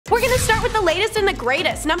gonna start with the latest and the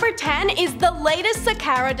greatest. Number 10 is the latest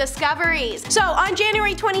Saqqara discoveries. So on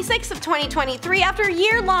January 26th of 2023, after a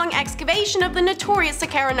year-long excavation of the notorious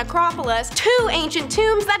Saqqara necropolis, 2 ancient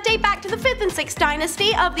tombs that date back to the 5th and 6th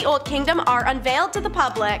dynasty of the Old Kingdom are unveiled to the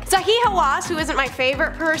public. Zahi Hawass, who isn't my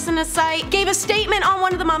favorite person to cite, gave a statement on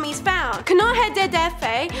one of the mummies found. Kanohe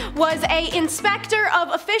Dedefe was an inspector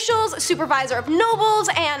of officials, supervisor of nobles,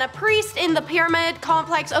 and a priest in the pyramid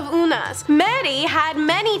complex of Unas. Mary had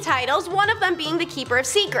many titles, one of them being the Keeper of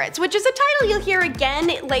Secrets, which is a title you'll hear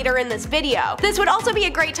again later in this video. This would also be a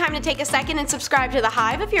great time to take a second and subscribe to The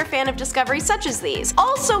Hive if you're a fan of discoveries such as these.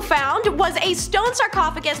 Also found was a stone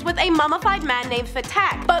sarcophagus with a mummified man named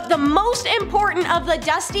Fatek, but the most important of the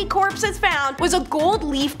dusty corpses found was a gold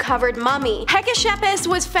leaf covered mummy. Hekashepes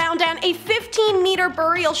was found down a 15-meter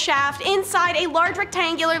burial shaft inside a large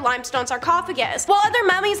rectangular limestone sarcophagus. While other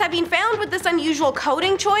mummies have been found with this unusual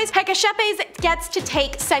coating choice, Hekashepes gets to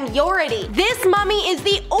take seniority. This mummy is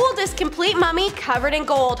the oldest complete mummy covered in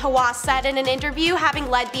gold, Hawass said in an interview, having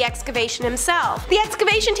led the excavation himself. The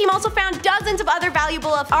excavation team also found dozens of other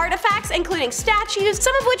valuable artifacts, including statues,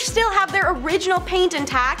 some of which still have their original paint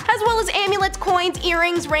intact, as well as amulets, coins,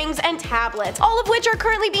 earrings, rings, and tablets, all of which are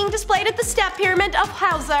currently being displayed at the Step Pyramid of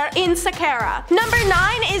Hawzer in Saqqara. Number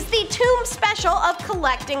 9 is the tomb special of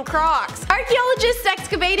collecting crocs. Archaeologists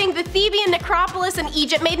excavating the Theban necropolis in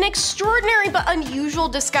Egypt made an extraordinary but unusual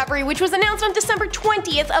discovery, which was announced on December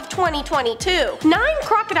 20th of 2022. 9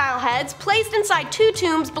 crocodile heads placed inside 2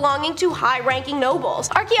 tombs belonging to high-ranking nobles.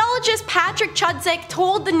 Archaeologist Patrick Chudzik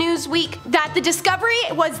told the Newsweek that the discovery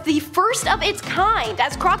was the first of its kind,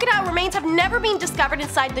 as crocodile remains have never been discovered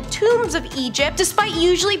inside the tombs of Egypt, despite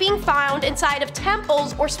usually being found inside of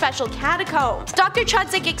temples or special catacombs. Dr.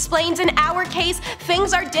 Chudzik explains, in our case,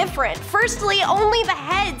 things are different. Firstly, only the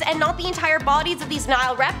heads and not the entire bodies of these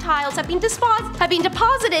Nile reptiles have been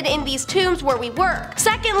deposited in these tombs where we work.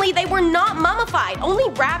 Secondly, they were not mummified, only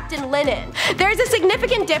wrapped in linen. There is a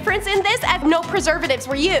significant difference in this, as no preservatives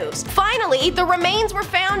were used. Finally, the remains were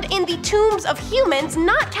found in the tombs of humans,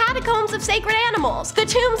 not catacombs of sacred animals. The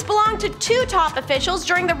tombs belong to 2 top officials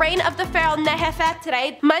during the reign of the pharaoh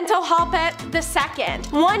Nefertari Mentuhotep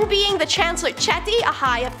II, one being the Chancellor Cheti, a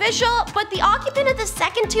high official, but the occupant of the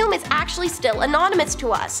second tomb is actually still anonymous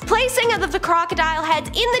to us. Placing of the crocodile heads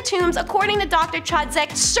in the tombs, according to Dr.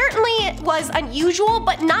 Chudzik, certainly was unusual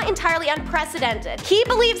but not entirely unprecedented. He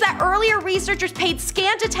believes that earlier researchers paid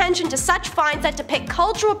scant attention to such finds that depict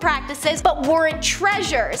cultural practices but weren't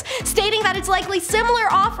treasures, stating that it's likely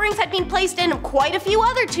similar offerings had been placed in quite a few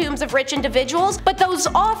other tombs of rich individuals, but those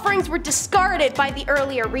offerings were discarded by the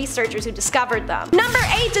earlier researchers who discovered them. Number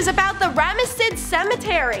 8 is about the Ramessid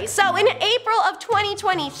Cemetery. So in April of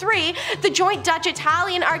 2023, the joint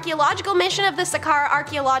Dutch-Italian archaeological mission of the Saqqara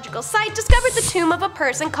archaeological site discovered the tomb of a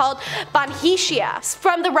person called Banhishia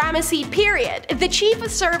from the Ramessid period, the chief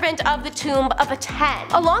servant of the tomb of Aten.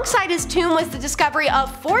 Alongside his tomb was the discovery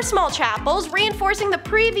of 4 small chapels, reinforcing the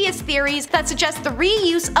previous theories that suggest the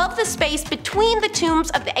reuse of the space between the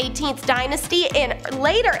tombs of the 18th dynasty in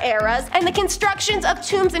later eras and the constructions of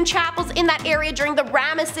tombs and chapels in that area during the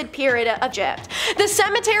Ramessid period of Egypt. The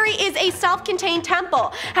cemetery is a self-contained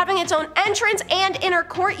temple, having its own entrance and inner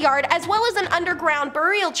courtyard, as well as an underground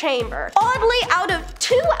burial chamber. Oddly,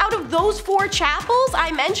 2 out of those 4 chapels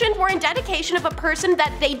I mentioned were in dedication of a person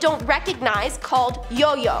that they don't recognize, called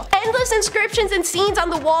Yo-Yo. Endless inscriptions and scenes on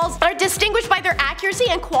the walls are distinguished by their accuracy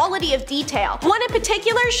and quality of detail. One in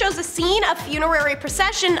particular shows a scene of funerary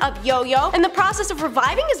procession of Yo-Yo and the process of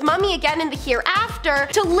reviving his mummy again in the hereafter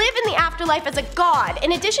to live in the afterlife as a god,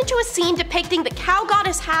 in addition to a scene depicting the cow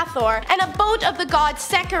goddess Hathor and a boat of the god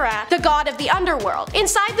Sekhera, the god of the underworld.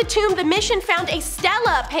 Inside the tomb, the mission found a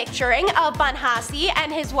stela picturing of Banhasi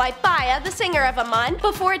and his wife Baya, the singer of Amun,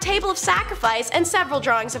 before a table of sacrifice, and several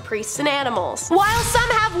drawings of priests and animals. While some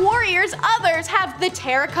have warriors, others have the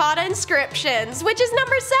terracotta inscriptions, which is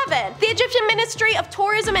number 7. The Egyptian Ministry of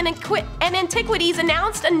Tourism and Antiquities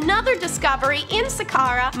announced another discovery in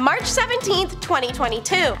Saqqara, March 17th,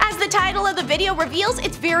 2022. As the title of the video reveals,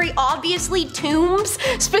 it's very obviously tombs,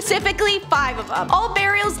 specifically 5 of them. All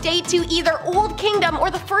burials date to either Old Kingdom or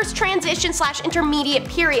the first transition/intermediate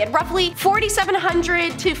period, roughly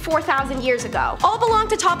 4,700 to 4,000 years ago. All belong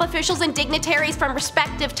to top officials and dignitaries from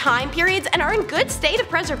respective time periods and are in good state of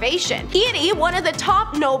preservation. Iri, one of the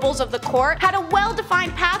top nobles of the court, had a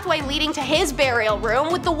well-defined pathway leading to his burial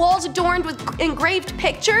room, with the walls adorned with engraved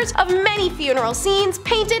pictures of many funeral scenes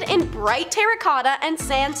painted in bright terracotta and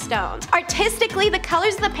sandstones. Artistically, the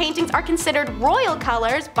colors of the paintings are considered royal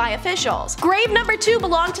colors by officials. Grave number 2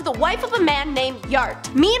 belonged to the wife of a man named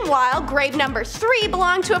Yart. Meanwhile, grave number 3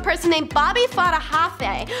 belonged to a person named Babi Farah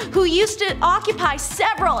Hafe, who used to occupy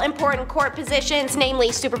several important court positions,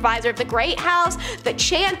 namely supervisor of the Great House, the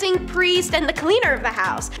chanting priest, and the cleaner of the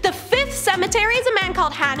house. The fifth cemetery is a man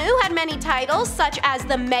called Hanu, who had many titles such as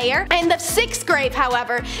the mayor, and the sixth grave,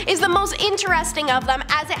 however, is the most interesting of them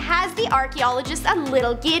as it has the archaeologist a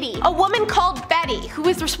little giddy. A woman called Betty, who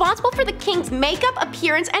is responsible for the king's makeup,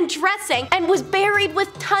 appearance, and dressing, and was buried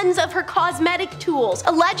with tons of her cosmetic tools.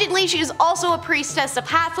 Allegedly, she is also a priestess of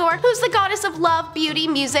Hathor, who's the goddess of love, beauty,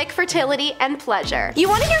 music, fertility, and pleasure. You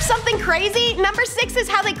want to hear something crazy? Number 6 is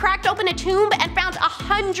how they cracked open a tomb and found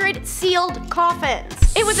 100 sealed coffins.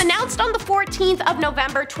 It was announced on the 14th of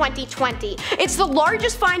November 2020. It's the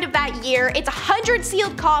largest find of that year. It's 100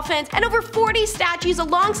 sealed coffins and over 40 statues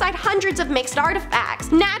alongside hundreds of mixed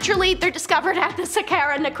artifacts. Naturally, they're discovered at the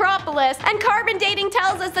Saqqara necropolis, and carbon dating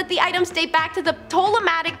tells us that the items date back to the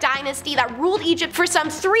Ptolemaic dynasty that ruled Egypt for some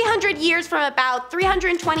 300 years from about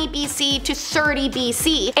 320 BC to 30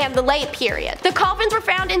 BC and the late period. The coffins were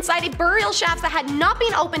found inside a burial shaft that had not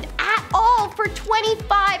been opened at all for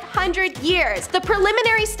 2,500 years. The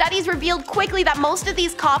preliminary studies revealed quickly that most of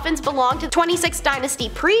these coffins belonged to 26th dynasty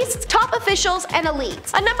priests, top officials, and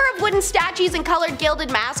elites. A number of wooden statues and colored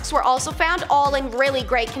gilded masks were also found, all in really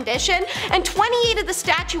great condition, and 28 of the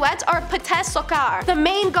statuettes are Ptah Sokar, the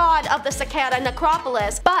main god of the Saqqara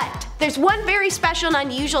necropolis. But there's one very special and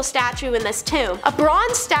unusual statue in this tomb, a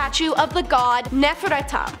bronze statue of the god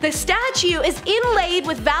Nefertiti. The statue is inlaid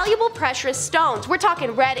with valuable precious stones. We're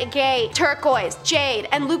talking red agate, turquoise, jade,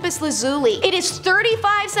 and lapis lazuli. It is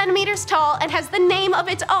 35 centimeters tall and has the name of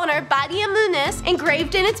its owner, Badia Muniz,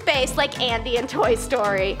 engraved in its base like Andy in Toy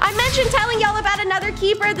Story. I mentioned telling y'all about another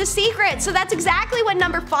keeper of the secret, so that's exactly what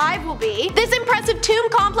number 5 will be. This impressive tomb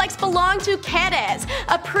complex belonged to Keres,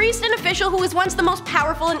 a priest and official who was once the most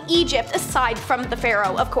powerful in Egypt, aside from the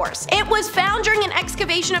pharaoh, of course. It was found during an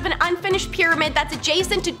excavation of an unfinished pyramid that's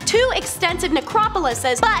adjacent to 2 extensive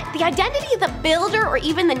necropolises, but the identity of the builder or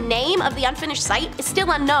even the name of the unfinished site is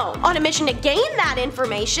still unknown. On a mission to gain that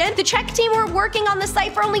information, the Czech team were working on the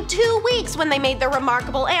site for only 2 weeks when they made their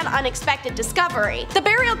remarkable and unexpected discovery. The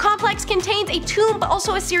burial complex contains a tomb but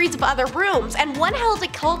also a series of other rooms, and one held a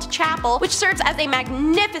cult chapel which serves as a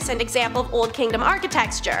magnificent example of Old Kingdom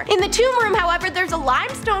architecture. In the tomb room, however, there's a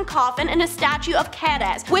limestone coffin and a statue of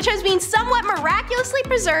Keres, which has been somewhat miraculously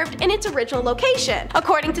preserved in its original location,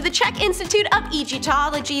 according to the Czech Institute of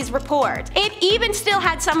Egyptology's report. It even still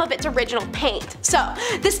had some of its original paint. So,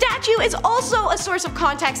 the statue is also a source of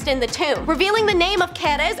context in the tomb, revealing the name of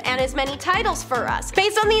Keres and his many titles for us.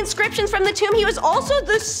 Based on the inscriptions from the tomb, he was also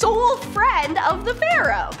the sole friend of the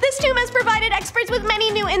pharaoh. This tomb has provided experts with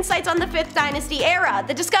many new insights on the 5th dynasty era.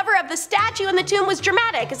 The discovery of the statue in the tomb was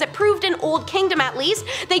dramatic, as it proved in Old Kingdom at least,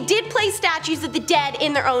 they did place statues of the dead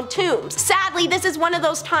in their own tombs. Sadly, this is one of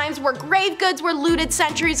those times where grave goods were looted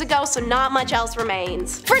centuries ago, so not much else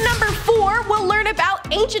remains. For number 4, we'll learn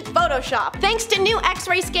about ancient Photoshop. Thanks to new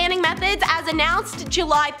X-ray scanning methods as announced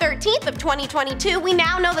July 13th of 2022, we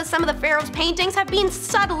now know that some of the pharaoh's paintings have been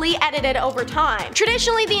subtly edited over time.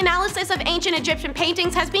 Traditionally, the analysis of ancient Egyptian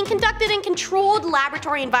paintings has been conducted in controlled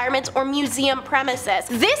laboratory environments or museum premises.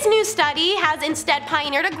 This new study has instead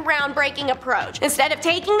pioneered a groundbreaking approach. Instead of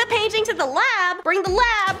taking the painting to the lab, bring the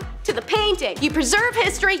lab to the painting. You preserve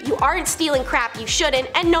history, you aren't stealing crap you shouldn't,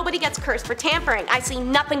 and nobody gets cursed for tampering. I see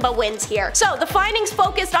nothing but wins here. So the findings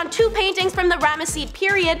focused on 2 paintings from the Ramessid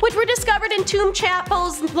period, which were discovered in tomb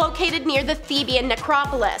chapels located near the Theban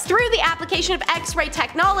necropolis. Through the application of X-ray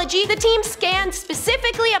technology, the team scanned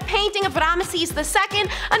specifically a painting of Ramesses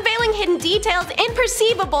II, unveiling hidden details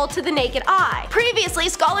imperceivable to the naked eye. Previously,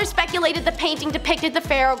 scholars speculated the painting depicted the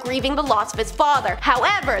pharaoh grieving the loss of his father.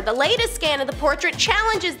 However, the latest scan of the portrait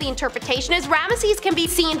challenges the interpretation, as Ramesses can be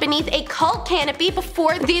seen beneath a cult canopy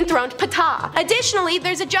before the enthroned Ptah. Additionally,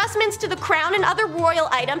 there's adjustments to the crown and other royal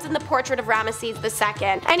items in the portrait of Ramesses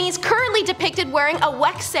II, and he's currently depicted wearing a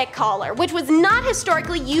Wexek collar, which was not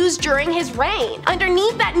historically used during his reign.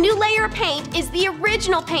 Underneath that new layer of paint is the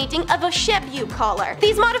original painting of a Shebu collar.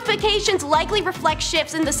 These modifications likely reflect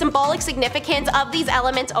shifts in the symbolic significance of these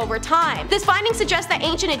elements over time. This finding suggests that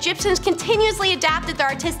ancient Egyptians continuously adapted their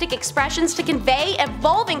artistic expressions to convey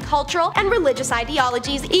evolving cultural and religious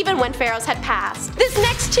ideologies even when pharaohs had passed. This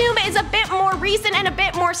next tomb is a bit more recent and a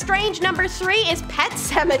bit more strange. Number 3 is Pet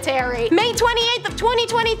Cemetery. May 28th of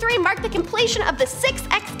 2023 marked the completion of the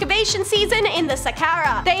 6th excavation excavation season in the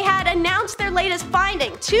Saqqara. They had announced their latest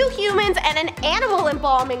finding: 2 humans and an animal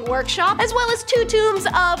embalming workshop, as well as 2 tombs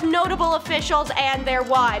of notable officials and their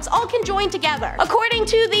wives, all conjoined together. According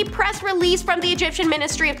to the press release from the Egyptian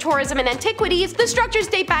Ministry of Tourism and Antiquities, the structures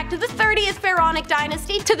date back to the 30th Pharaonic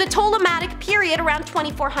dynasty to the Ptolemaic period around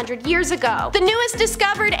 2400 years ago. The newest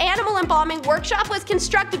discovered animal embalming workshop was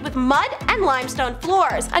constructed with mud and limestone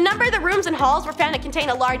floors. A number of the rooms and halls were found to contain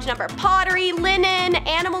a large number of pottery, linen,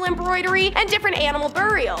 animal embroidery, and different animal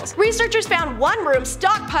burials. Researchers found one room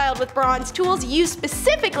stockpiled with bronze tools used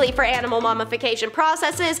specifically for animal mummification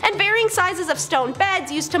processes, and varying sizes of stone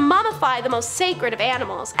beds used to mummify the most sacred of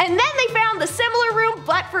animals. And then they found the similar room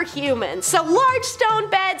but for humans. So large stone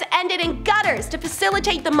beds ended in gutters to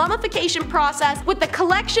facilitate the mummification process, with the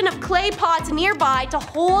collection of clay pots nearby to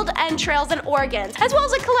hold entrails and organs, as well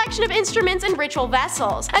as a collection of instruments and ritual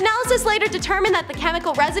vessels. Analysis later determined that the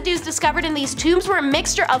chemical residues discovered in these tombs were a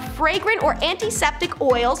mixture of fragrant or antiseptic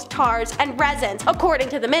oils, tars, and resins, according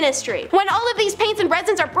to the ministry. When all of these paints and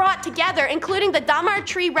resins are brought together, including the damar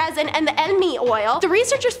tree resin and the elmi oil, the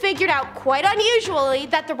researchers figured out, quite unusually,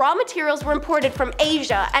 that the raw materials were imported from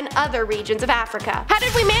Asia and other regions of Africa. How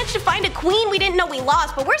did we manage to find a queen we didn't know we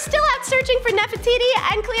lost, but we're still out searching for Nefertiti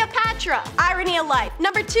and Cleopatra? Irony of life.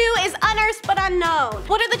 Number 2 is unearthed but unknown.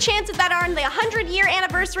 What are the chances that on the 100-year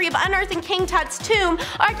anniversary of unearthing King Tut's tomb,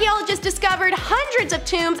 archaeologists discovered hundreds of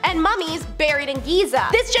tombs and mummies buried in Giza?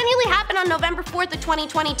 This genuinely happened on November 4th of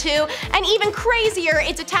 2022, and even crazier,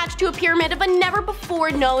 it's attached to a pyramid of a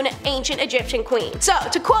never-before-known ancient Egyptian queen. So,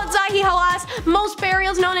 to quote Zahi Hawass, most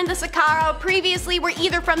burials known in the Saqqara previously were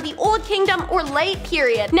either from the Old Kingdom or late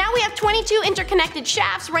period. Now we have 22 interconnected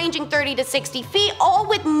shafts ranging 30 to 60 feet, all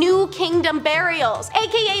with New Kingdom burials.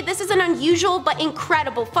 AKA, this is an unusual but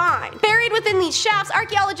incredible find. Buried within these shafts,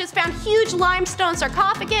 archaeologists found huge limestone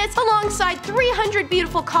sarcophagus alongside 300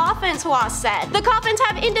 beautiful coffins, Hawass said. The coffins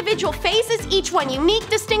have individual faces, each one unique,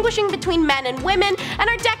 distinguishing between men and women, and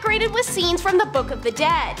are decorated with scenes from the Book of the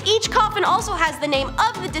Dead. Each coffin also has the name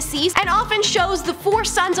of the deceased and often shows the 4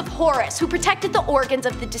 sons of Horus who protected the organs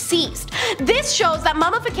of the deceased. This shows that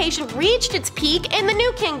mummification reached its peak in the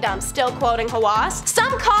New Kingdom, still quoting Hawass.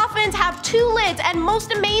 Some coffins have 2 lids, and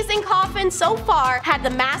most amazing coffins so far had the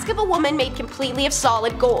mask of a woman made completely of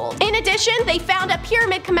solid gold. In addition, they found a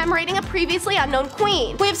pyramid commemorating a previously unknown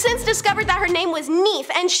queen. We have since discovered that her name was Neith,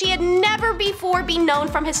 and she had never before been known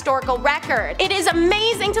from historical record. It is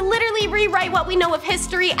amazing to literally rewrite what we know of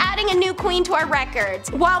history, adding a new queen to our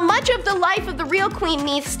records. While much of the life of the real Queen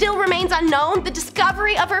Neith still remains unknown, the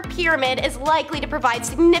discovery of her pyramid is likely to provide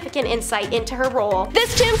significant insight into her role.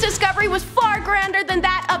 This tomb's discovery was far grander than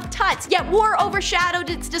that of Tut's, yet war overshadowed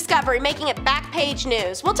its discovery, making it back-page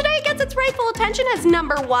news. Well, today it gets its rightful attention as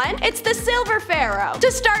number 1. It's the Silver Pharaoh.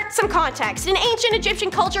 To start some context, in ancient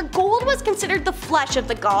Egyptian culture, gold was considered the flesh of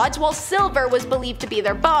the gods, while silver was believed to be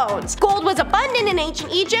their bones. Gold was abundant in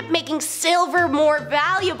ancient Egypt, making silver more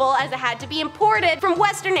valuable as it had to be imported from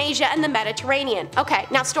Western Asia and the Mediterranean. Okay,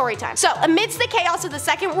 now story time. So, amidst the chaos of the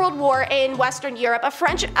Second World War in Western Europe, a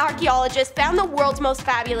French archaeologist found the world's most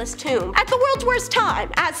fabulous tomb at the world's worst time.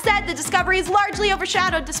 As said, the discovery is largely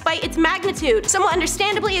overshadowed despite its magnitude, somewhat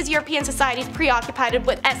understandably as European societies preoccupied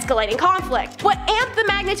with escalating conflict. What amped the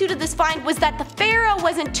magnitude of this find was that the pharaoh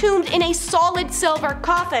was entombed in a solid silver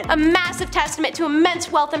coffin, a massive testament to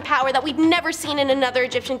immense wealth and power that we've never seen in another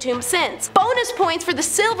Egyptian tomb since. Bonus points for the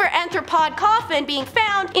silver anthropod coffin being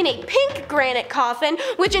found in a pink granite coffin,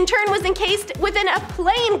 which in turn was encased within a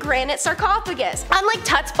plain granite sarcophagus. Unlike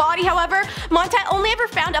Tut's body, however, Montet only ever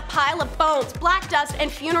found a pile of bones, black dust,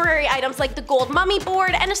 and funerary items like the gold mummy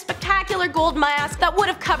board and a spectacular gold mask that would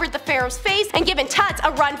have covered the pharaoh's face and given Tut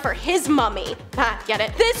a run for his mummy. Get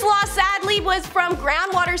it? This loss sadly was from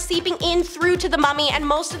groundwater seeping in through to the mummy, and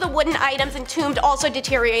most of the wooden items entombed also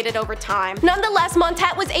deteriorated over time. Nonetheless,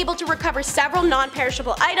 Montet was able to recover several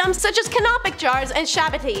non-perishable items such as canopic jars and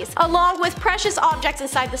shabatis, along with precious objects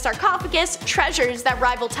inside the sarcophagus, treasures that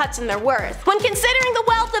rival Tut's in their worth. When considering the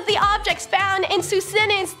wealth of the objects found in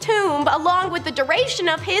Susin's tomb, along with the duration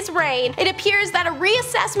of his reign, it appears that a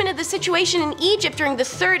reassessment of the situation in Egypt during the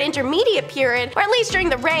Third Intermediate Period, or at least during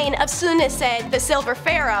the reign of Sunised, the Silver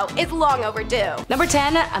Pharaoh, is long overdue. Number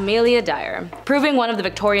 10. Amelia Dyer. Proving one of the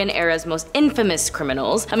Victorian era's most infamous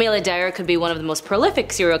criminals, Amelia Dyer could be one of the most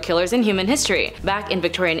prolific serial killers killers in human history. Back in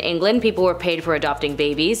Victorian England, people were paid for adopting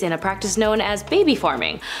babies in a practice known as baby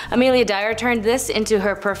farming. Amelia Dyer turned this into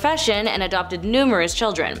her profession and adopted numerous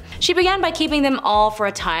children. She began by keeping them all for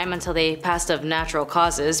a time until they passed of natural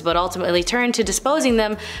causes, but ultimately turned to disposing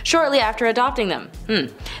them shortly after adopting them.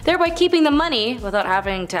 Thereby keeping the money without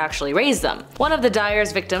having to actually raise them. One of the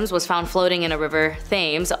Dyer's victims was found floating in a river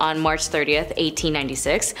Thames on March 30th,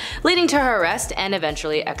 1896, leading to her arrest and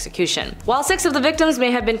eventually execution. While 6 of the victims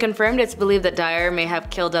may have been confirmed, it's believed that Dyer may have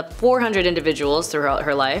killed up 400 individuals throughout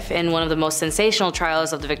her life. In one of the most sensational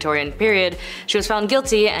trials of the Victorian period, she was found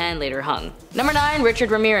guilty and later hung. Number 9.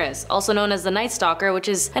 Richard Ramirez, also known as the Night Stalker, which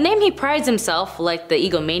is a name he prides himself like the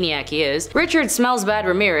egomaniac he is. Richard Smells Bad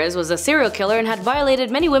Ramirez was a serial killer and had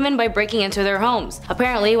violated many women by breaking into their homes.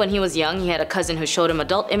 Apparently, when he was young, he had a cousin who showed him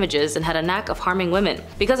adult images and had a knack of harming women.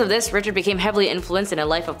 Because of this, Richard became heavily influenced in a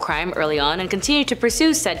life of crime early on and continued to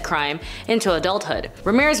pursue said crime into adulthood.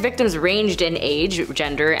 Ramirez's victims ranged in age,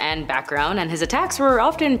 gender, and background, and his attacks were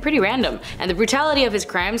often pretty random, and the brutality of his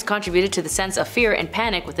crimes contributed to the sense of fear and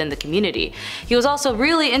panic within the community. He was also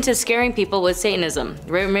really into scaring people with Satanism.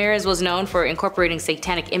 Ramirez was known for incorporating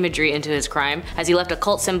satanic imagery into his crime, as he left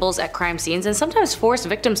occult symbols at crime scenes and sometimes forced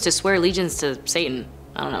victims to swear allegiance to Satan.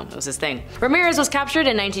 I don't know, it was his thing. Ramirez was captured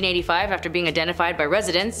in 1985 after being identified by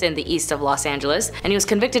residents in the east of Los Angeles, and he was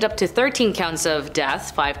convicted up to 13 counts of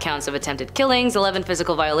death, 5 counts of attempted killings, 11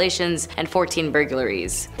 physical violations, and 14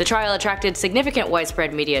 burglaries. The trial attracted significant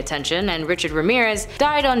widespread media attention, and Richard Ramirez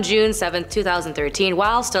died on June 7, 2013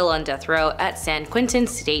 while still on death row at San Quentin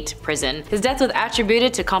State Prison. His death was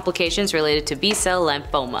attributed to complications related to B-cell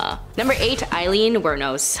lymphoma. Number 8. Eileen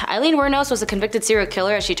Wuornos. Eileen Wuornos was a convicted serial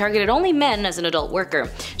killer as she targeted only men as an adult worker.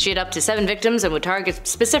 She had up to 7 victims and would target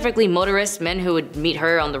specifically motorists, men who would meet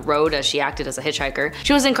her on the road as she acted as a hitchhiker.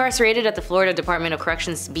 She was incarcerated at the Florida Department of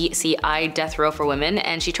Corrections BCI death row for women,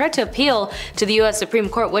 and she tried to appeal to the US Supreme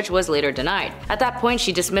Court, which was later denied. At that point,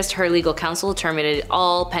 she dismissed her legal counsel, terminated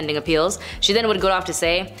all pending appeals. She then would go off to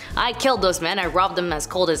say, "I killed those men, I robbed them as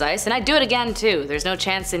cold as ice, and I'd do it again too. There's no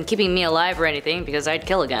chance in keeping me alive or anything because I'd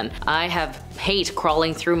kill again. I have hate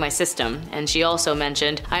crawling through my system." And she also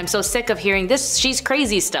mentioned, "I am so sick of hearing this she's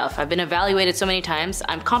crazy stuff. I've been evaluated so many times.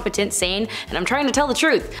 I'm competent, sane, and I'm trying to tell the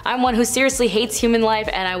truth. I'm one who seriously hates human life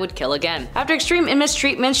and I would kill again." After extreme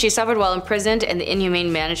mistreatment she suffered while imprisoned and the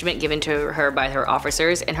inhumane management given to her by her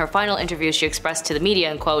officers, in her final interview she expressed to the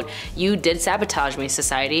media, and quote, "You did sabotage me,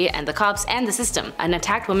 society, and the cops and the system. An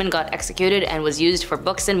attacked woman got executed and was used for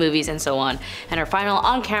books and movies and so on." And her final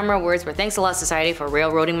on-camera words were, "Thanks a lot, society, for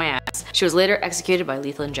railroading my ass." She was later executed by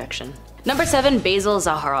lethal injection. Number 7. Basil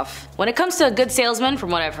Zaharoff. When it comes to a good salesman,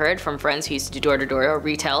 from what I've heard from friends who used to do door-to-door or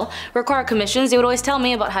retail, require commissions, they would always tell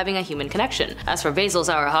me about having a human connection. As for Basil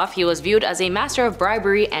Zaharoff, he was viewed as a master of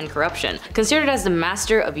bribery and corruption. Considered as the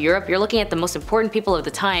master of Europe, you're looking at the most important people of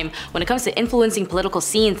the time when it comes to influencing political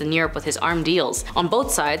scenes in Europe with his armed deals. On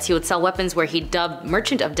both sides, he would sell weapons where he dubbed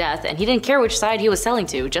Merchant of Death, and he didn't care which side he was selling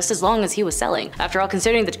to, just as long as he was selling. After all,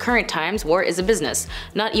 considering the current times, war is a business,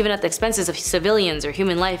 not even at the expenses of civilians or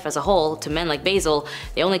human life as a whole. To men like Basil,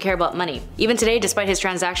 they only care about money. Even today, despite his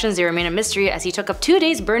transactions, they remain a mystery as he took up 2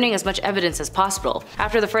 days burning as much evidence as possible.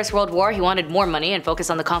 After the First World War, he wanted more money and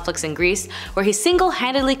focused on the conflicts in Greece, where he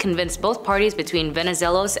single-handedly convinced both parties between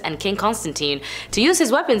Venizelos and King Constantine to use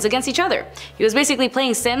his weapons against each other. He was basically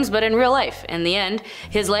playing Sims, but in real life. In the end,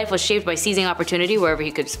 his life was shaped by seizing opportunity wherever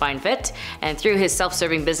he could find fit, and through his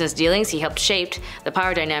self-serving business dealings, he helped shape the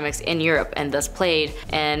power dynamics in Europe and thus played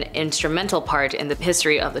an instrumental part in the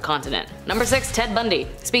history of the continent. Number 6. Ted Bundy.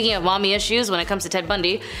 Speaking of mommy issues, when it comes to Ted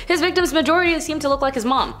Bundy, his victims' majority seem to look like his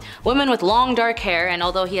mom. Women with long dark hair, and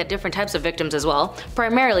although he had different types of victims as well,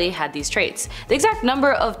 primarily had these traits. The exact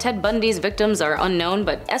number of Ted Bundy's victims are unknown,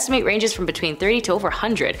 but estimate ranges from between 30 to over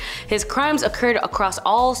 100. His crimes occurred across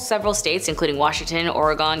several states, including Washington,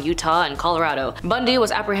 Oregon, Utah, and Colorado. Bundy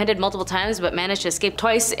was apprehended multiple times but managed to escape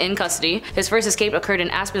twice in custody. His first escape occurred in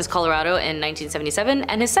Aspen, Colorado in 1977,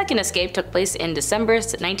 and his second escape took place in December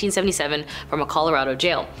 1977 from a Colorado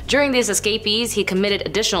jail. During these escapees, he committed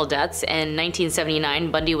additional deaths. In 1979,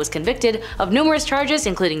 Bundy was convicted of numerous charges,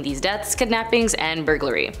 including these deaths, kidnappings, and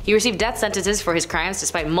burglary. He received death sentences for his crimes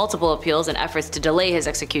despite multiple appeals and efforts to delay his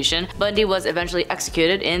execution. Bundy was eventually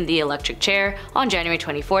executed in the electric chair on January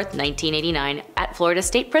 24th, 1989 at Florida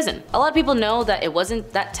State Prison. A lot of people know that it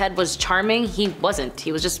wasn't that Ted was charming. He wasn't.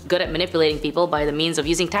 He was just good at manipulating people by the means of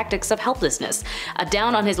using tactics of helplessness. A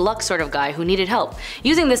down on his luck sort of guy who needed help.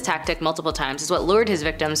 Using this tactic multiple times is what lured his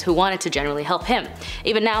victims who wanted to generally help him.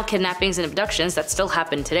 Even now, kidnappings and abductions that still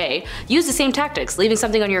happen today use the same tactics, leaving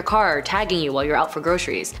something on your car or tagging you while you're out for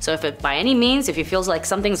groceries. So if by any means, if you feel like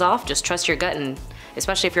something's off, just trust your gut and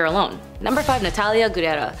especially if you're alone. Number 5. Natalia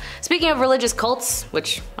Gurera. Speaking of religious cults,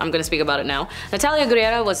 which I'm gonna speak about it now, Natalia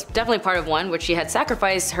Gurera was definitely part of one which she had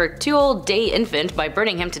sacrificed her 2-day infant by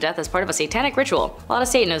burning him to death as part of a satanic ritual. A lot of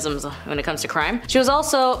Satanisms when it comes to crime. She was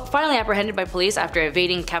also finally apprehended by police after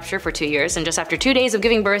evading capture for 2 years, and just after 2 days of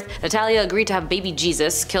giving birth, Natalia agreed to have baby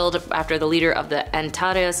Jesus killed after the leader of the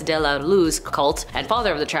Antares de la Luz cult and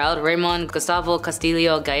father of the child, Raymond Gustavo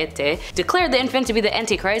Castillo Gaete, declared the infant to be the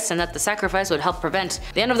Antichrist and that the sacrifice would help prevent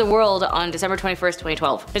the end of the world on December 21st,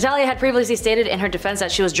 2012. Natalia had previously stated in her defense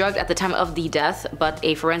that she was drugged at the time of the death, but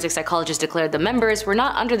a forensic psychologist declared the members were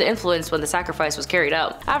not under the influence when the sacrifice was carried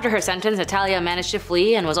out. After her sentence, Natalia managed to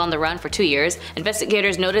flee and was on the run for 2 years.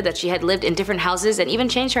 Investigators noted that she had lived in different houses and even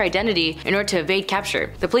changed her identity in order to evade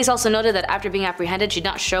capture. The police also noted that after being apprehended, she did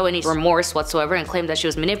not show any remorse whatsoever and claimed that she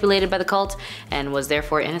was manipulated by the cult and was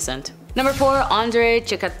therefore innocent. Number 4. Andrei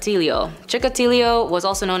Chikatilo. Chikatilo was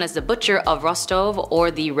also known as the Butcher of Rostov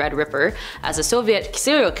or the Red Ripper, as a Soviet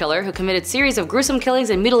serial killer who committed series of gruesome killings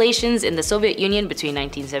and mutilations in the Soviet Union between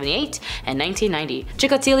 1978 and 1990.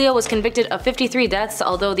 Chikatilo was convicted of 53 deaths,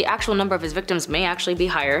 although the actual number of his victims may actually be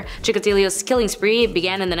higher. Chikatilo's killing spree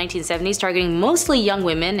began in the 1970s, targeting mostly young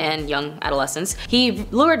women and young adolescents. He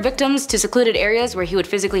lured victims to secluded areas where he would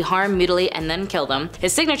physically harm, mutilate, and then kill them.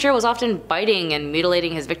 His signature was often biting and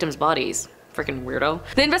mutilating his victims' bodies. Freaking weirdo.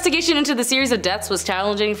 The investigation into the series of deaths was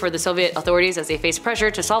challenging for the Soviet authorities as they faced pressure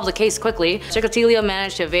to solve the case quickly. Chikatilo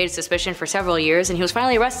managed to evade suspicion for several years, and he was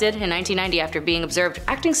finally arrested in 1990 after being observed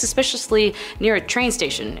acting suspiciously near a train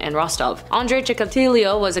station in Rostov. Andrei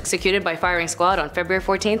Chikatilo was executed by firing squad on February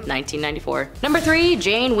 14, 1994. Number 3.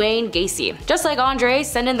 Jane Wayne Gacy. Just like Andrei,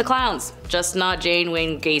 send in the clowns. Just not Jane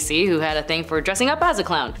Wayne Gacy, who had a thing for dressing up as a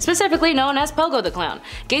clown, specifically known as Pogo the Clown.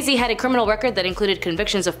 Gacy had a criminal record that included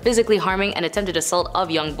convictions of physically harming and attempted assault of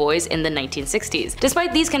young boys in the 1960s.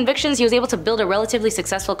 Despite these convictions, he was able to build a relatively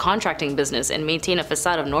successful contracting business and maintain a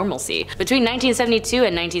facade of normalcy. Between 1972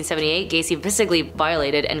 and 1978, Gacy physically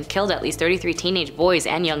violated and killed at least 33 teenage boys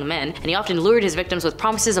and young men, and he often lured his victims with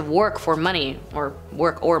promises of work for money, or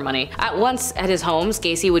work or money. At his homes,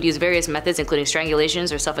 Gacy would use various methods including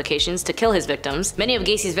strangulations or suffocations to kill his victims. Many of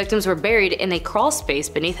Gacy's victims were buried in a crawl space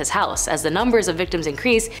beneath his house. As the numbers of victims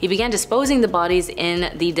increased, he began disposing the bodies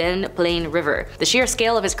in the Des Plaines River. The sheer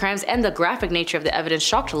scale of his crimes and the graphic nature of the evidence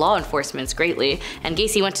shocked law enforcement greatly, and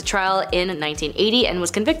Gacy went to trial in 1980 and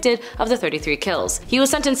was convicted of the 33 kills. He was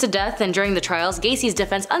sentenced to death, and during the trials, Gacy's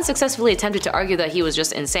defense unsuccessfully attempted to argue that he was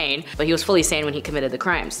just insane, but he was fully sane when he committed the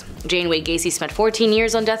crimes. Jane Wayne Gacy spent 14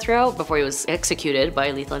 years on death row before he was executed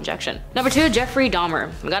by lethal injection. Number 2. Jeffrey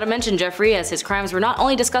Dahmer. We gotta mention Jeffrey, as his crimes were not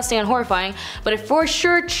only disgusting and horrifying, but it for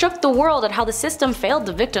sure shook the world at how the system failed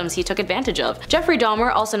the victims he took advantage of. Jeffrey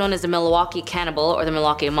Dahmer, also known as the Milwaukee Cannibal or the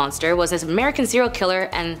Milwaukee Monster, was an American serial killer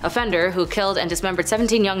and offender who killed and dismembered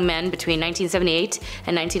 17 young men between 1978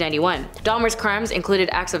 and 1991. Dahmer's crimes included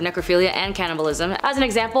acts of necrophilia and cannibalism. As an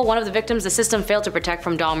example, one of the victims the system failed to protect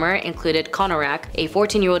from Dahmer included Konorak, a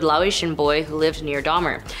 14-year-old Laotian boy who lived near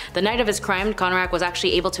Dahmer. The night of his crime, Konorak was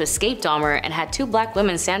actually able to escape Dahmer and had 2 black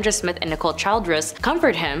women, Sandra Smith and Nicole Childress,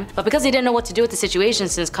 comfort him, but because they didn't know what to do with the situation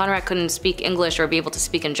since Konorak couldn't speak English or be able to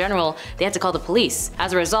speak in general, they had to call the police.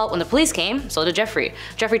 As a result, when the police came, so did Jeffrey.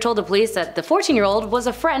 Jeffrey told the police that the 14-year-old was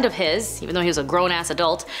a friend of his, even though he was a grown-ass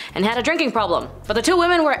adult, and had a drinking problem. But the 2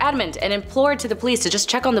 women were adamant and implored to the police to just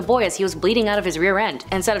check on the boy as he was bleeding out of his rear end.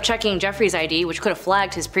 Instead of checking Jeffrey's ID, which could have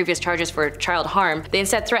flagged his previous charges for child harm, they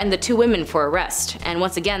instead threatened the 2 women for arrest. And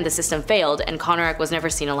once again, the system failed, and Konorak was never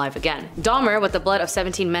seen alive again. Dahmer, with the blood of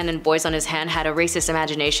 17 men and boys on his hand, had a racist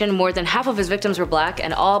imagination. More than half of his victims were black,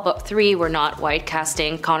 and all but 3 were not white,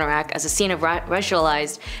 casting Konorak as a scene of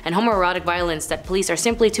racialized and homoerotic violence that police are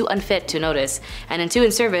simply too unfit to notice, and too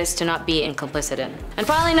in service to not be complicit in. And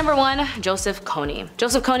finally, number 1, Joseph Kony.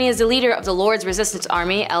 Joseph Kony is the leader of the Lord's Resistance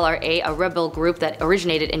Army, LRA, a rebel group that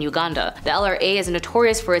originated in Uganda. The LRA is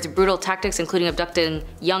notorious for its brutal tactics, including abducting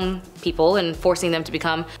young people and forcing them to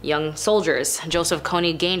become young soldiers. Joseph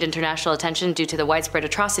Kony gained international attention due to the widespread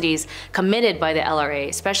atrocities committed by the LRA,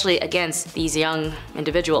 especially against these young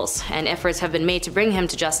individuals, and efforts have been made to bring him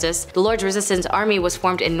to justice. The Lord's Resistance Army was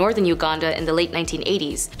formed in northern Uganda in the late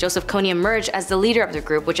 1980s. Joseph Kony emerged as the leader of the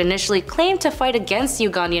group, which initially claimed to fight against the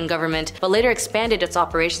Ugandan government, but later expanded its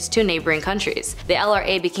operations to neighboring countries. The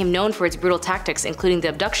LRA became known for its brutal tactics, including the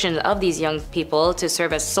abduction of these young people to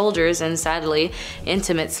serve as soldiers and, sadly,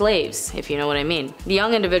 intimate slaves, if you know what I mean. The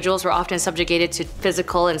young individuals were often subjugated to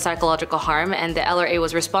physical and psychological harm, and the LRA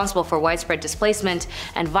was responsible for widespread displacement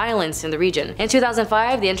and violence in the region. In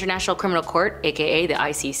 2005, the International Criminal Court, aka the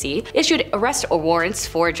ICC, issued arrest warrants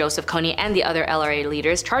for Joseph Kony and the other LRA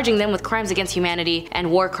leaders, charging them with crimes against humanity and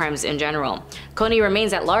war crimes in general. Kony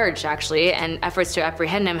remains at large, actually, and efforts to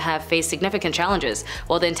apprehend him have faced significant challenges.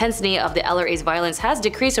 While the intensity of the LRA's violence has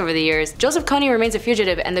decreased over the years, Joseph Kony remains a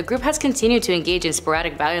fugitive, and the group has continued to engage in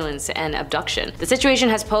sporadic violence and abduction. The situation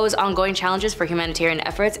has posed ongoing challenges for humanitarian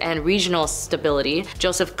efforts and regional stability.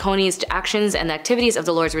 Joseph Kony's actions and the activities of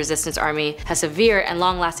the Lord's Resistance Army has severe and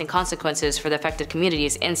long-lasting consequences for the affected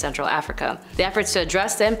communities in Central Africa. The efforts to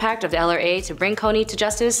address the impact of the LRA to bring Kony to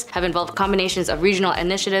justice have involved combinations of regional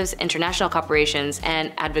initiatives, international cooperations,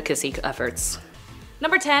 and advocacy efforts.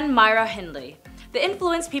 Number 10. Myra Hindley. The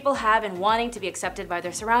influence people have in wanting to be accepted by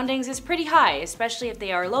their surroundings is pretty high, especially if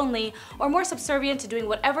they are lonely or more subservient to doing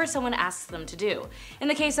whatever someone asks them to do. In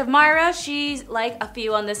the case of Myra, she's like a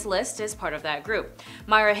few on this list is part of that group.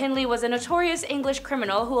 Myra Hindley was a notorious English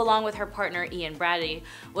criminal who, along with her partner Ian Brady,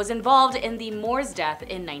 was involved in the Moors death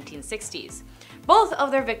in 1960s. Both of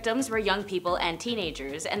their victims were young people and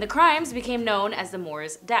teenagers, and the crimes became known as the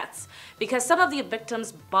Moors deaths because some of the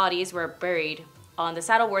victims' bodies were buried on the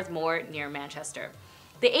Saddleworth Moor near Manchester.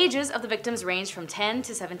 The ages of the victims ranged from 10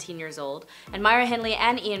 to 17 years old, and Myra Hindley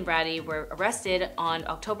and Ian Brady were arrested on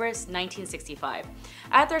October 1965.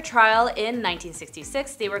 At their trial in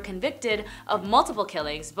 1966, they were convicted of multiple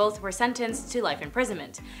killings. Both were sentenced to life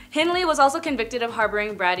imprisonment. Hindley was also convicted of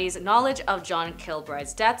harboring Brady's knowledge of John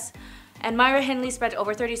Kilbride's deaths, and Myra Hindley spent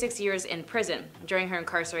over 36 years in prison. During her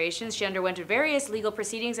incarceration, she underwent various legal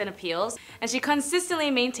proceedings and appeals, and she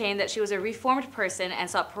consistently maintained that she was a reformed person and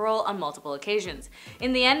sought parole on multiple occasions.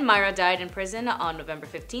 In the end, Myra died in prison on November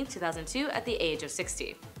 15, 2002 at the age of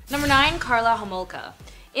 60. Number 9. Karla Homolka.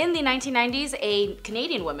 In the 1990s, a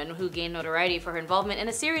Canadian woman who gained notoriety for her involvement in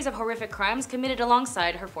a series of horrific crimes committed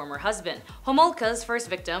alongside her former husband. Homolka's first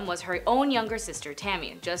victim was her own younger sister,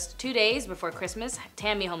 Tammy. Just 2 days before Christmas,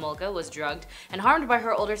 Tammy Homolka was drugged and harmed by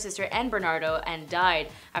her older sister Ann Bernardo and died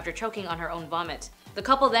after choking on her own vomit. The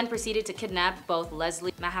couple then proceeded to kidnap both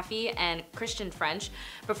Leslie Mahaffey and Christian French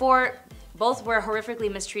before both were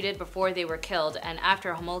horrifically mistreated before they were killed and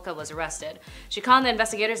after Homolka was arrested. She conned the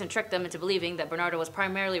investigators and tricked them into believing that Bernardo was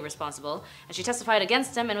primarily responsible, and she testified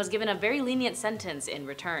against him and was given a very lenient sentence in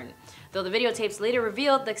return, though the videotapes later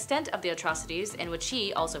revealed the extent of the atrocities in which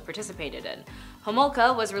she also participated in.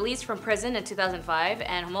 Homolka was released from prison in 2005,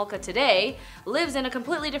 and Homolka today lives in a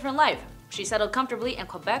completely different life. She settled comfortably in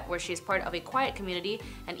Quebec, where she is part of a quiet community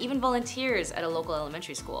and even volunteers at a local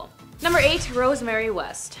elementary school. Number 8. Rosemary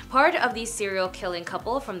West. Part of the serial killing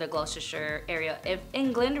couple from the Gloucestershire area of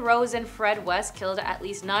England, Rose and Fred West killed at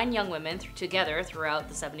least 9 young women together throughout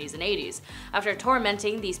the 70s and 80s. After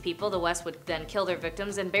tormenting these people, the West would then kill their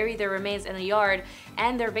victims and bury their remains in the yard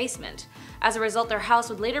and their basement. As a result, their house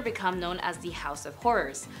would later become known as the House of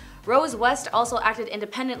Horrors. Rose West also acted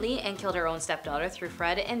independently and killed her own stepdaughter through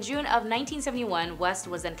Fred. In June of 1971, West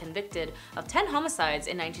was then convicted of 10 homicides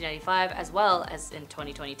in 1995, as well as in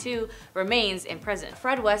 2022, remains in prison.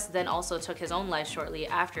 Fred West then also took his own life shortly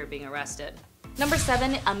after being arrested. Number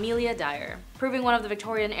 7. Amelia Dyer. Proving one of the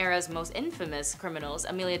Victorian era's most infamous criminals,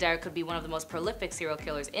 Amelia Dyer could be one of the most prolific serial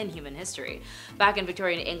killers in human history. Back in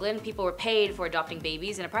Victorian England, people were paid for adopting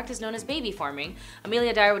babies in a practice known as baby farming.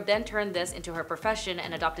 Amelia Dyer would then turn this into her profession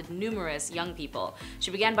and adopted numerous young people.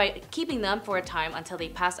 She began by keeping them for a time until they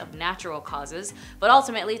passed of natural causes, but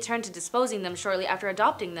ultimately turned to disposing them shortly after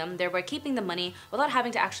adopting them, thereby keeping the money without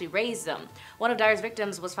having to actually raise them. One of Dyer's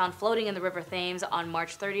victims was found floating in the River Thames on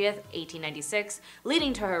March 30th, 1896,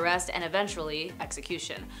 leading to her arrest and eventually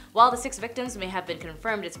execution. While the 6 victims may have been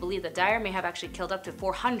confirmed, it's believed that Dyer may have actually killed up to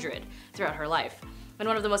 400 throughout her life. In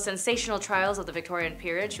one of the most sensational trials of the Victorian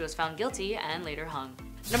period, she was found guilty and later hung.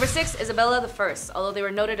 Number 6. Isabella I. Although they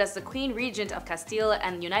were noted as the Queen Regent of Castile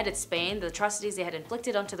and United Spain, the atrocities they had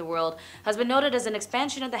inflicted onto the world has been noted as an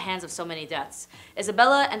expansion at the hands of so many deaths.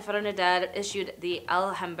 Isabella and Ferdinand issued the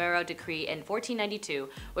Alhambra Decree in 1492,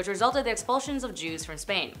 which resulted in the expulsions of Jews from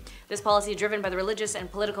Spain. This policy, driven by the religious and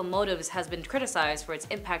political motives, has been criticized for its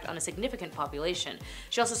impact on a significant population.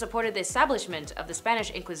 She also supported the establishment of the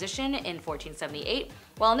Spanish Inquisition in 1478,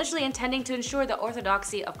 while initially intending to ensure the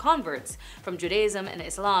orthodoxy of converts from Judaism and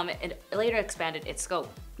Islam. It later expanded its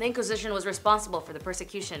scope. The Inquisition was responsible for the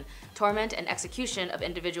persecution, torment, and execution of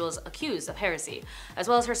individuals accused of heresy. As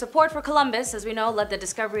well as her support for Columbus, as we know, led the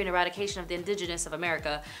discovery and eradication of the indigenous of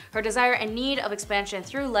America. Her desire and need of expansion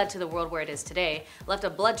through led to the world where it is today, left a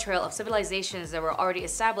blood trail of civilizations that were already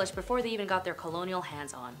established before they even got their colonial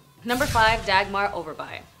hands on. Number 5. Dagmar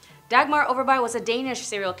Overby. Dagmar Overby was a Danish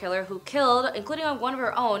serial killer who killed, including one of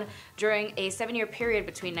her own, during a 7-year period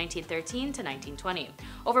between 1913 to 1920.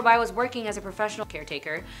 Overby was working as a professional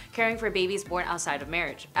caretaker, caring for babies born outside of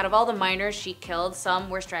marriage. Out of all the minors she killed, some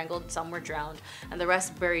were strangled, some were drowned, and the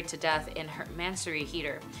rest buried to death in her mansuri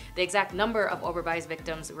heater. The exact number of Overby's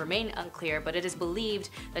victims remain unclear, but it is believed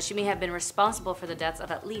that she may have been responsible for the deaths of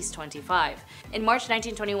at least 25. In March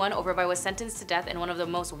 1921, Overby was sentenced to death in one of the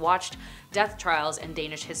most watched death trials in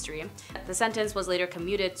Danish history. The sentence was later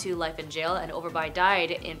commuted to life in jail, and Overby died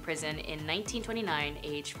in prison in 1929,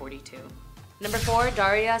 age 42. Number 4.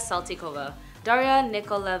 Daria Saltykova. Daria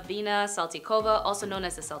Nikolaevna Saltykova, also known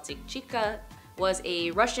as the Saltykchika, was a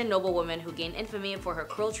Russian noblewoman who gained infamy for her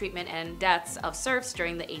cruel treatment and deaths of serfs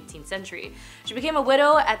during the 18th century. She became a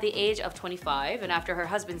widow at the age of 25, and after her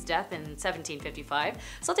husband's death in 1755,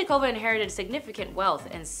 Saltykova inherited significant wealth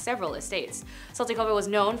and several estates. Saltykova was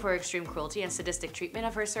known for her extreme cruelty and sadistic treatment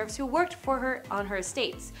of her serfs who worked for her on her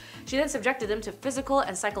estates. She then subjected them to physical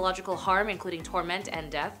and psychological harm, including torment and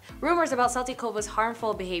death. Rumors about Saltykova's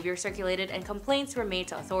harmful behavior circulated and complaints were made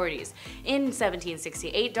to authorities. In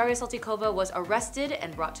 1768, Daria Saltykova was arrested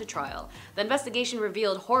and brought to trial. The investigation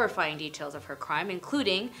revealed horrifying details of her crime,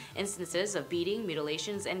 including instances of beating,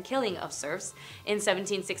 mutilations, and killing of serfs. In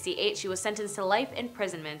 1768, she was sentenced to life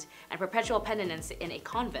imprisonment and perpetual penitence in a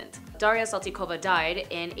convent. Daria Saltykova died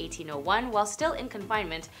in 1801 while still in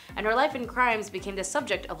confinement, and her life and crimes became the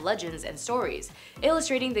subject of legends and stories,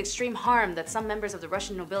 illustrating the extreme harm that some members of the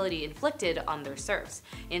Russian nobility inflicted on their serfs.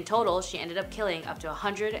 In total, she ended up killing up to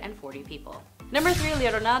 140 people. Number 3.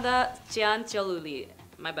 Leonarda Cianciolulli.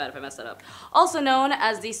 My bad if I messed that up. Also known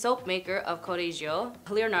as the soap maker of Correggio,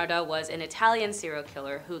 Leonarda was an Italian serial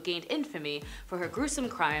killer who gained infamy for her gruesome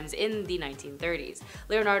crimes in the 1930s.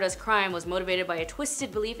 Leonarda's crime was motivated by a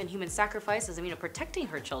twisted belief in human sacrifice as a means of protecting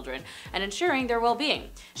her children and ensuring their well-being.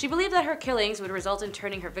 She believed that her killings would result in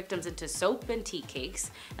turning her victims into soap and tea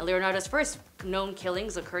cakes, and Leonarda's first known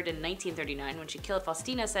killings occurred in 1939 when she killed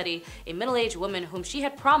Faustina Seti, a middle-aged woman whom she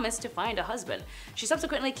had promised to find a husband. She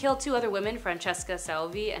subsequently killed 2 other women, Francesca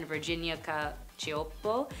Salvi and Virginia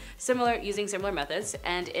Cacioppo, using similar methods,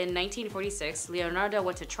 and in 1946, Leonarda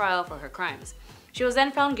went to trial for her crimes. She was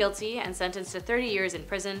then found guilty and sentenced to 30 years in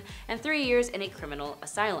prison and 3 years in a criminal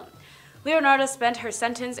asylum. Leonarda spent her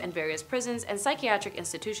sentence in various prisons and psychiatric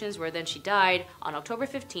institutions where then she died on October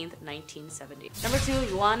 15, 1970. Number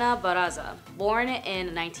 2. Juana Barraza. Born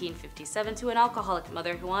in 1957 to an alcoholic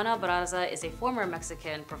mother, Juana Barraza is a former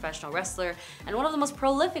Mexican professional wrestler and one of the most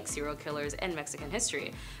prolific serial killers in Mexican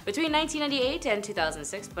history. Between 1998 and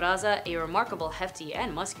 2006, Barraza, a remarkable, hefty,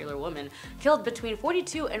 and muscular woman, killed between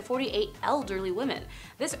 42 and 48 elderly women.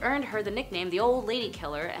 This earned her the nickname the Old Lady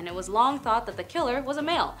Killer, and it was long thought that the killer was a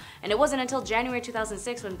male, and it wasn't until January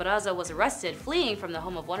 2006 when Barraza was arrested fleeing from the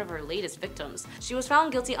home of one of her latest victims. She was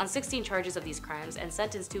found guilty on 16 charges of these crimes and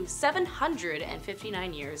sentenced to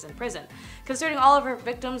 759 years in prison. Considering all of her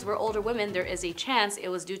victims were older women, there is a chance it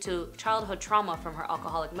was due to childhood trauma from her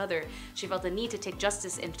alcoholic mother. She felt the need to take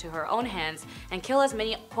justice into her own hands and kill as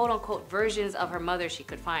many quote-unquote versions of her mother she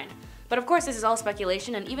could find. But of course, this is all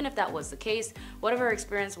speculation, and even if that was the case, whatever her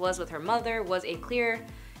experience was with her mother was a clear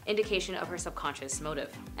indication of her subconscious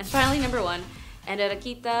motive. And finally, number 1,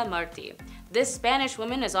 Enriqueta Martí. This Spanish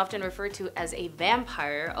woman is often referred to as a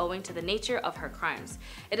vampire owing to the nature of her crimes.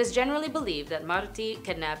 It is generally believed that Martí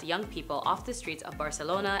kidnapped young people off the streets of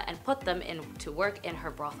Barcelona and put them to work in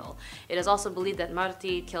her brothel. It is also believed that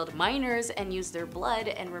Martí killed minors and used their blood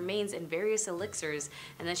and remains in various elixirs,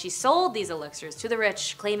 and then she sold these elixirs to the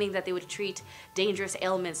rich, claiming that they would treat dangerous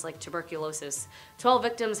ailments like tuberculosis. 12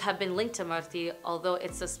 victims have been linked to Martí, although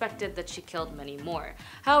it's suspected that she killed many more.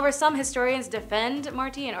 However, some historians defend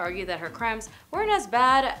Martí and argue that her crimes weren't as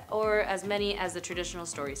bad or as many as the traditional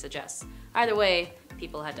story suggests. Either way,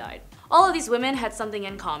 people had died. All of these women had something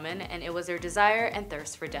in common, and it was their desire and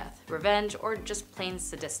thirst for death, revenge, or just plain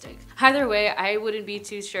sadistic. Either way, I wouldn't be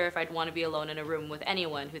too sure if I'd want to be alone in a room with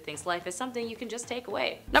anyone who thinks life is something you can just take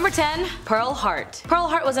away. Number 10. Pearl Hart. Pearl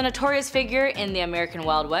Hart was a notorious figure in the American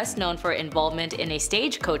Wild West, known for involvement in a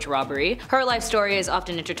stagecoach robbery. Her life story is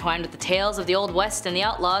often intertwined with the tales of the Old West and the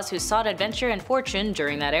outlaws who sought adventure and fortune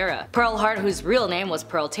during that era. Pearl Hart, whose real name was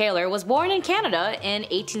Pearl Taylor, was born in Canada in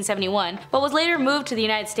 1871, but was later moved to the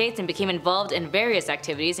United States and became involved in various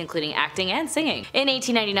activities including acting and singing. In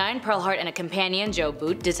 1899, Pearl Hart and a companion, Joe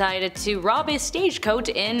Boot, decided to rob a stagecoach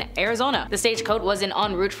in Arizona. The stagecoach was en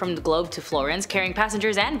route from the Globe to Florence, carrying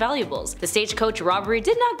passengers and valuables. The stagecoach robbery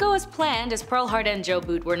did not go as planned, as Pearl Hart and Joe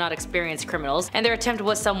Boot were not experienced criminals, and their attempt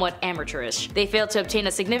was somewhat amateurish. They failed to obtain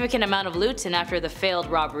a significant amount of loot, and after the failed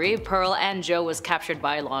robbery, Pearl and Joe was captured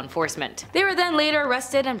by law enforcement. Night. They were then later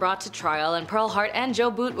arrested and brought to trial, and Pearl Hart and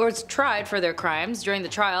Joe Boot were tried for their crimes. During the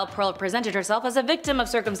trial, Pearl presented herself as a victim of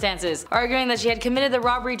circumstances, arguing that she had committed the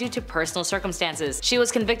robbery due to personal circumstances. She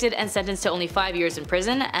was convicted and sentenced to only 5 years in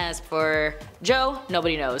prison. As for Joe,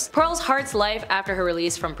 nobody knows. Pearl Hart's life after her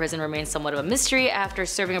release from prison remains somewhat of a mystery. After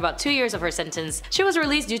serving about 2 years of her sentence, she was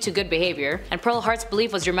released due to good behavior, and Pearl Hart's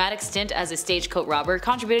belief was dramatic stint as a stagecoach robber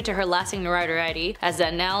contributed to her lasting notoriety as the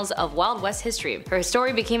annals of Wild West history. Her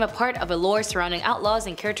story became a part of a lore surrounding outlaws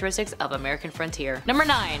and characteristics of American frontier. Number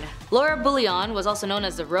 9. Laura Bullion was also known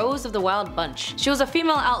as the Rose of the Wild Bunch. She was a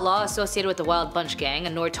female outlaw associated with the Wild Bunch Gang, a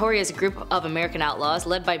notorious group of American outlaws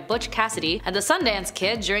led by Butch Cassidy and the Sundance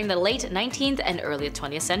Kid during the late 19th and early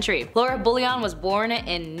 20th century. Laura Bullion was born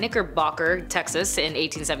in Knickerbocker, Texas in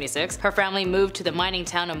 1876. Her family moved to the mining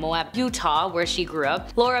town of Moab, Utah, where she grew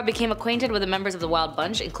up. Laura became acquainted with the members of the Wild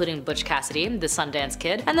Bunch, including Butch Cassidy, the Sundance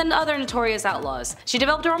Kid, and then other notorious outlaws. She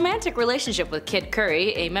developed a romantic relationship with Kid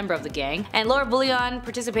Curry, a member of the gang, and Laura Bullion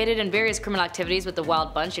participated in various criminal activities with the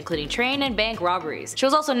Wild Bunch, including train and bank robberies. She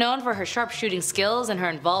was also known for her sharpshooting skills and her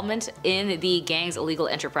involvement in the gang's illegal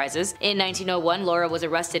enterprises. In 1901, Laura was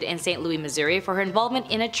arrested in St. Louis, Missouri for her involvement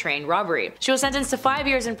in a train robbery. She was sentenced to 5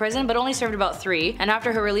 years in prison but only served about 3, and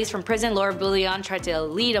after her release from prison, Laura Bullion tried to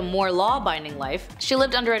lead a more law-abiding life. She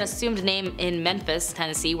lived under an assumed name in Memphis,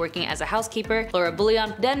 Tennessee, working as a housekeeper. Laura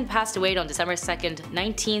Bullion then passed away on December 2nd,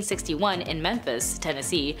 1961 in Memphis,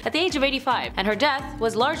 Tennessee, at the age of 85, and her death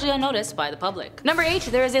was largely unnoticed by the public. Number 8.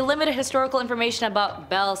 There is a limited historical information about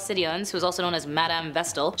Belle Sidions, who was also known as Madame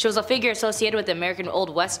Vestal. She was a figure associated with the American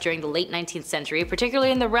Old West during the late 19th century,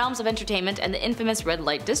 particularly in the realms of entertainment and the infamous red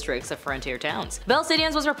light districts of frontier towns. Belle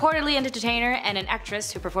Sidions was reportedly an entertainer and an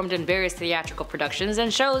actress who performed in various theatrical productions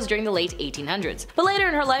and shows during the late 1800s. But later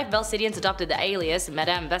in her life, Belle Sidions adopted the alias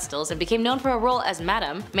Madame Vestals and became known for her role as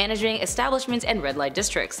Madame, managing establishments and red light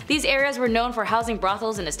districts. These areas were known for housing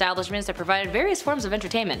brothels and establishments that provided various forms of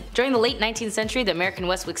entertainment. During the late 19th century, the American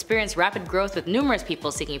West would experience rapid growth with numerous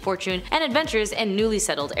people seeking fortune and adventures in newly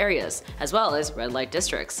settled areas, as well as red light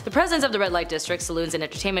districts. The presence of the red light districts, saloons, and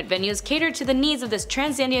entertainment venues catered to the needs of this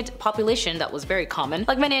transient population that was very common.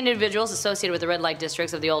 Like many individuals associated with the red light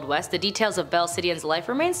districts of the Old West, the details of Belle Sidions' life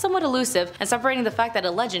remain somewhat elusive and separating the fact that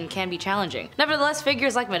a legend can be challenging. Nevertheless,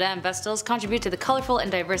 figures like Madame Vestals contribute to the colorful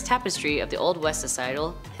and diverse tapestry of the Old West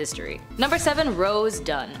societal history. Number 7. Rose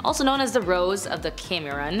Dunn, also known as the Rose of the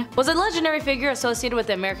Cameron, was a legendary figure associated with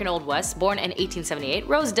the American Old West. Born in 1878,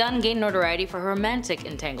 Rose Dunn gained notoriety for her romantic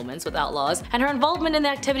entanglements with outlaws and her involvement in the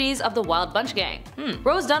activities of the Wild Bunch Gang.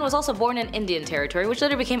 Rose Dunn was also born in Indian Territory, which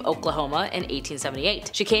later became Oklahoma, in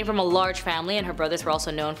 1878. She came from a large family, and her brothers were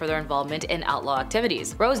also known for their involvement in outlaw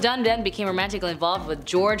activities. Rose Dunn then became romantically involved with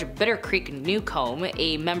George Bitter Creek Newcomb,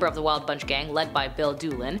 a member of the Wild Bunch Gang led by Bill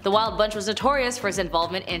Doolin. The Wild Bunch was notorious for its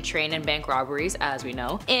involvement in train and bank robberies, as we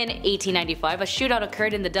know. In 1895, a shootout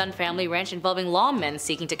occurred in the Dunn family ranch involving lawmen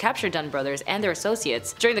seeking to capture Dunn brothers and their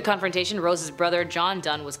associates. During the confrontation, Rose's brother John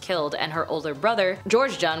Dunn was killed, and her older brother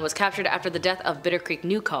George Dunn was captured after the death of Bitter Creek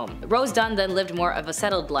Newcomb. Rose Dunn then lived more of a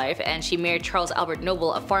settled life, and she married Charles Albert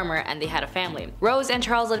Noble, a farmer, and they had a family. Rose and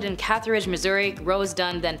Charles lived in Cathridge, Missouri. Rose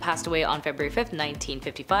Dunn then passed away on February 5th,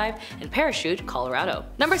 1955 in Parachute, Colorado.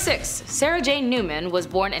 Number 6. Sarah Jane Newman was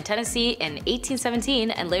born in Tennessee in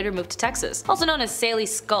 1817 and later moved to Texas. Also known as Sally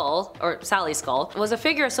Skull, was a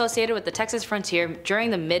figure associated with the Texas frontier during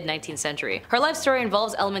the mid-19th century. Her life story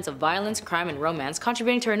involves elements of violence, crime, and romance,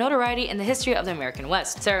 contributing to her notoriety in the history of the American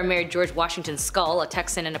West. Sarah married George Washington Skull, a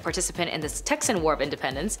Texan and a participant in the Texan War of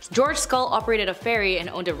Independence. George Skull operated a ferry and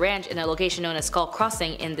owned a ranch in a location known as Skull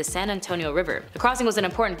Crossing in the San Antonio River. The crossing was an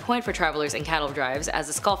important point for travelers and cattle drives, as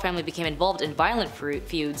the Skull family became involved in violent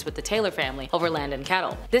feuds with the Taylor family over land and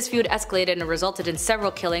cattle. This feud escalated and resulted in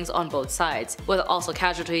several killings on both sides, with also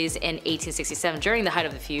casualties in 1867. During the height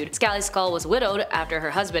of the feud, Sally Skull was widowed after her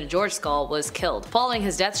husband George Skull was killed. Following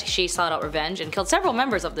his death, she sought out revenge and killed several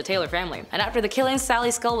members of the Taylor family. And after the killings,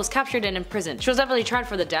 Sally Skull was captured and imprisoned. She was definitely tried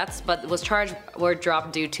for the deaths, but was charged or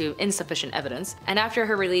dropped due to insufficient evidence. And after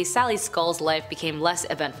her release, Sally Skull's life became less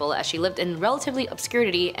eventful as she lived in relatively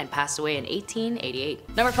obscurity and passed away in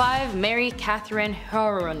 1888. Number 5. Mary Catherine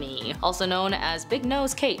Horony, also known as Big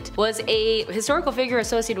Nose Kate, was a historical figure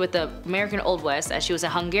associated with the American Old West, as she was a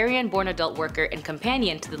Hungarian-born adult worker and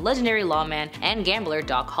companion to the legendary lawman and gambler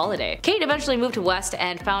Doc Holliday. Kate eventually moved west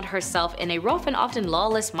and found herself in a rough and often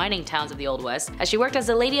lawless mining towns of the Old West, as she worked as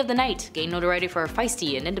a lady of the night, gained notoriety for her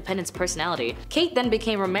feisty and independent personality. Kate then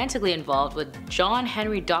became romantically involved with John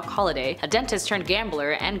Henry Doc Holliday, a dentist turned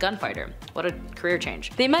gambler and gunfighter. What a career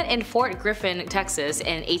change. They met in Fort Griffin, Texas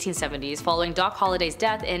in 1870s. Following Doc Holliday's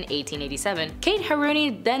death in 1887, Kate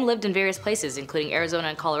Haruni then lived in various places including Arizona, Arizona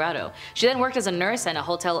and Colorado. She then worked as a nurse and a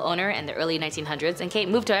hotel owner in the early 1900s, and Kate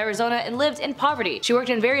moved to Arizona and lived in poverty. She worked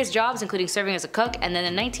in various jobs, including serving as a cook, and then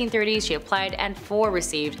in the 1930s she applied and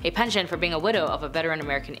received a pension for being a widow of a veteran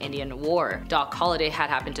American Indian War. Doc Holliday had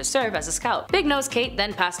happened to serve as a scout. Big Nose Kate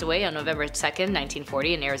then passed away on November 2nd,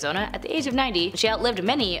 1940 in Arizona at the age of 90. She outlived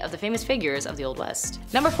many of the famous figures of the Old West.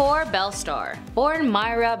 Number 4. Belle Starr. Born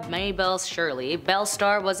Myra Maybelle Shirley, Belle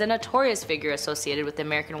Starr was a notorious figure associated with the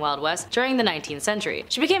American Wild West during the 19th century.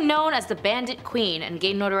 She became known as the Bandit Queen and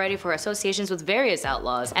gained notoriety for her associations with various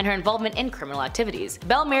outlaws and her involvement in criminal activities.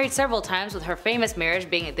 Belle married several times, with her famous marriage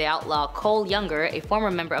being the outlaw Cole Younger, a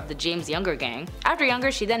former member of the James Younger gang. After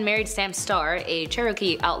Younger, she then married Sam Starr, a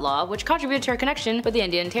Cherokee outlaw, which contributed to her connection with the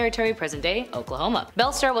Indian Territory, present-day Oklahoma.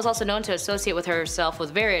 Belle Starr was also known to associate with herself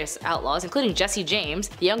with various outlaws, including Jesse James,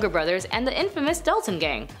 the Younger brothers, and the infamous Dalton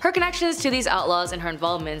gang. Her connections to these outlaws and her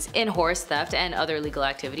involvements in horse theft and other illegal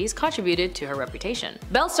activities contributed to her reputation.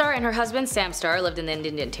 Belle Starr and her husband Sam Starr lived in the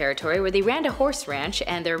Indian Territory, where they ran a horse ranch,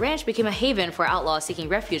 and their ranch became a haven for outlaws seeking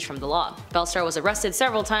refuge from the law. Belle Starr was arrested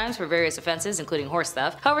several times for various offenses, including horse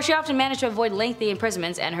theft. However, she often managed to avoid lengthy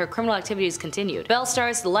imprisonments, and her criminal activities continued. Belle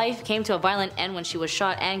Starr's life came to a violent end when she was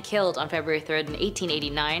shot and killed on February 3rd in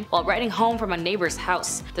 1889 while riding home from a neighbor's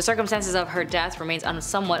house. The circumstances of her death remains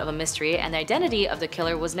somewhat of a mystery, and the identity of the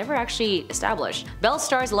killer was never actually established. Belle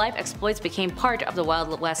Starr's life exploits became part of the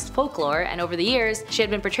Wild West folklore, and over the years, she had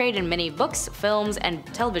been portrayed in many books, films, and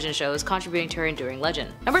television shows, contributing to her enduring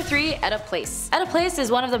legend. Number 3. Etta Place. Etta Place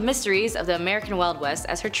is one of the mysteries of the American Wild West,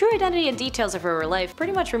 as her true identity and details of her life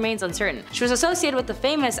pretty much remains uncertain. She was associated with the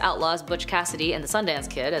famous outlaws Butch Cassidy and the Sundance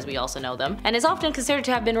Kid, as we also know them, and is often considered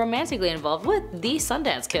to have been romantically involved with the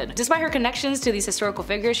Sundance Kid. Despite her connections to these historical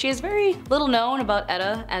figures, she is very little known about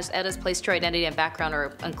Etta, as Etta's place, true identity, and background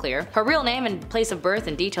are unclear. Her real name and place of birth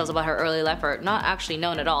and details about her early life are not actually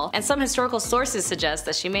known at all, and some historical sources suggest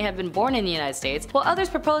that she may have been born in the United States, while others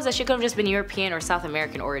propose that she could have just been European or South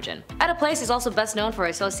American origin. Etta Place is also best known for her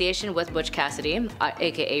association with Butch Cassidy,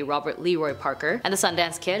 aka Robert Leroy Parker, and the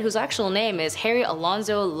Sundance Kid, whose actual name is Harry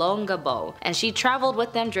Alonzo Longabo, and she traveled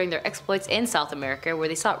with them during their exploits in South America, where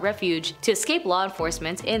they sought refuge to escape law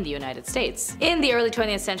enforcement in the United States. In the early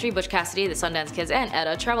 20th century, Butch Cassidy, the Sundance Kids, and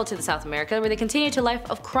Etta traveled to South America, where they continued a life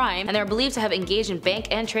of crime, and they are believed to have engaged in bank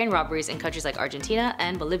and train robberies in countries like Argentina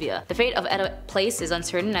and Bolivia. The fate of Etta Place is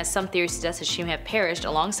uncertain, as some theories suggest that she may have perished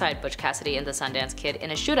alongside Butch Cassidy and the Sundance Kid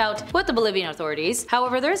in a shootout with the Bolivian authorities.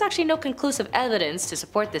 However, there is actually no conclusive evidence to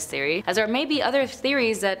support this theory, as there may be other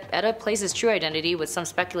theories that Etta Place's true identity, with some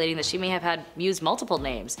speculating that she may have had used multiple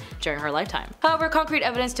names during her lifetime. However, concrete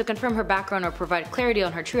evidence to confirm her background or provide clarity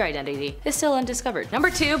on her true identity is still undiscovered. Number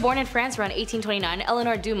 2. Born in France around 1829,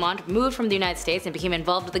 Eleanor Dumont moved from the United States and became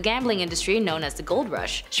involved with the gambling industry known as the Gold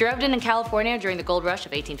Rush. She arrived in California during the Gold Rush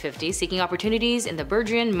of 1850, seeking opportunities in the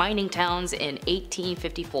burgeoning mining towns in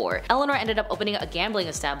 1854. Eleanor ended up opening a gambling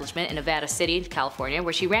establishment in Nevada City, California,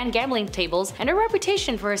 where she ran gambling tables and a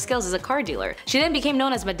reputation for her skills as a card dealer. She then became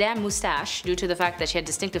known as Madame Moustache due to the fact that she had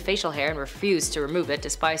distinctive facial hair and refused to remove it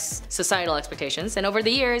despite societal expectations, and over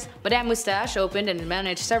the years, Madame Moustache opened and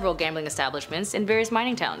managed several gambling establishments in various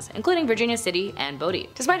mining towns, including Virginia City and Bodie.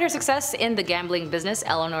 Despite her success in the gambling business,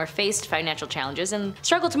 Eleanor faced financial challenges and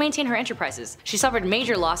struggled to maintain her enterprises. She suffered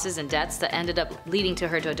major losses and debts that ended up leading to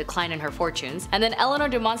her to a decline in her fortunes, and then Eleanor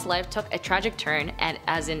Dumont's life took a tragic turn, and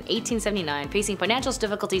as in 1879, facing financial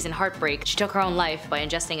difficulties and heartbreak, she took her own life by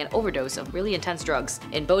ingesting an overdose of really intense drugs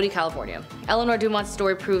in Bodie, California. Eleanor Dumont's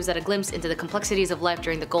story proves that a glimpse into the complexities of life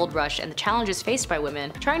during the gold rush and the challenges faced by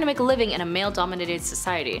women trying to make a living in a male-dominated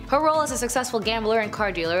society. Her role as a successful gambler and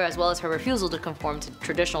card dealer, as well as her refusal to conform to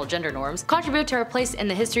traditional gender norms, contribute to her place in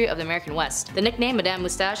the history of the American West. The nickname Madame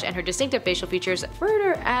Moustache and her distinctive facial features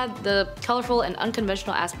further add the colorful and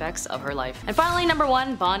unconventional aspects of her life. And finally, number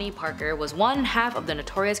 1, Bonnie Parker was one half of the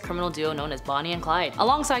notorious criminal duo known as Bonnie and Clyde.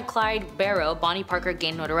 Alongside Clyde Barrow, Bonnie Parker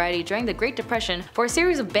gained notoriety during the Great Depression for a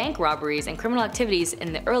series of bank robberies and criminal activities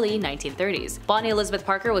in the early 1930s. Bonnie Elizabeth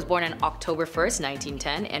Parker was born on October 1st,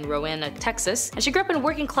 1910 in Rowena, Texas, and she grew up in a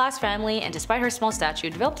working-class family, and despite her small stature,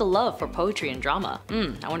 developed a love for poetry and drama.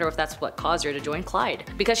 I wonder if that's what caused her to join Clyde.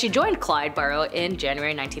 Because she joined Clyde Barrow in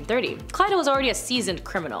January 1930. Clyde was already a seasoned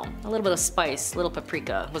criminal. A little bit of spice, little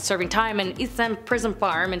paprika, was serving time in East End Prison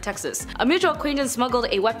Farm in Texas. A mutual acquaintance smuggled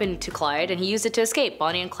a weapon to Clyde, and he used it to escape.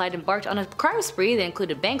 Bonnie and Clyde embarked on a crime spree that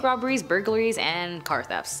included bank robberies, burglaries, and car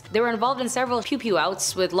thefts. They were involved in several pew-pew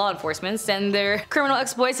outs with law enforcement, and their criminal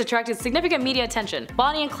exploits attracted significant media attention.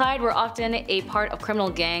 Bonnie and Clyde were often a part of criminal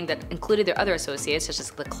gang that included their other associates, such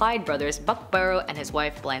as the Clyde brothers, Buck Barrow and his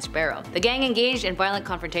wife Blanche Barrow. The gang engaged in violent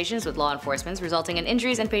confrontations with law enforcement, resulting in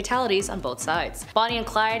injuries and fatalities on both sides. Bonnie and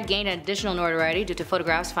Clyde gained a additional notoriety due to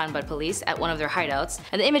photographs found by police at one of their hideouts,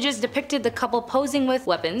 and the images depicted the couple posing with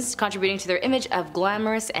weapons, contributing to their image of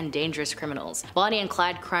glamorous and dangerous criminals. Bonnie and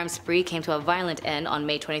Clyde crime spree came to a violent end on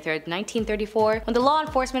May 23, 1934, when the law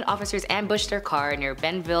enforcement officers ambushed their car near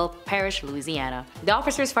Bentonville Parish, Louisiana. The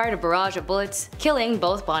officers fired a barrage of bullets, killing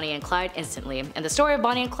both Bonnie and Clyde instantly, and the story of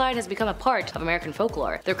Bonnie and Clyde has become a part of American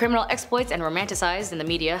folklore. Their criminal exploits and romanticized in the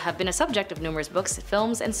media have been a subject of numerous books,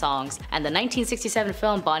 films, and songs, and the 1967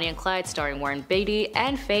 film Bonnie and Clyde starring Warren Beatty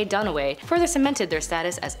and Faye Dunaway further cemented their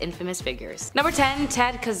status as infamous figures. Number 10.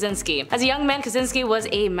 Ted Kaczynski. As a young man, Kaczynski was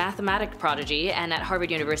a mathematics prodigy, and at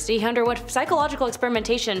Harvard University he underwent psychological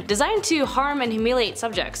experimentation designed to harm and humiliate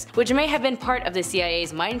subjects, which may have been part of the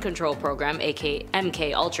CIA's mind control program, aka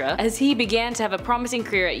MK Ultra, as he began to have a promising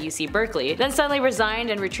career at UC Berkeley, then suddenly resigned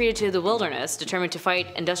and retreated to the wilderness, determined to fight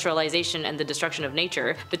industrialization and the destruction of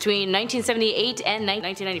nature. Between 1978 and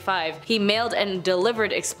 1995, he mailed and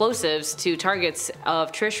delivered explosives to targets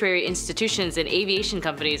of tertiary institutions and aviation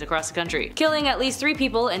companies across the country, killing at least 3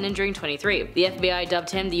 people and injuring 23. The FBI dubbed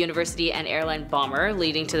him the University and Airline Bomber,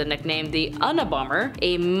 leading to the nickname the Unabomber.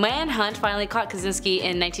 A manhunt finally caught Kaczynski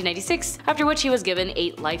in 1996, after which he was given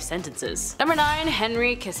 8 life sentences. Number 9.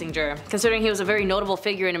 Henry Kissinger. Considering he was a very notable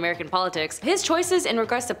figure in American politics, his choices in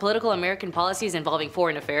regards to political American policies involving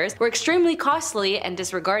foreign affairs were extremely costly and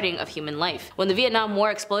disregarding of human life. When the Vietnam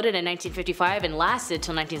War exploded in 1955 and lasted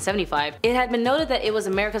till 1975, it had been noted that it was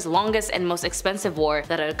America's longest and most expensive war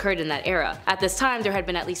that had occurred in that era. At this time, there had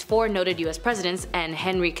been at least 4 noted US presidents, and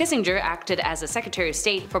Henry Kissinger acted as the Secretary of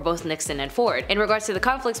State for both Nixon and Ford. In regards to the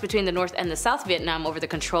conflicts between the North and the South Vietnam over the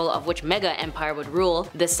control of which mega empire would rule,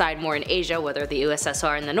 this side more in Asia, whether the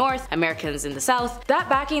USSR in the North, Americans in the South, that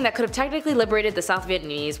backing that could have technically liberated the South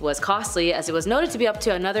Vietnamese was costly, as it was noted to be up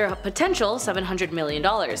to another potential $700 million.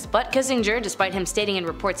 But Kissinger, despite him stating in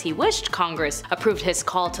reports he wished Congress approved his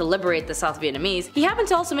call to liberate the South Vietnamese, he happened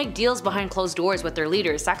to also make deals behind closed doors with their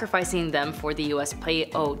leaders, sacrificing them for the US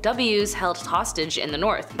POWs held hostage in the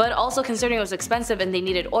North. But also considering it was expensive and they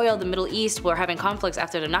needed oil, the Middle East were having conflicts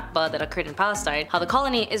after the Nakba that occurred in Palestine, how the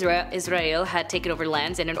colony Israel had taken over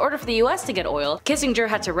lands, and in order for the US to get oil, Kissinger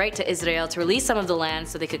had to write to Israel to release some of the land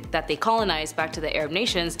so that they colonized back to the Arab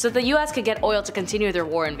nations so the US could get oil to continue their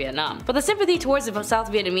war in Vietnam. But the sympathy towards the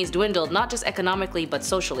South Vietnamese dwindled, not just economically but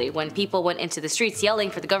socially, when people went into the streets yelling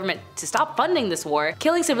for the government to stop funding this war,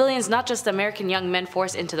 killing civilians, not just the American young men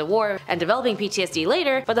forced into the war and developing PTSD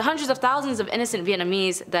later, but the hundreds of thousands of innocent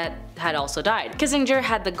Vietnamese that had also died. Kissinger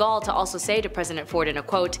had the gall to also say to President Ford in a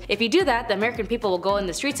quote, "If you do that, the American people will go in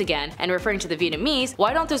the streets again," and referring to the Vietnamese,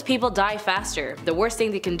 "Why don't those people die faster? The worst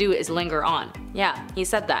thing they can do is linger on." Yeah, he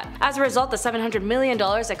said that. As a result, the $700 million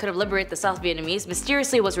that could have liberated the South Vietnamese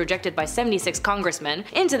mysteriously was rejected by 76 congressmen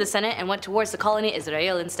into the Senate and went towards the colony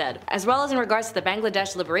Israel instead. As well as in regards to the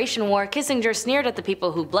Bangladesh Liberation War, Kissinger sneered at the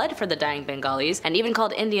people who bled for the dying Bengalis and even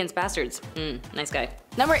called Indians bastards. Nice guy.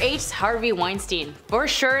 Number 8. Harvey Weinstein. For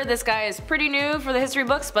sure, this guy is pretty new for the history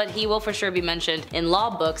books, but he will for sure be mentioned in law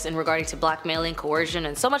books in regarding to blackmailing, coercion,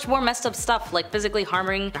 and so much more messed up stuff like physically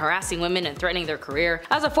harming and harassing women and threatening their career.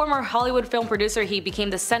 As a former Hollywood film producer, he became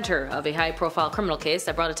the center of a high-profile criminal case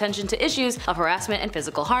that brought attention to issues of harassment and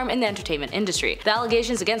physical harm in the entertainment industry. The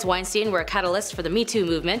allegations against Weinstein were a catalyst for the Me Too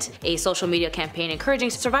movement, a social media campaign encouraging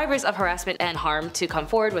survivors of harassment and harm to come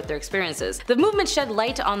forward with their experiences. The movement shed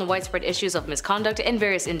light on the widespread issues of misconduct in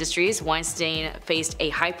various industries. Weinstein faced a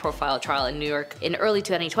high-profile trial in New York in early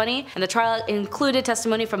 2020, and the trial included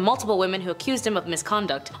testimony from multiple women who accused him of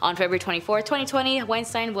misconduct. On February 24, 2020,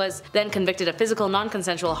 Weinstein was then convicted of physical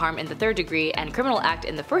non-consensual harm in the 3rd degree and criminal act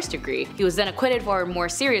in the 1st degree. He was then acquitted for more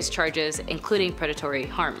serious charges, including predatory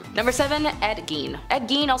harm. Number 7. Ed Gein. Ed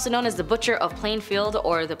Gein, also known as the Butcher of Plainfield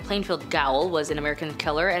or the Plainfield Gowl, was an American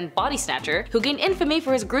killer and body snatcher who gained infamy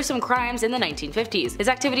for his gruesome crimes in the 1950s. His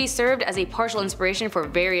activities served as a partial inspiration for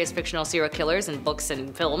various fictional serial killers in books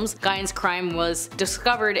and films. Gein's crime was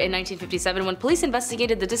discovered in 1957 when police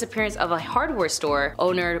investigated the disappearance of a hardware store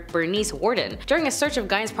owner, Bernice Warden. During a search of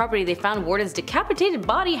Gein's property, they found Warden's decapitated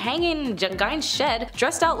body hanging in Gein's shed,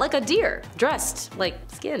 dressed out like a deer. Dressed, like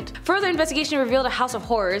skinned. Further investigation revealed a house of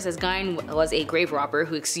horrors, as Gein was a grave robber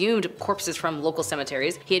who exhumed corpses from local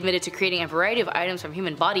cemeteries. He admitted to creating a variety of items from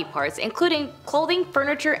human body parts, including clothing,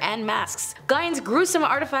 furniture, and masks. Gein's gruesome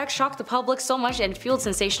artifacts shocked the public so much and fueled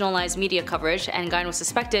sensationalized media coverage, and Gein was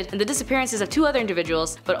suspected in the disappearances of 2 other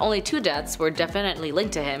individuals, but only 2 deaths were definitely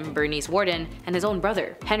linked to him: Bernice Worden and his own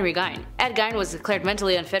brother, Henry Gein. Ed Gein was declared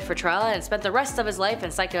mentally unfit for trial and spent the rest of his life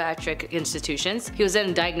in psychiatric institutions. He was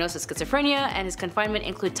then diagnosed with schizophrenia, and his confinement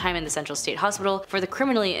included time in the Central State Hospital for the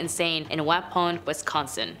criminally insane in Waupun,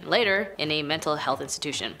 Wisconsin, later in a mental health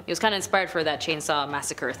institution. He was kind of inspired for that chainsaw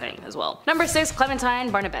massacre thing as well. Number 6.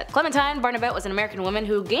 Clementine Barnabet. Clementine Barnabet was an American woman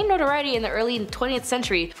who gained notoriety in the early 20th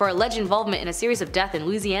century for alleged involvement in a series of deaths in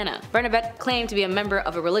Louisiana. Barnabet claimed to be a member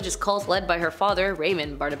of a religious cult led by her father,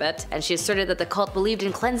 Raymond Barnabet, and she asserted that the cult believed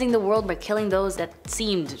in cleansing the world by killing those that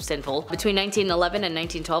seemed sinful. Between 1911 and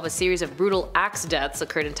 1912, a series of brutal axe deaths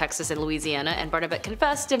occurred in Texas and Louisiana, and Barnabet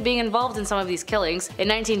confessed to being involved in some of these killings. In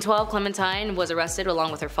 1912, Clementine was arrested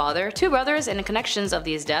along with her father, 2 brothers, and the connections of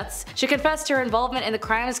these deaths. She confessed to her involvement in the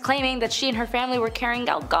crimes, claiming that she and her family were carrying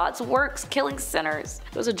out God's works, killing sinners.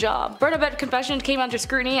 It was a job. Bernabet's confession came under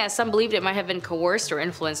scrutiny, as some believed it might have been coerced or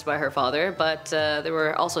influenced by her father, but there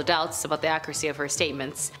were also doubts about the accuracy of her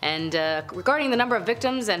statements. And regarding the number of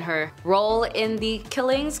victims and her role in the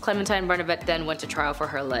killings, Clementine Barnabet then went to trial for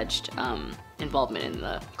her alleged involvement in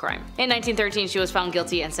the crime. In 1913, she was found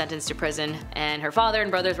guilty and sentenced to prison, and her father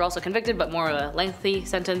and brothers were also convicted, but more of a lengthy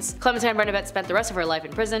sentence. Clementine Barnabet spent the rest of her life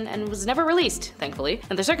in prison and was never released, thankfully.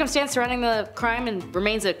 And the circumstance surrounding the crime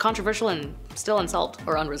remains a controversial and still unsolved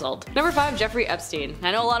or unresolved. Number 5. Jeffrey Epstein.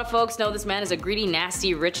 I know a lot of folks know this man as a greedy,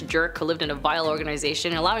 nasty, rich jerk who lived in a vile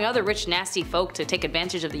organization, allowing other rich, nasty folk to take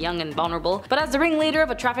advantage of the young and vulnerable. But as the ringleader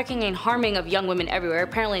of a trafficking and harming of young women everywhere,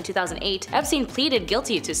 apparently in 2008, Epstein pleaded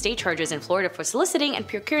guilty to state charges in Florida for soliciting and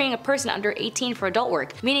procuring a person under 18 for adult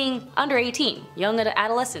work, meaning under 18, young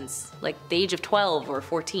adolescents, like the age of 12 or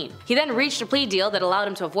 14. He then reached a plea deal that allowed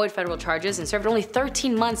him to avoid federal charges and served only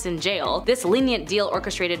 13 months in jail. This lenient deal,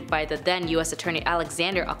 orchestrated by the then U.S. Attorney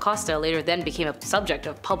Alexander Acosta, later then became a subject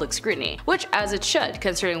of public scrutiny, which as it should,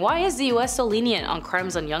 considering why is the U.S. so lenient on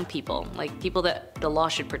crimes on young people, like people that the law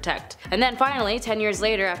should protect. And then finally, 10 years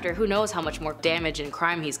later, after who knows how much more damage and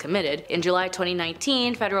crime he's committed, in July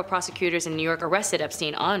 2019, federal prosecutors in New York arrested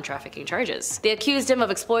Epstein on trafficking charges. They accused him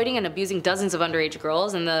of exploiting and abusing dozens of underage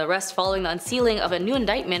girls, and the rest following the unsealing of a new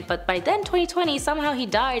indictment, but by then 2020, somehow he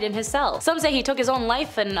died in his cell. Some say he took his own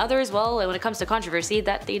life, and others, well, when it comes to controversy,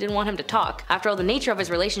 that they didn't want him to talk. After all, the nature of his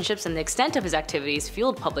relationships and the extent of his activities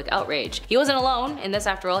fueled public outrage. He wasn't alone in this,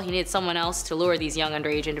 after all, he needed someone else to lure these young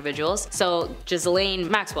underage individuals, so Ghislaine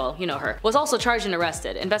Maxwell, you know her, was also charged and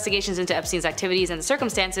arrested. Investigations into Epstein's activities and the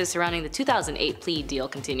circumstances surrounding the 2008 plea deal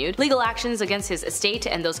continued. Legal actions against his estate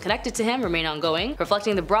and those connected to him remain ongoing,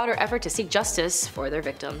 reflecting the broader effort to seek justice for their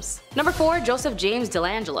victims. Number 4. Joseph James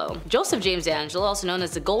DeLangelo. Joseph James DeLangelo, also known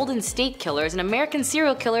as the Golden State Killer, is an American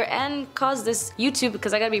serial killer and caused this YouTube,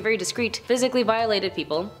 because I gotta be very discreet, physically violated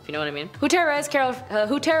people, if you know what I mean, who terrorized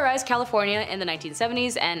California in the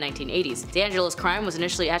 1970s and 1980s. DeLangelo's crime was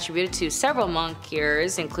initially attributed to several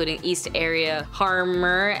monkeers, including East Area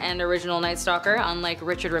Harmer and original Night Stalker, unlike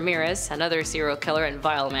Richard Ramirez, another serial killer and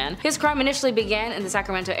vile man. His crime initially began in the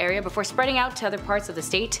Sacramento area before spreading out to other parts of the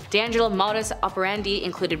state. DeLangelo's modus operandi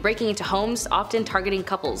included breaking into homes, often targeting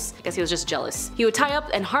couples. I guess he was just jealous. He would tie up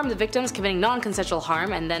and harm the victims, committing non-consensual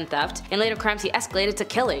harm and then theft. In later crimes, he escalated to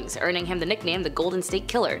killings, earning him the nickname the Golden State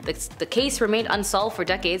Killer. The case remained unsolved for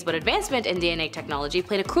decades, but advancement in DNA technology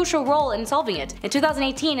played a crucial role in solving it. In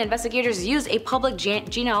 2018, investigators used a public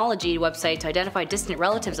genealogy website to identify distant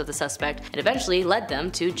relatives of the suspect, and eventually led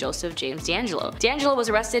them to Joseph James DeLangelo. DeLangelo was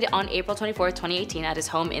arrested on April 24, 2018 at his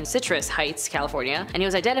home in Citrus Heights, California, and he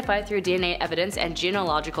was identified through DNA evidence and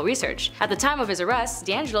genealogical research. At the time of his arrest,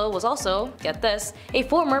 DeLangelo was also, get this, a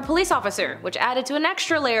former police officer, which added to an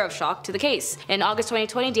extra layer of shock to the case. In August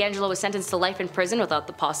 2020, DeLangelo was sentenced to life in prison without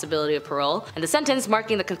the possibility of parole, and the sentence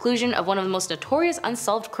marking the conclusion of one of the most notorious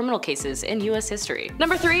unsolved criminal cases in US history.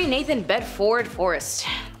 Number 3. Nathan Bedford Forrest.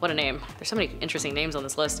 What a name. There's so many interesting names on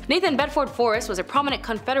this list. Nathan Bedford Forrest was a prominent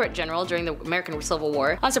Confederate general during the American Civil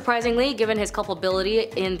War. Unsurprisingly, given his culpability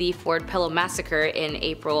in the Fort Pillow Massacre in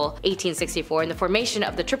April 1864 and the formation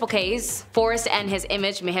of the Triple Ks, Forrest and his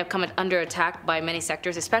image may have come under attack by many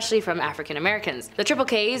sectors, especially from African Americans. The Triple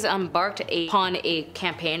Ks embarked upon a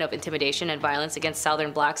campaign of intimidation and violence against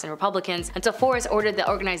Southern blacks and Republicans until Forrest ordered the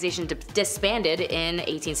organization disbanded in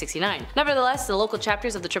 1869. Nevertheless, the local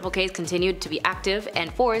chapters of the Triple Ks continued to be active,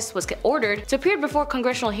 and Forrest was ordered to appear before a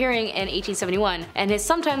congressional hearing in 1871, and his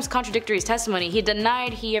sometimes contradictory testimony, he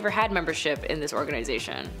denied he ever had membership in this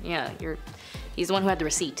organization. Yeah, he's the one who had the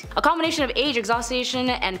receipt. A combination of age, exhaustion,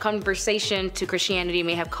 and conversion to Christianity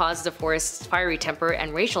may have caused the Forrest's fiery temper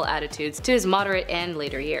and racial attitudes to his moderate and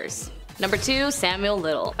later years. Number 2. Samuel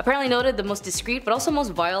Little. Apparently noted the most discreet but also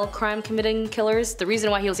most vile crime committing killers. The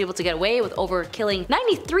reason why he was able to get away with over killing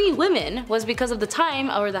 93 women was because of the time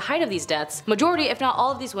or the height of these deaths. Majority, if not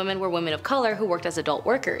all of these women, were women of color who worked as adult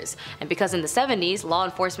workers. And because in the 70s, law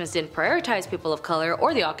enforcement didn't prioritize people of color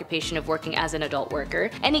or the occupation of working as an adult worker,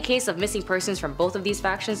 any case of missing persons from both of these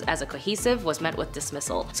factions as a cohesive was met with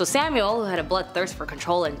dismissal. So Samuel, who had a bloodthirst for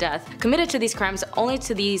control and death, committed to these crimes only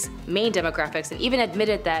to these main demographics and even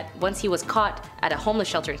admitted that once he was caught at a homeless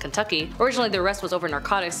shelter in Kentucky. Originally the arrest was over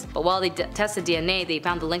narcotics, but while they tested DNA, they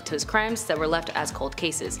found the link to his crimes that were left as cold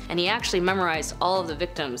cases. And he actually memorized all of the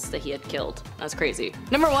victims that he had killed. That's crazy.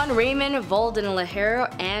 Number 1. Raymond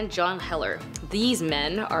Valdenlehero and John Heller. These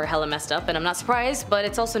men are hella messed up, and I'm not surprised, but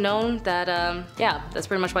it's also known that, yeah, that's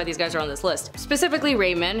pretty much why these guys are on this list. Specifically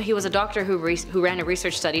Raymond, he was a doctor who ran a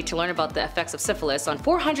research study to learn about the effects of syphilis on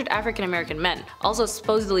 400 African American men. Also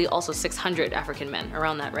supposedly also 600 African men,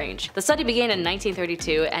 around that range. The study began in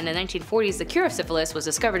 1932, and in the 1940s the cure of syphilis was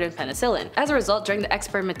discovered in penicillin. As a result, during the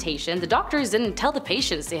experimentation, the doctors didn't tell the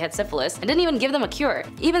patients they had syphilis and didn't even give them a cure.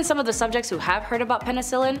 Even some of the subjects who have heard about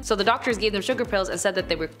penicillin, so the doctors gave them sugar pills and said that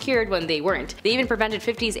they were cured when they weren't. They even prevented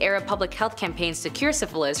 50s era public health campaigns to cure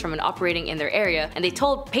syphilis from operating in their area, and they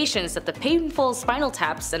told patients that the painful spinal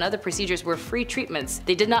taps and other procedures were free treatments.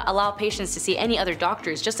 They did not allow patients to see any other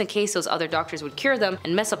doctors just in case those other doctors would cure them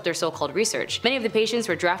and mess up their so-called research. Many of the patients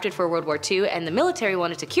were drafted for World War II, and the military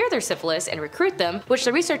wanted to cure their syphilis and recruit them, which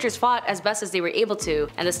the researchers fought as best as they were able to,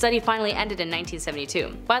 and the study finally ended in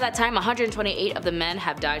 1972. By that time, 128 of the men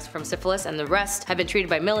have died from syphilis, and the rest have been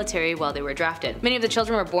treated by military while they were drafted. Many of the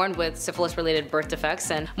children were born with syphilis-related birth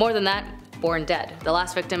defects, and more than that, born dead. The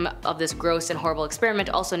last victim of this gross and horrible experiment,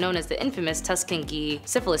 also known as the infamous Tuskegee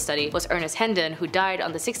syphilis study, was Ernest Hendon, who died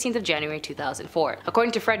on the 16th of January 2004.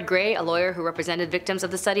 According to Fred Gray, a lawyer who represented victims of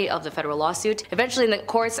the study of the federal lawsuit, eventually the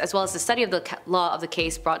courts as well as the study of the law of the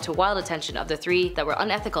case brought to wild attention of the three that were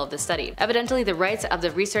unethical of the study. Evidently, the rights of the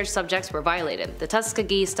research subjects were violated. The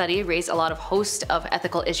Tuskegee study raised a lot of host of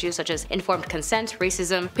ethical issues such as informed consent,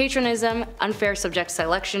 racism, patronism, unfair subject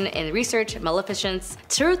selection in research, maleficence,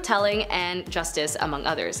 truth-telling, and justice, among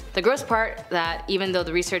others. The gross part that even though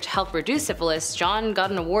the research helped reduce syphilis, John got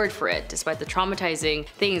an award for it, despite the traumatizing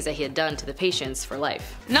things that he had done to the patients for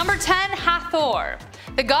life. Number 10. Hathor.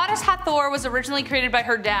 The goddess Hathor was originally created by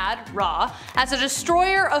her dad, Ra, as a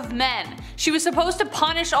destroyer of men. She was supposed to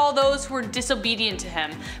punish all those who were disobedient to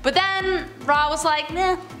him. But then Ra was like,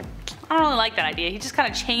 nah, I don't really like that idea. He just kind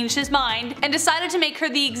of changed his mind and decided to make her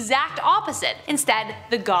the exact opposite, instead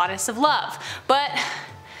the goddess of love. But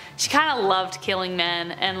she kind of loved killing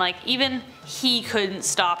men, and like even he couldn't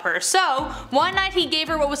stop her. So one night he gave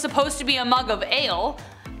her what was supposed to be a mug of ale,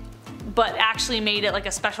 but actually made it like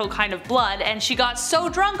a special kind of blood, and she got so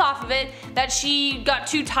drunk off of it that she got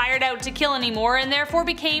too tired out to kill anymore and therefore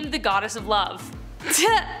became the goddess of love.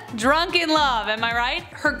 Drunk in love, am I right?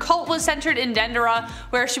 Her cult was centered in Dendera,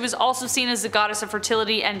 where she was also seen as the goddess of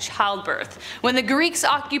fertility and childbirth. When the Greeks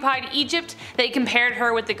occupied Egypt, they compared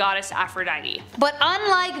her with the goddess Aphrodite. But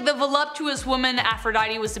unlike the voluptuous woman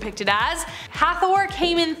Aphrodite was depicted as, Hathor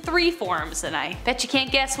came in 3 forms, and I bet you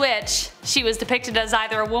can't guess which. She was depicted as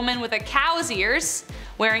either a woman with a cow's ears,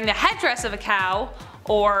 wearing the headdress of a cow,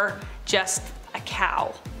 or just a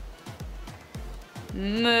cow.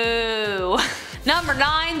 Moo. Number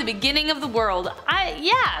 9. The beginning of the world.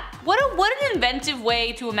 Yeah, what an inventive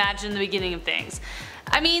way to imagine the beginning of things.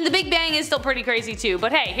 I mean, the Big Bang is still pretty crazy too,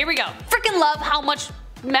 but hey, here we go. Freaking love how much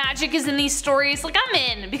magic is in these stories. Like, I'm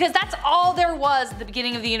in, because that's all there was at the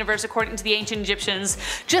beginning of the universe according to the ancient Egyptians.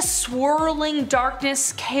 Just swirling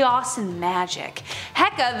darkness, chaos, and magic.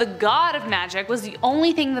 Heka, the god of magic, was the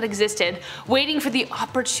only thing that existed, waiting for the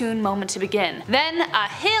opportune moment to begin. Then a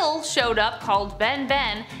hill showed up called Ben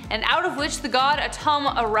Ben, and out of which the god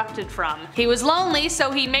Atum erupted from. He was lonely,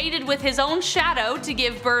 so he mated with his own shadow to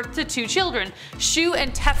give birth to 2 children, Shu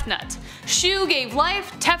and Tefnut. Shu gave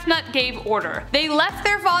life, Tefnut gave order. They left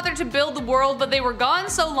their father to build the world, but they were gone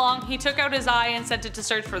so long he took out his eye and sent it to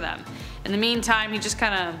search for them. In the meantime, he just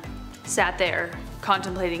kinda sat there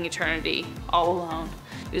contemplating eternity all alone.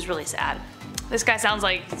 He was really sad. This guy sounds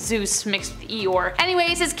like Zeus mixed with Eeyore.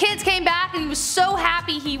 Anyways, his kids came back and he was so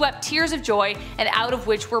happy he wept tears of joy, and out of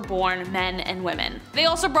which were born men and women. They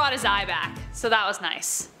also brought his eye back, so that was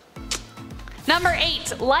nice. Number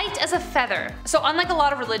 8. Light as a feather. So unlike a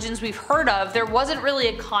lot of religions we've heard of, there wasn't really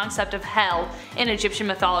a concept of hell in Egyptian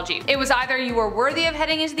mythology. It was either you were worthy of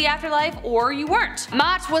heading into the afterlife or you weren't.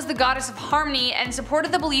 Mat was the goddess of harmony and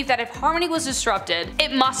supported the belief that if harmony was disrupted,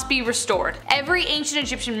 it must be restored. Every ancient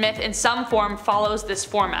Egyptian myth in some form follows this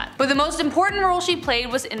format. But the most important role she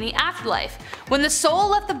played was in the afterlife. When the soul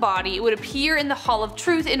left the body, it would appear in the Hall of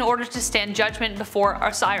Truth in order to stand judgment before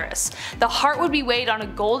Osiris. The heart would be weighed on a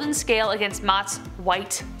golden scale against Mat's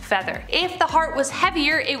white feather. If the heart was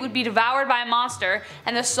heavier, it would be devoured by a monster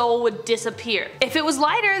and the soul would disappear. If it was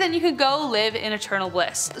lighter, then you could go live in eternal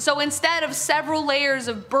bliss. So instead of several layers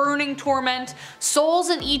of burning torment, souls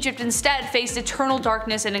in Egypt instead faced eternal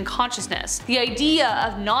darkness and unconsciousness. The idea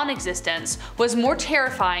of non-existence was more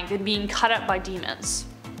terrifying than being cut up by demons.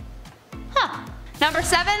 Number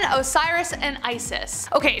 7. Osiris and Isis.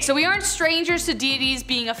 Okay, so we aren't strangers to deities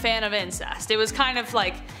being a fan of incest. It was kind of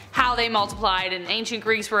like how they multiplied, and ancient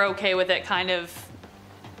Greeks were okay with it, kind of,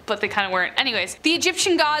 but they kind of weren't. Anyways, the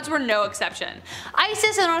Egyptian gods were no exception.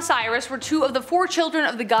 Isis and Osiris were 2 of the 4 children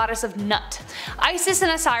of the goddess of Nut. Isis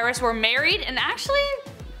and Osiris were married and actually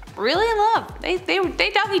really in love.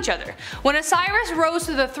 They dug each other. When Osiris rose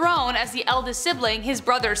to the throne as the eldest sibling, his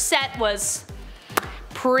brother Set was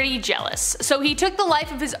pretty jealous. So he took the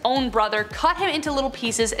life of his own brother, cut him into little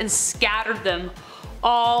pieces, and scattered them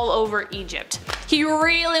all over Egypt. He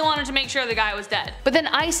really wanted to make sure the guy was dead. But then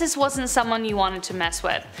Isis wasn't someone you wanted to mess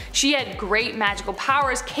with. She had great magical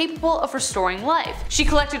powers capable of restoring life. She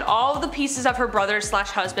collected all of the pieces of her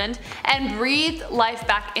brother/husband and breathed life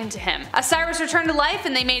back into him. Osiris returned to life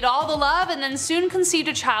and they made all the love and then soon conceived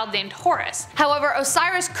a child named Horus. However,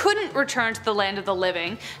 Osiris couldn't return to the land of the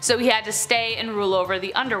living, so he had to stay and rule over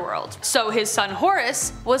the underworld. So his son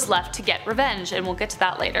Horus was left to get revenge, and we'll get to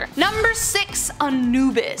that later. Number 6.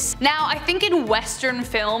 Anubis. Now I think in Western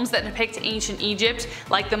films that depict ancient Egypt,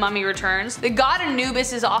 like The Mummy Returns, the god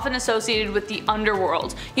Anubis is often associated with the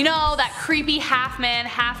underworld. You know, that creepy half-man,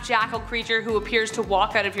 half-jackal creature who appears to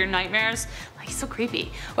walk out of your nightmares? Like, he's so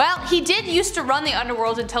creepy. Well, he did used to run the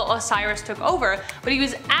underworld until Osiris took over, but he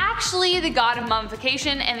was actually the god of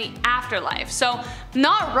mummification and the afterlife. So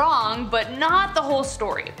not wrong, but not the whole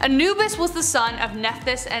story. Anubis was the son of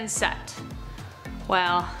Nephthys and Set.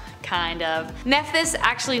 Well, kind of. Nephthys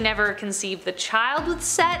actually never conceived the child with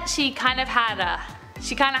Set. She kind of had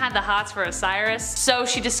the hots for Osiris, so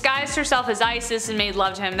she disguised herself as Isis and made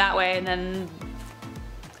love to him that way, and then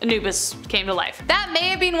Anubis came to life. That may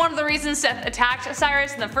have been one of the reasons Seth attacked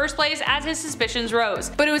Osiris in the first place, as his suspicions rose.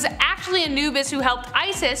 But it was actually Anubis who helped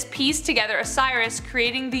Isis piece together Osiris,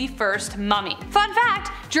 creating the first mummy. Fun fact,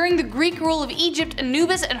 during the Greek rule of Egypt,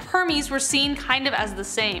 Anubis and Hermes were seen kind of as the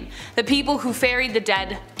same, the people who ferried the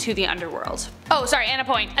dead to the underworld. Oh, sorry, and a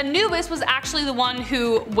point. Anubis was actually the one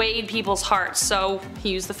who weighed people's hearts, so he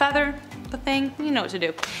used the feather, the thing, you know what to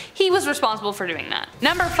do. He was responsible for doing that.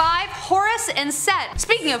 Number 5, Horus and Set.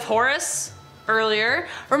 Speaking of Horus, earlier,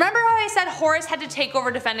 remember how I said Horus had to take over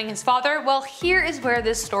defending his father? Well, here is where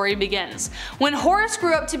this story begins. When Horus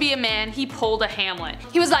grew up to be a man, he pulled a Hamlet.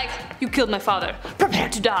 He was like, "You killed my father, prepare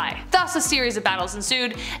to die." Thus a series of battles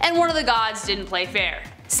ensued, and one of the gods didn't play fair.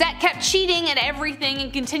 Set kept cheating at everything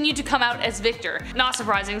and continued to come out as victor. Not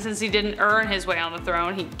surprising, since he didn't earn his way on the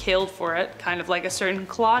throne, he killed for it, kind of like a certain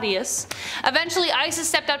Claudius. Eventually Isis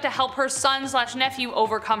stepped out to help her son/nephew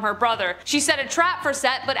overcome her brother. She set a trap for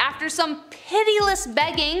Set, but after some pitiless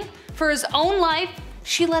begging for his own life,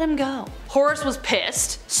 she let him go. Horus was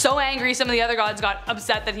pissed, so angry some of the other gods got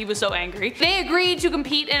upset that he was so angry. They agreed to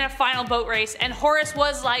compete in a final boat race, and Horus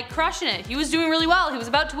was like crushing it. He was doing really well, he was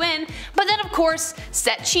about to win, but then of course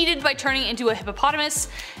Set cheated by turning into a hippopotamus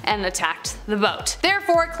and attacked the boat,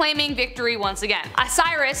 therefore claiming victory once again.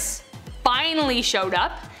 Osiris finally showed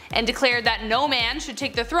up and declared that no man should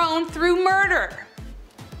take the throne through murder.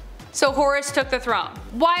 So Horus took the throne.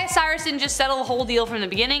 Why Osiris didn't just settle the whole deal from the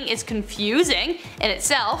beginning is confusing in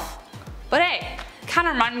itself, but hey, kinda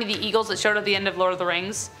reminded me of the eagles that showed at the end of Lord of the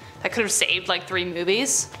Rings that could have saved like 3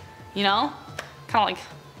 movies, you know? Kinda like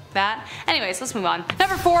that. Anyways, let's move on.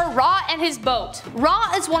 Number 4, Ra and his boat.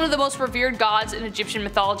 Ra is one of the most revered gods in Egyptian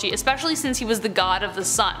mythology, especially since he was the god of the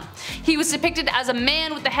sun. He was depicted as a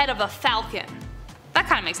man with the head of a falcon. That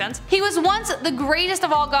kind of makes sense. He was once the greatest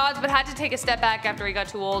of all gods, but had to take a step back after he got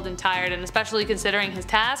too old and tired, and especially considering his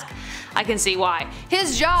task, I can see why.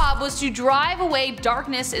 His job was to drive away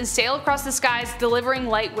darkness and sail across the skies, delivering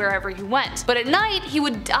light wherever he went. But at night, he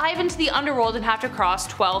would dive into the underworld and have to cross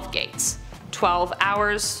 12 gates. 12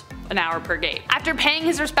 hours, an hour per gate. After paying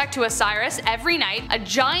his respect to Osiris every night, a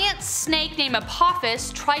giant snake named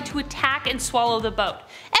Apophis tried to attack and swallow the boat.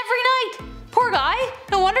 Every night! Poor Poor guy,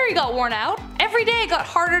 no wonder he got worn out. Every day it got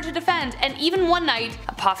harder to defend, and even one night,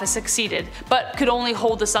 Apophis succeeded, but could only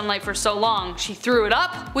hold the sunlight for so long. She threw it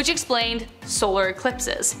up, which explained solar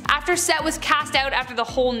eclipses. After Set was cast out after the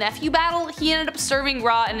whole nephew battle, he ended up serving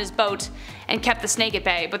Ra in his boat and kept the snake at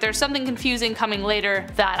bay, but there's something confusing coming later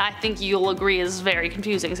that I think you'll agree is very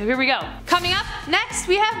confusing, so here we go. Coming up next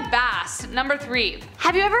we have Bast, number 3.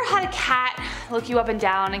 Have you ever had a cat look you up and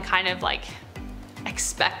down and kind of like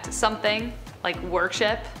expect something? Like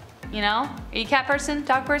worship? You know? Are you a cat person?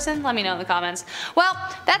 Dog person? Let me know in the comments. Well,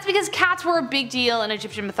 that's because cats were a big deal in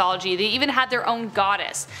Egyptian mythology. They even had their own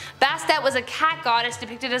goddess. Bastet was a cat goddess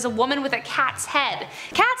depicted as a woman with a cat's head.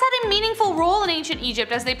 Cats had a meaningful role in ancient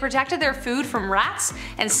Egypt as they protected their food from rats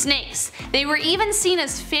and snakes. They were even seen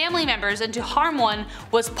as family members, and to harm one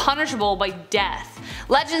was punishable by death.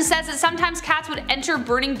 Legend says that sometimes cats would enter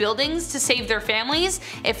burning buildings to save their families.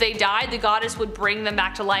 If they died, the goddess would bring them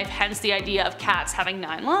back to life, hence the idea of cats having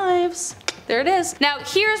 9 lives. There it is. Now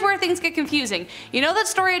here's where things get confusing. You know that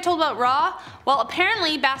story I told about Ra? Well,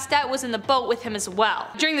 apparently Bastet was in the boat with him as well.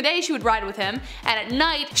 During the day she would ride with him, and at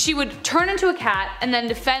night she would turn into a cat and then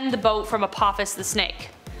defend the boat from Apophis the snake.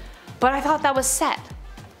 But I thought that was Set.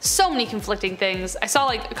 So many conflicting things. I saw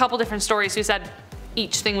like a couple different stories who said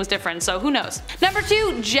each thing was different, so who knows. Number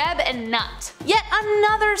 2, Jeb and Nut. Yet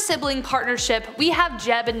another sibling partnership. We have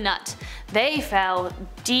Jeb and Nut. They fell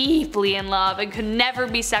deeply in love and could never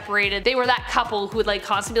be separated. They were that couple who would like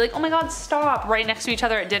constantly be like, oh my god, stop, right next to each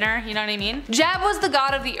other at dinner, you know what I mean? Jeb was the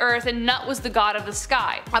god of the earth and Nut was the god of the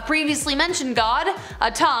sky. A previously mentioned god,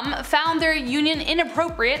 Atum, found their union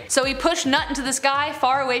inappropriate, so he pushed Nut into the sky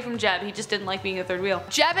far away from Jeb. He just didn't like being a third wheel.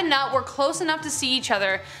 Jeb and Nut were close enough to see each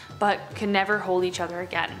other, but could never hold each other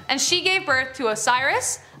again. And she gave birth to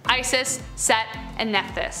Osiris, Isis, Set, and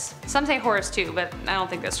Nephthys. Some say Horus too, but I don't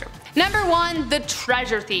think that's true. Number 1, the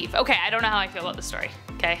treasure thief. Okay, I don't know how I feel about this story,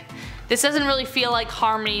 okay? This doesn't really feel like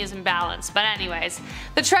harmony is in balance, but anyways.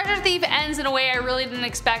 The treasure thief ends in a way I really didn't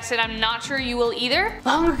expect, and I'm not sure you will either.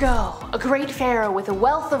 Long ago, a great pharaoh with a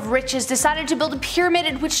wealth of riches decided to build a pyramid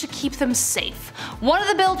in which to keep them safe. One of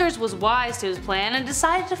the builders was wise to his plan and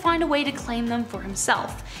decided to find a way to claim them for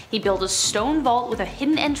himself. He built a stone vault with a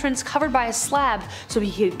hidden entrance covered by a slab so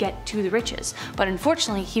he could get to the riches, but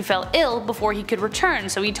unfortunately he fell ill before he could return,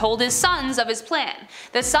 so he told his sons of his plan.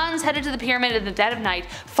 The sons headed to the pyramid in the dead of night,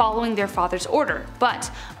 following their father's order,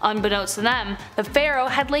 but unbeknownst to them, the pharaoh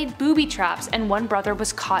had laid booby traps and one brother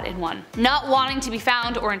was caught in one. Not wanting to be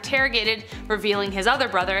found or interrogated, revealing his other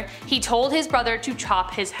brother, he told his brother to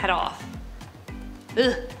chop his head off.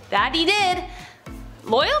 Ugh, that he did.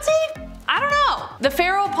 Loyalty? I don't know. The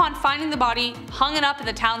pharaoh, upon finding the body, hung it up in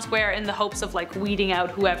the town square in the hopes of like weeding out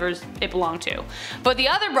whoever it belonged to. But the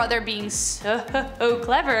other brother, being so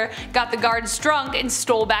clever, got the guards drunk and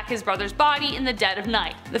stole back his brother's body in the dead of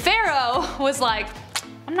night. The pharaoh was like,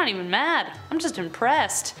 I'm not even mad, I'm just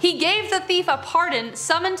impressed. He gave the thief a pardon,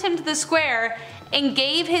 summoned him to the square, and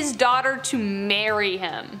gave his daughter to marry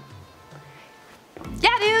him.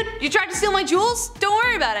 Yeah dude, you tried to steal my jewels? Don't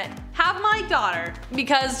worry about it. Have my daughter,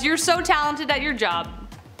 because you're so talented at your job.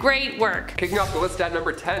 Great work. Kicking off the list at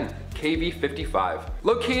number 10, KV 55.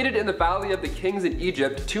 Located in the Valley of the Kings in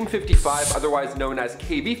Egypt, Tomb 55, otherwise known as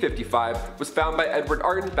KV 55, was found by Edward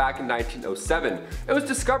Arden back in 1907. It was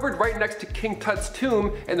discovered right next to King Tut's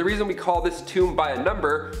tomb, and the reason we call this tomb by a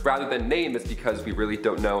number rather than name is because we really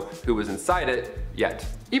don't know who was inside it yet.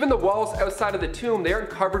 Even the walls outside of the tomb, they aren't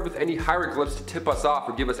covered with any hieroglyphs to tip us off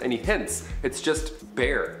or give us any hints. It's just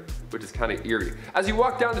bare, which is kind of eerie. As you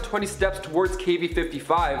walk down the 20 steps towards KV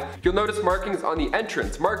 55, you'll notice markings on the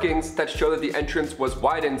entrance, markings that show that the entrance was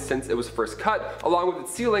widened since it was first cut, along with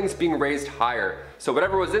its ceilings being raised higher. So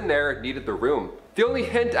whatever was in there needed the room. The only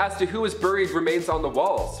hint as to who was buried remains on the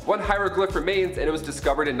walls. One hieroglyph remains, and it was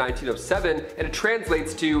discovered in 1907, and it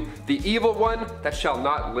translates to, "The evil one that shall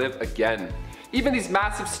not live again." Even these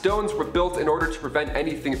massive stones were built in order to prevent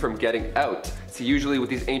anything from getting out. See, usually with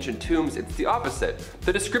these ancient tombs, it's the opposite.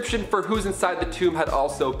 The description for who's inside the tomb had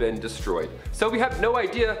also been destroyed. So we have no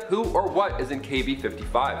idea who or what is in KV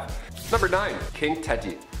 55. Number 9, King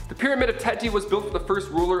Teti. The Pyramid of Teti was built for the first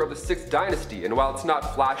ruler of the 6th dynasty, and while it's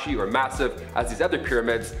not flashy or massive as these other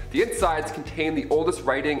pyramids, the insides contain the oldest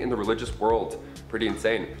writing in the religious world. Pretty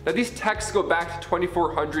insane. Now these texts go back to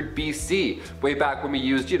 2400 BC, way back when we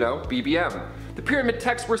used, BBM. The pyramid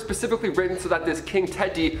texts were specifically written so that this King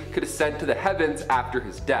Teti could ascend to the heavens after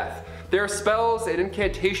his death. There are spells and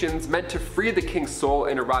incantations meant to free the king's soul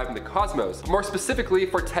and arrive in the cosmos, more specifically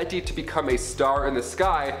for Teti to become a star in the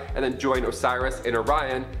sky and then join Osiris and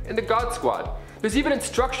Orion in the God Squad. There's even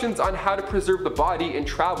instructions on how to preserve the body and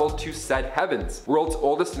travel to said heavens. World's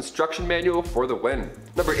oldest instruction manual for the win.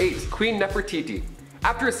 Number 8. Queen Nefertiti.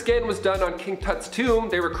 After a scan was done on King Tut's tomb,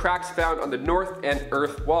 there were cracks found on the north and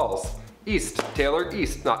earth walls. East, Taylor,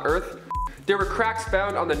 east, not earth. There were cracks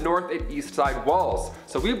found on the north and east side walls,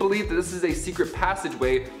 so we believe that this is a secret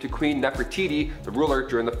passageway to Queen Nefertiti, the ruler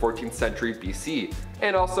during the 14th century BC,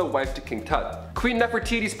 and also wife to King Tut. Queen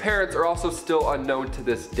Nefertiti's parents are also still unknown to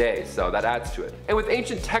this day, so that adds to it. And with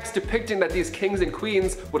ancient texts depicting that these kings and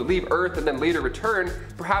queens would leave Earth and then later return,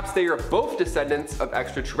 perhaps they are both descendants of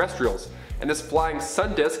extraterrestrials. And this flying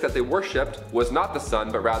sun disk that they worshipped was not the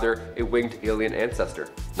sun, but rather a winged alien ancestor.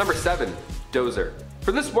 Number 7. Dozer.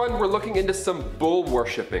 For this one, we're looking into some bull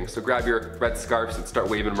worshipping, so grab your red scarves and start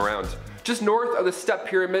waving them around. Just north of the step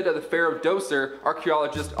pyramid of the Pharaoh Djoser,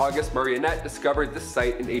 archaeologist Auguste Marionnet discovered this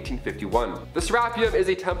site in 1851. The Serapeum is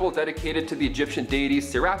a temple dedicated to the Egyptian deity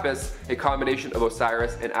Serapis, a combination of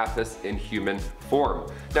Osiris and Apis in human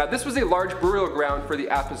form. Now, this was a large burial ground for the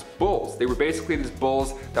Apis bulls. They were basically these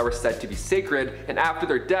bulls that were said to be sacred, and after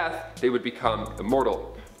their death, they would become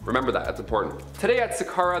immortal. Remember that, that's important. Today at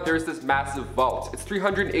Saqqara, there's this massive vault. It's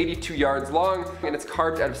 382 yards long, and it's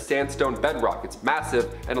carved out of sandstone bedrock. It's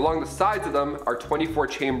massive, and along the sides of them are 24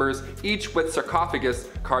 chambers, each with sarcophagus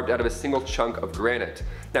carved out of a single chunk of granite.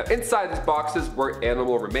 Now, inside these boxes were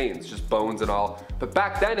animal remains, just bones and all. But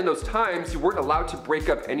back then, in those times, you weren't allowed to break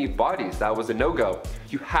up any bodies. That was a no-go.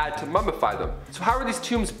 You had to mummify them. So how are these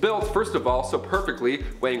tombs built, first of all, so perfectly,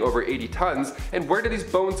 weighing over 80 tons, and where do these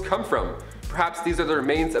bones come from? Perhaps these are the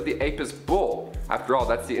remains of the Apis bull. After all,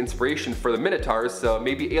 that's the inspiration for the Minotaurs, so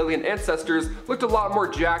maybe alien ancestors looked a lot more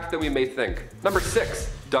jacked than we may think. Number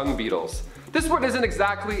 6. Dung beetles. This one isn't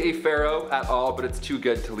exactly a pharaoh at all, but it's too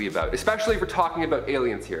good to leave out, especially if we're talking about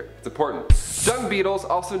aliens here. It's important. Dung beetles,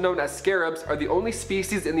 also known as scarabs, are the only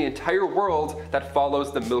species in the entire world that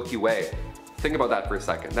follows the Milky Way. Think about that for a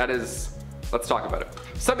second. Let's talk about it.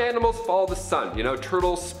 Some animals follow the sun. You know,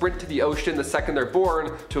 turtles sprint to the ocean the second they're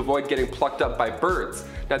born to avoid getting plucked up by birds.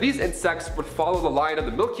 Now, these insects would follow the line of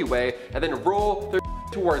the Milky Way and then roll their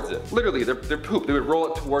towards it. Literally, their poop, they would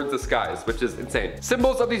roll it towards the skies, which is insane.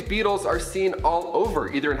 Symbols of these beetles are seen all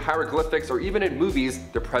over, either in hieroglyphics or even in movies.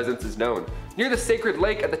 Their presence is known. Near the sacred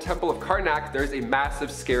lake at the Temple of Karnak, there's a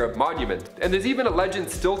massive scarab monument. And there's even a legend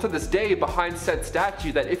still to this day behind said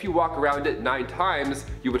statue that if you walk around it 9 times,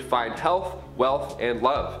 you would find health, wealth, and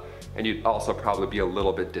love. And you'd also probably be a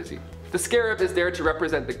little bit dizzy. The scarab is there to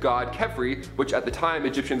represent the god Khepri, which at the time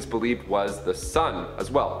Egyptians believed was the sun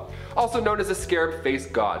as well. Also known as the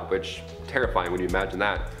scarab-faced god, which terrifying when you imagine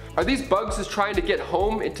that. Are these bugs just trying to get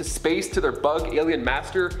home into space to their bug alien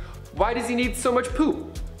master? Why does he need so much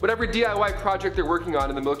poop? Whatever DIY project they're working on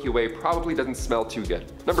in the Milky Way probably doesn't smell too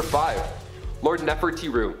good. Number 5. Lord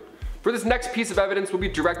Nefertiti. For this next piece of evidence, we'll be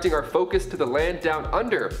directing our focus to the land down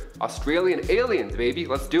under. Australian aliens, baby,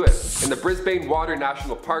 let's do it. In the Brisbane Water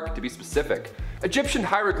National Park, to be specific. Egyptian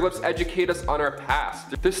hieroglyphs educate us on our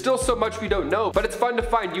past. There's still so much we don't know, but it's fun to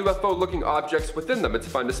find UFO-looking objects within them. It's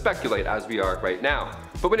fun to speculate, as we are right now.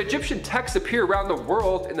 But when Egyptian texts appear around the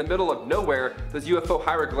world in the middle of nowhere, those UFO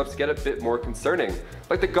hieroglyphs get a bit more concerning.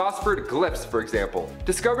 Like the Gosford glyphs, for example.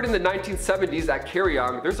 Discovered in the 1970s at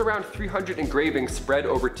Karyong, there's around 300 engravings spread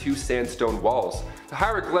over 2 sandstone walls. The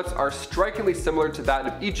hieroglyphs are strikingly similar to that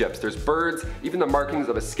of Egypt's. There's birds, even the markings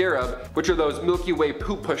of a scarab, which are those Milky Way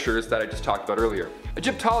poop pushers that I just talked about earlier.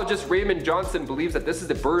 Egyptologist Raymond Johnson believes that this is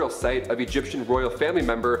the burial site of Egyptian royal family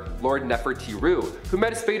member Lord Nefertiti, who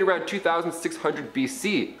met his fate around 2600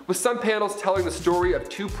 BC, with some panels telling the story of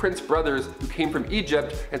 2 prince brothers who came from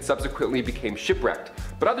Egypt and subsequently became shipwrecked.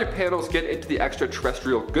 But other panels get into the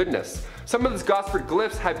extraterrestrial goodness. Some of these Gosford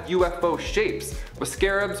glyphs have UFO shapes, with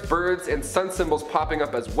scarabs, birds, and sun symbols popping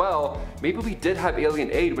up as well. Maybe we did have alien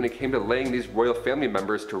aid when it came to laying these royal family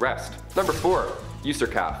members to rest. Number 4.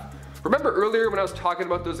 Userkaf. Remember earlier when I was talking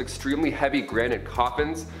about those extremely heavy granite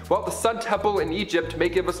coffins? Well, the Sun Temple in Egypt may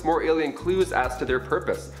give us more alien clues as to their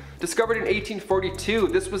purpose. Discovered in 1842,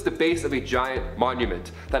 this was the base of a giant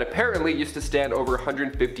monument that apparently used to stand over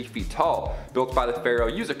 150 feet tall. Built by the pharaoh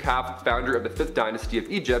Userkaf, founder of the 5th dynasty of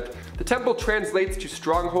Egypt, the temple translates to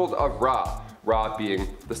stronghold of Ra. Ra being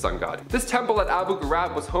the sun god. This temple at Abu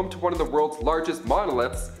Ghraib was home to one of the world's largest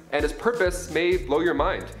monoliths, and its purpose may blow your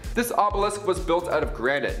mind. This obelisk was built out of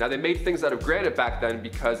granite. Now they made things out of granite back then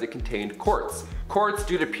because it contained quartz. Quartz,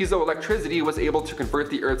 due to piezoelectricity, was able to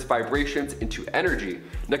convert the Earth's vibrations into energy.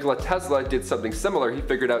 Nikola Tesla did something similar. He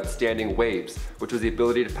figured out standing waves, which was the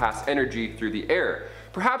ability to pass energy through the air.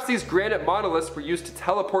 Perhaps these granite monoliths were used to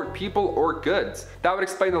teleport people or goods. That would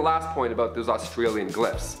explain the last point about those Australian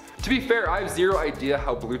glyphs. To be fair, I have zero idea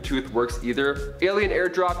how Bluetooth works either. Alien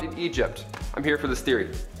airdropped in Egypt. I'm here for this theory.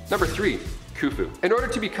 Number 3. Khufu. In order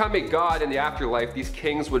to become a god in the afterlife, these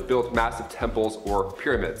kings would build massive temples or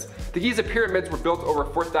pyramids. The Giza pyramids were built over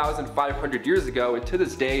 4,500 years ago, and to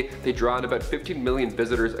this day, they draw in about 15 million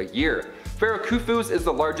visitors a year. Pharaoh Khufu's is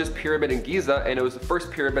the largest pyramid in Giza, and it was the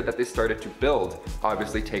first pyramid that they started to build,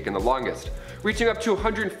 obviously taking the longest. Reaching up to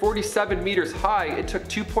 147 meters high, it took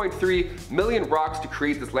 2.3 million rocks to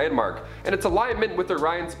create this landmark, and its alignment with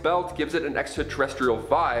Orion's belt gives it an extraterrestrial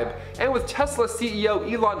vibe. And with Tesla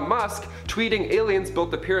CEO Elon Musk tweeting aliens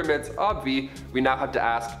built the pyramids, obvi, we now have to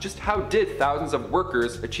ask, just how did thousands of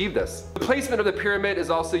workers achieve this? The placement of the pyramid is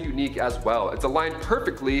also unique as well. It's aligned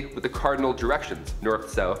perfectly with the cardinal directions, north,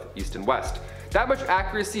 south, east, and west. That much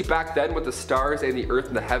accuracy back then with the stars and the earth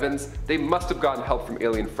and the heavens, they must have gotten help from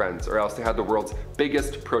alien friends, or else they had the world's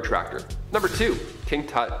biggest protractor. Number 2, King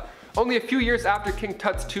Tut. Only a few years after King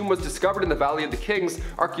Tut's tomb was discovered in the Valley of the Kings,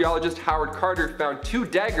 archaeologist Howard Carter found 2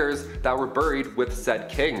 daggers that were buried with said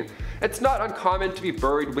king. It's not uncommon to be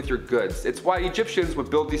buried with your goods. It's why Egyptians would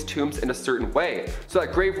build these tombs in a certain way, so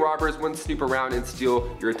that grave robbers wouldn't snoop around and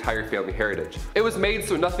steal your entire family heritage. It was made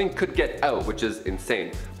so nothing could get out, which is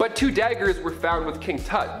insane. But 2 daggers were found with King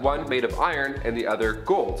Tut, one made of iron and the other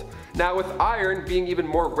gold. Now with iron being even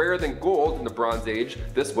more rare than gold in the Bronze Age,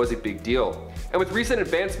 this was a big deal. And with recent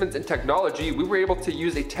advancements in technology, we were able to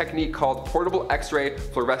use a technique called portable X-ray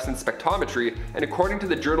fluorescence spectrometry, and according to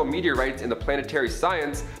the journal Meteorites in the Planetary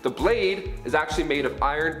Science, the blade is actually made of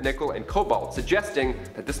iron, nickel, and cobalt, suggesting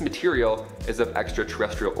that this material is of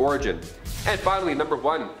extraterrestrial origin. And finally, number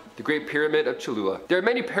 1. The Great Pyramid of Cholula. There are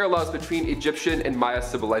many parallels between Egyptian and Maya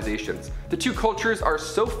civilizations. The 2 cultures are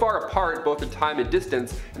so far apart both in time and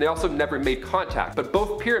distance, and they also never made contact, but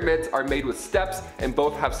both pyramids are made with steps and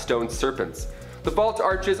both have stone serpents. The vault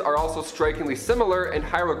arches are also strikingly similar, and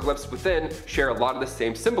hieroglyphs within share a lot of the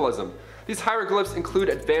same symbolism. These hieroglyphs include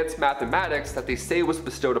advanced mathematics that they say was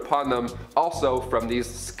bestowed upon them, also from these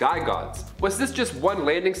sky gods. Was this just one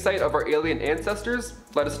landing site of our alien ancestors?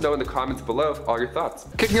 Let us know in the comments below all your thoughts.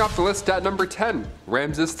 Kicking off the list at number 10,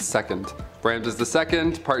 Ramses II. Ramses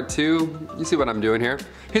II, part 2, you see what I'm doing here.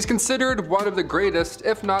 He's considered one of the greatest,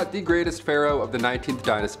 if not the greatest pharaoh of the 19th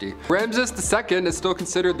dynasty. Ramses II is still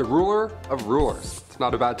considered the ruler of rulers. It's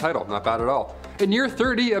not a bad title, not bad at all. In year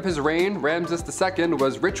 30 of his reign, Ramses II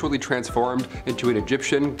was ritually transformed into an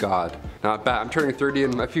Egyptian god. Not bad. I'm turning 30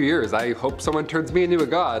 in a few years. I hope someone turns me into a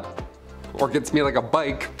god. Or gets me like a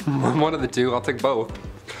bike. One of the two, I'll take both.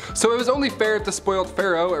 So it was only fair that the spoiled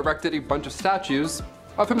pharaoh erected a bunch of statues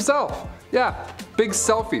of himself. Yeah, big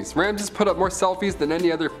selfies. Ramses put up more selfies than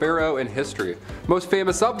any other pharaoh in history. Most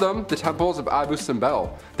famous of them, the temples of Abu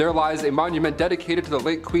Simbel. There lies a monument dedicated to the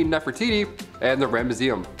late Queen Nefertiti and the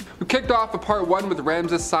Ramesseum. We kicked off a part 1 with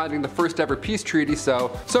Ramses signing the first ever peace treaty, so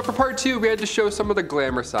for part 2 we had to show some of the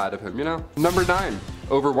glamour side of him, you know? Number 9,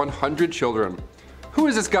 over 100 children. Who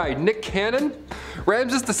is this guy, Nick Cannon?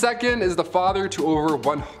 Ramses II is the father to over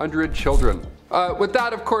 100 children. With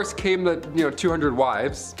that, of course, came the 200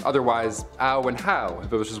 wives, otherwise ow and how,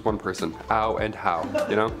 if it was just one person. Ow and how,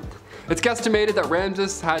 you know? It's guesstimated that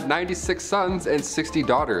Ramses had 96 sons and 60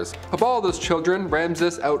 daughters. Of all those children,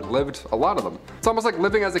 Ramses outlived a lot of them. It's almost like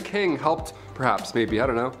living as a king helped, perhaps, maybe, I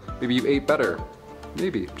don't know. Maybe you ate better.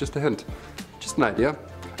 Maybe, just a hint. Just an idea.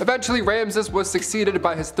 Eventually, Ramses was succeeded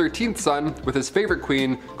by his 13th son with his favorite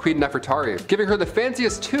queen, Queen Nefertari, giving her the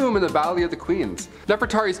fanciest tomb in the Valley of the Queens.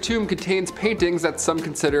 Nefertari's tomb contains paintings that some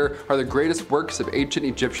consider are the greatest works of ancient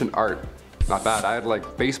Egyptian art. Not bad, I had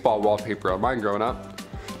like baseball wallpaper on mine growing up.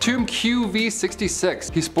 Tomb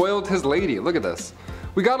QV66, he spoiled his lady, look at this.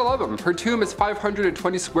 We gotta love him. Her tomb is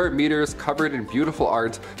 520 square meters covered in beautiful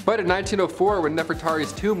art, but in 1904 when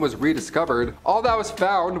Nefertari's tomb was rediscovered, all that was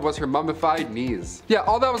found was her mummified knees. Yeah,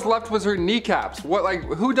 all that was left was her kneecaps. What, like,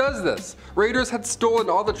 who does this? Raiders had stolen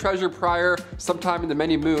all the treasure prior, sometime in the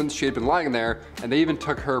many moons she had been lying there, and they even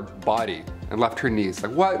took her body and left her knees.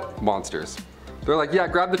 Like, what? Monsters. They're like, yeah,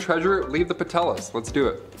 grab the treasure, leave the patellas. Let's do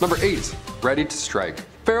it. Number 8, ready to strike.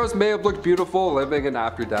 Pharaohs may have looked beautiful living in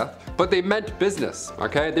after death, but they meant business,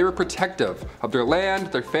 okay? They were protective of their land,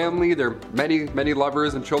 their family, their many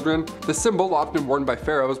lovers and children. The symbol often worn by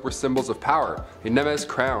pharaohs were symbols of power, a nemes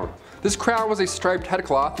crown. This crown was a striped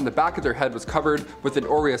headcloth and the back of their head was covered with an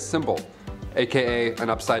aureus symbol, aka an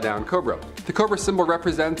upside down cobra. The cobra symbol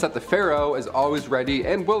represents that the pharaoh is always ready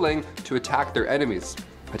and willing to attack their enemies.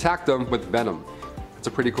 Attack them with venom. It's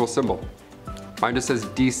a pretty cool symbol. Mine just says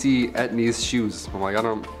DC Etnies shoes. I'm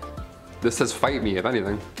like, this says fight me if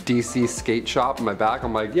anything. DC skate shop on my back.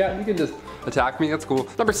 I'm like, yeah, you can just attack me, that's cool.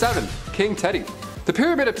 Number 7, King Teti. The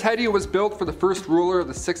Pyramid of Teti was built for the first ruler of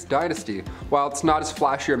the 6th dynasty. While it's not as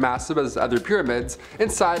flashy or massive as other pyramids,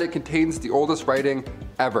 inside it contains the oldest writing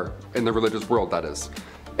ever in the religious world, that is.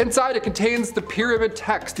 Inside it contains the pyramid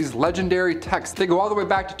texts, these legendary texts. They go all the way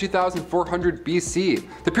back to 2400 BC.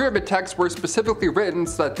 The pyramid texts were specifically written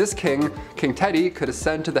so that this king, King Teti, could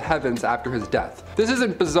ascend to the heavens after his death. This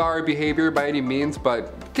isn't bizarre behavior by any means,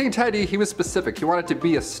 but King Teti, he was specific. He wanted to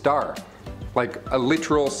be a star, like a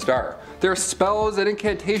literal star. There are spells and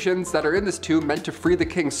incantations that are in this tomb meant to free the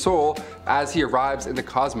king's soul as he arrives in the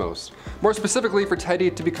cosmos. More specifically for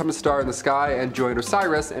Teti to become a star in the sky and join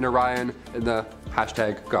Osiris and Orion in the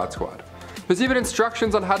 #God Squad. There's even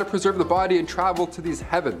instructions on how to preserve the body and travel to these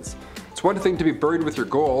heavens. It's one thing to be buried with your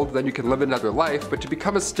gold, then you can live another life, but to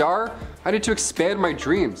become a star, I need to expand my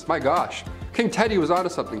dreams. My gosh, King Teti was onto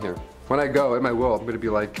something here. When I go, in my will, I'm gonna be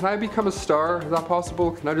like, can I become a star? Is that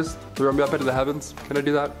possible? Can I just throw me up into the heavens? Can I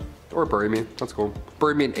do that? Or bury me, that's cool.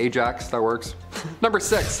 Bury me in Ajax, that works. Number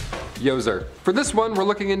 6, Yozer. For this one, we're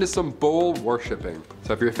looking into some bull worshipping.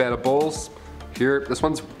 So if you're a fan of bulls, here, this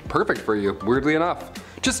one's perfect for you, weirdly enough.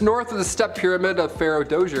 Just north of the step pyramid of Pharaoh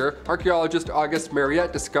Dozier, archaeologist Auguste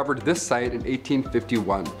Mariette discovered this site in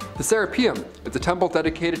 1851. The Serapeum. It's a temple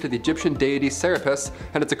dedicated to the Egyptian deity Serapis,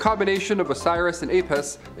 and it's a combination of Osiris and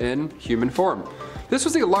Apis in human form. This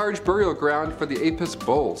was a large burial ground for the Apis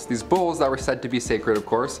bulls, these bulls that were said to be sacred, of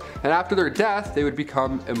course, and after their death, they would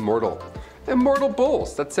become immortal. Immortal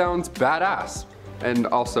bulls, that sounds badass. And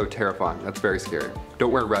also terrifying, that's very scary.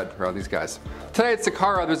 Don't wear red around these guys. Today at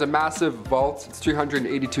Saqqara, there's a massive vault. It's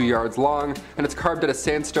 382 yards long, and it's carved out of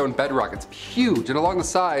sandstone bedrock. It's huge, and along the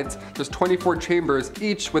sides, there's 24 chambers,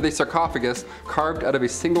 each with a sarcophagus carved out of a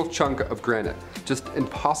single chunk of granite. Just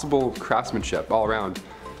impossible craftsmanship all around.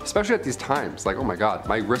 Especially at these times, like, oh my god,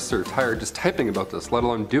 my wrists are tired just typing about this, let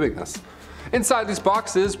alone doing this. Inside these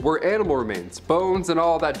boxes were animal remains, bones and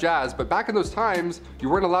all that jazz, but back in those times, you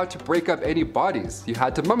weren't allowed to break up any bodies. You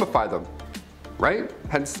had to mummify them, right?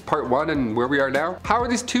 Hence part 1 and where we are now. How are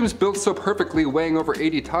these tombs built so perfectly, weighing over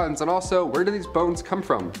 80 tons? And also, where do these bones come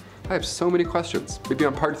from? I have so many questions. Maybe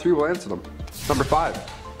on part 3 we'll answer them. Number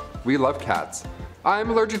 5, we love cats. I'm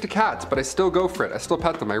allergic to cats, but I still go for it. I still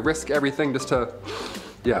pet them. I risk everything just to,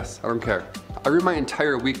 yes, I don't care. I ruined my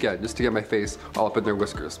entire weekend just to get my face all up in their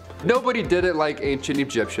whiskers. Nobody did it like ancient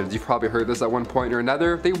Egyptians. You've probably heard this at one point or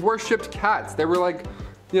another. They worshipped cats. They were like,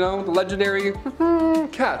 you know, the legendary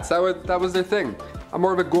cats. That was their thing. I'm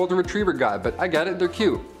more of a golden retriever guy, but I get it, they're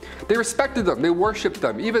cute. They respected them, they worshipped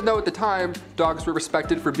them. Even though at the time, dogs were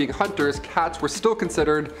respected for being hunters, cats were still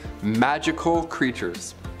considered magical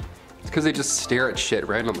creatures. It's because they just stare at shit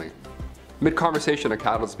randomly. Mid-conversation, a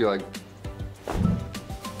cat will just be like,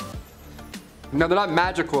 no, they're not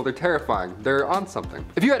magical, they're terrifying. They're on something.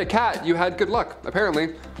 If you had a cat, you had good luck,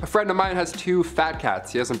 apparently. A friend of mine has 2 fat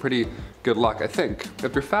cats. He has some pretty good luck, I think.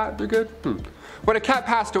 If they're fat, they're good? When a cat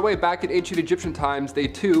passed away back in ancient Egyptian times, they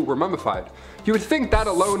too were mummified. You would think that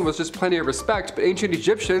alone was just plenty of respect, but ancient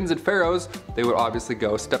Egyptians and pharaohs, they would obviously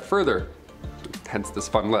go a step further. Hence this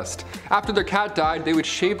fun list. After their cat died, they would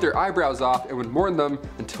shave their eyebrows off and would mourn them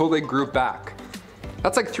until they grew back.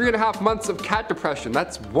 That's like 3.5 months of cat depression.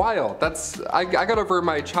 That's wild. I got over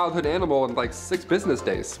my childhood animal in like 6 business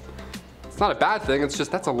days. It's not a bad thing, it's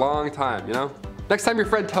just that's a long time, you know? Next time your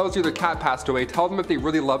friend tells you their cat passed away, tell them if they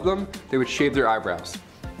really love them, they would shave their eyebrows.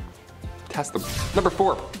 Test them. Number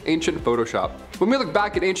 4, ancient Photoshop. When we look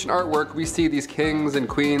back at ancient artwork, we see these kings and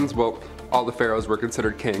queens, well, all the pharaohs were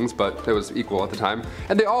considered kings, but it was equal at the time.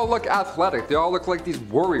 And they all look athletic. They all look like these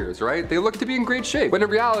warriors, right? They look to be in great shape. When in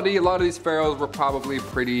reality, a lot of these pharaohs were probably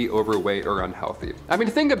pretty overweight or unhealthy. I mean,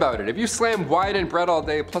 think about it. If you slam wine and bread all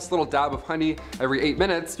day, plus a little dab of honey every 8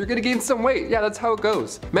 minutes, you're gonna gain some weight. Yeah, that's how it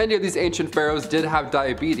goes. Many of these ancient pharaohs did have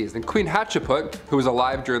diabetes, and Queen Hatshepsut, who was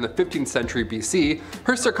alive during the 15th century BC,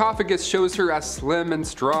 her sarcophagus shows her as slim and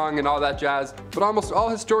strong and all that jazz, but almost all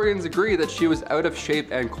historians agree that she was out of shape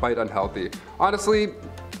and quite unhealthy. Honestly,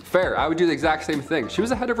 Fair, I would do the exact same thing. She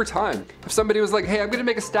was ahead of her time. If somebody was like, hey, I'm gonna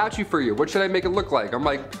make a statue for you, what should I make it look like? I'm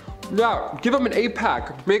like, yeah, give him an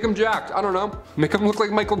 8-pack, make him jacked, I don't know. Make him look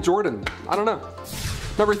like Michael Jordan, I don't know.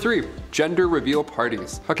 Number 3, gender reveal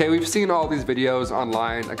parties. Okay, we've seen all these videos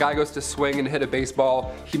online. A guy goes to swing and hit a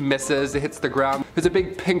baseball, he misses, it hits the ground. There's a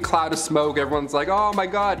big pink cloud of smoke, everyone's like, oh my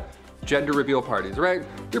God. Gender reveal parties, right?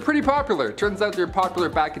 They're pretty popular. Turns out they're popular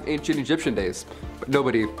back in ancient Egyptian days, but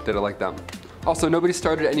nobody did it like them. Also, nobody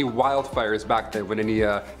started any wildfires back then when any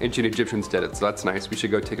ancient Egyptians did it, so that's nice. We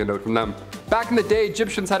should go take a note from them. Back in the day,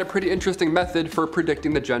 Egyptians had a pretty interesting method for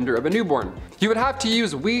predicting the gender of a newborn. You would have to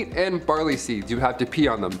use wheat and barley seeds. You would have to pee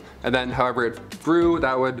on them, and then however it grew,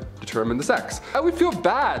 that would determine the sex. I would feel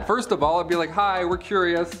bad. First of all, I'd be like, hi, we're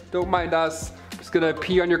curious, don't mind us. Just gonna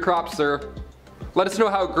pee on your crops, sir. Let us know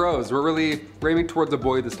how it grows. We're aiming towards a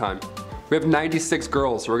boy this time. We have 96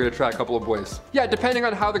 girls, so we're gonna try a couple of boys. Yeah, depending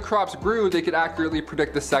on how the crops grew, they could accurately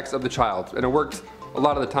predict the sex of the child, and it worked a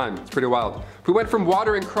lot of the time. It's pretty wild. We went from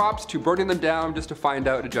watering crops to burning them down just to find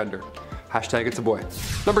out a gender. Hashtag it's a boy.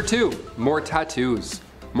 Number 2, more tattoos.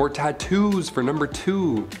 More tattoos for number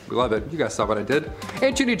 2. We love it. You guys saw what I did.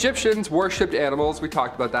 Ancient Egyptians worshipped animals. We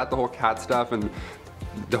talked about that, the whole cat stuff and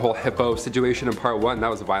the whole hippo situation in part 1, that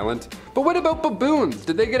was violent. But what about baboons?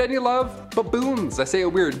 Did they get any love? Baboons, I say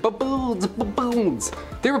it weird, baboons, baboons.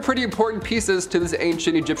 They were pretty important pieces to this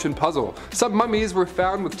ancient Egyptian puzzle. Some mummies were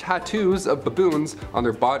found with tattoos of baboons on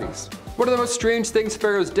their bodies. One of the most strange things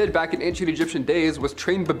pharaohs did back in ancient Egyptian days was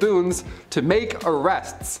train baboons to make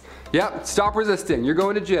arrests. Yep, stop resisting, you're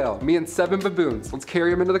going to jail. Me and 7 baboons, let's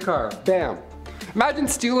carry them into the car, bam. Imagine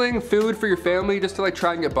stealing food for your family just to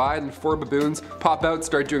try and get by, and then 4 baboons pop out,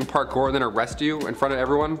 start doing parkour, and then arrest you in front of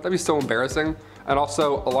everyone. That'd be so embarrassing and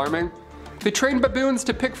also alarming. They trained baboons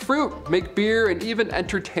to pick fruit, make beer, and even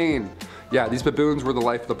entertain. Yeah, these baboons were the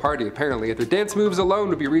life of the party, apparently. If their dance moves alone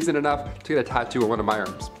would be reason enough to get a tattoo on one of my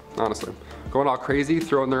arms, honestly. Going all crazy,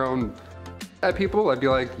 throwing their own at people, I'd be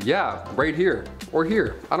like, yeah, right here, or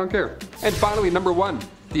here, I don't care. And finally, number 1,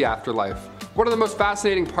 the afterlife. One of the most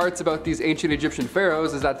fascinating parts about these ancient Egyptian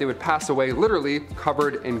pharaohs is that they would pass away literally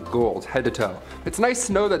covered in gold, head to toe. It's nice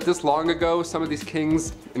to know that this long ago, some of these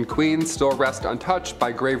kings and queens still rest untouched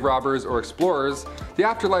by grave robbers or explorers. The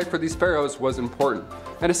afterlife for these pharaohs was important.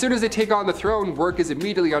 And as soon as they take on the throne, work is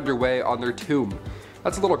immediately underway on their tomb.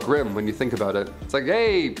 That's a little grim when you think about it. It's like,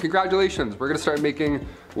 hey, congratulations, we're gonna start making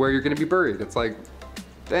where you're gonna be buried. It's like,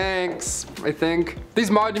 thanks, I think. These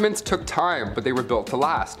monuments took time, but they were built to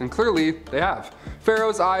last, and clearly they have.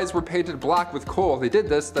 Pharaoh's eyes were painted black with coal. They did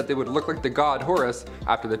this so that they would look like the god Horus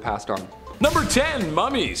after they passed on. Number 10,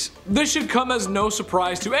 mummies. This should come as no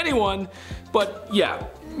surprise to anyone, but yeah,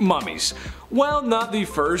 mummies. While not the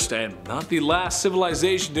first and not the last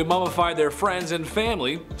civilization to mummify their friends and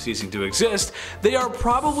family, ceasing to exist, they are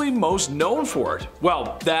probably most known for it.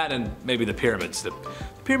 Well, that and maybe the pyramids. The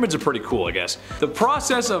pyramids are pretty cool, I guess. The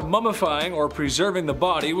process of mummifying or preserving the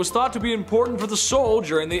body was thought to be important for the soul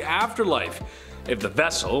during the afterlife. If the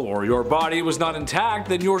vessel or your body was not intact,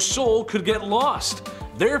 then your soul could get lost.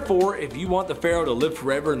 Therefore, if you want the pharaoh to live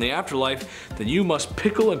forever in the afterlife, then you must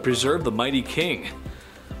pickle and preserve the mighty king.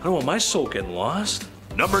 I don't want my soul getting lost.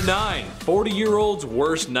 Number 9, 40-year-old's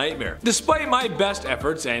worst nightmare. Despite my best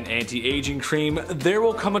efforts and anti-aging cream, there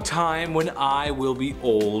will come a time when I will be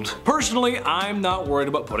old. Personally, I'm not worried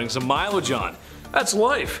about putting some mileage on. That's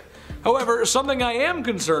life. However, something I am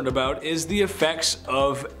concerned about is the effects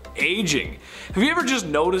of aging. Have you ever just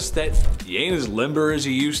noticed that you ain't as limber as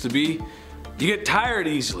you used to be? You get tired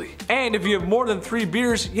easily. And if you have more than 3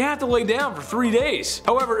 beers, you have to lay down for 3 days.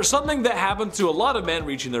 However, something that happens to a lot of men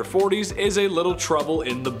reaching their 40s is a little trouble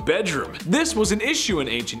in the bedroom. This was an issue in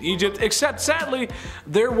ancient Egypt, except sadly,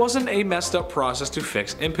 there wasn't a messed up process to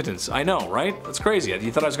fix impotence. I know, right? That's crazy.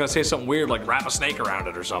 You thought I was gonna say something weird like wrap a snake around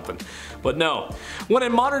it or something. But no. When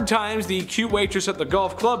in modern times the cute waitress at the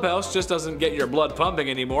golf clubhouse just doesn't get your blood pumping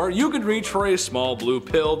anymore, you could reach for a small blue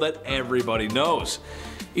pill that everybody knows.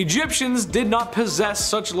 Egyptians did not possess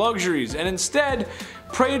such luxuries and instead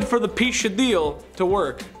prayed for the Pishadil to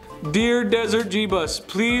work. Dear Desert Jeebus,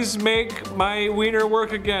 please make my wiener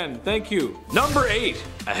work again. Thank you. Number 8.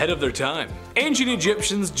 Ahead of their time. Ancient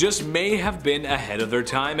Egyptians just may have been ahead of their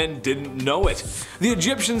time and didn't know it. The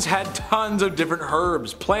Egyptians had tons of different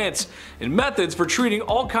herbs, plants, and methods for treating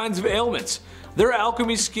all kinds of ailments. Their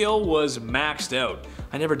alchemy skill was maxed out.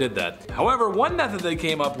 I never did that. However, one method they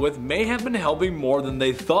came up with may have been helping more than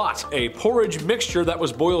they thought. A porridge mixture that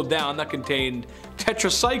was boiled down that contained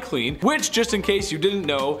tetracycline, which, just in case you didn't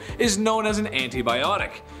know, is known as an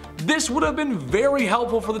antibiotic. This would have been very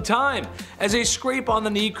helpful for the time, as a scrape on the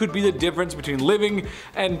knee could be the difference between living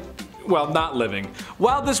and well, not living.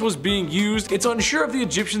 While this was being used, it's unsure if the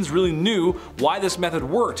Egyptians really knew why this method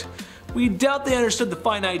worked. We doubt they understood the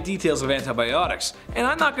finite details of antibiotics, and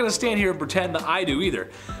I'm not gonna stand here and pretend that I do either,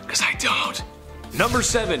 cause I don't. Number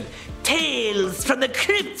 7. Tales from the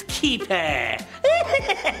Crypt Keeper.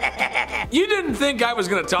 You didn't think I was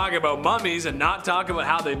gonna talk about mummies and not talk about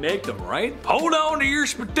how they make them, right? Hold on to your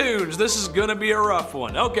spittoons, this is gonna be a rough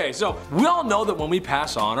one. Okay, so we all know that when we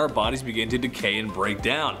pass on, our bodies begin to decay and break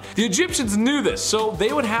down. The Egyptians knew this, so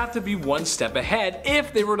they would have to be one step ahead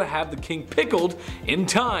if they were to have the king pickled in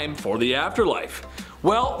time for the afterlife.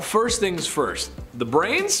 Well, first things first, the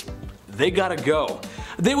brains? They gotta go.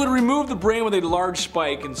 They would remove the brain with a large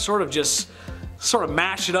spike and sort of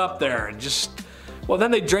mash it up there and well,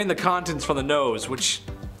 then they drain the contents from the nose, which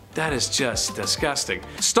that is just disgusting.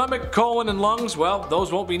 Stomach, colon, and lungs, well,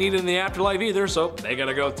 those won't be needed in the afterlife either, so they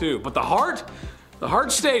gotta go too. But the heart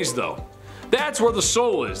stays though. That's where the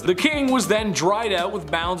soul is. The king was then dried out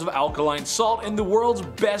with mounds of alkaline salt in the world's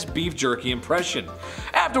best beef jerky impression.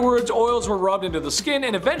 Afterwards, oils were rubbed into the skin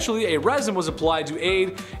and eventually a resin was applied to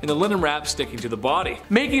aid in the linen wrap sticking to the body,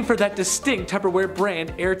 making for that distinct Tupperware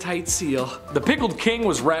brand airtight seal. The pickled king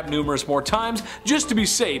was wrapped numerous more times just to be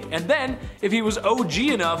safe, and then, if he was OG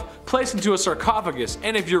enough, placed into a sarcophagus,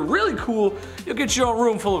 and if you're really cool, you'll get your own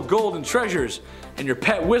room full of gold and treasures, and your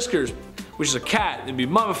pet Whiskers, which is a cat, and be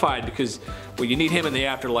mummified because, well, you need him in the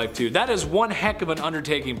afterlife too. That is one heck of an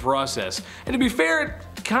undertaking process. And to be fair,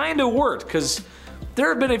 it kinda worked, because there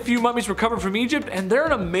have been a few mummies recovered from Egypt, and they're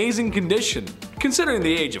in amazing condition, considering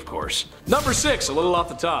the age, of course. Number 6, a little off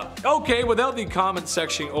the top. Okay, without the comment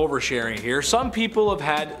section oversharing here, some people have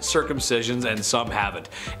had circumcisions and some haven't.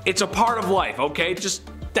 It's a part of life, okay?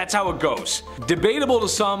 That's how it goes. Debatable to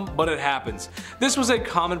some, but it happens. This was a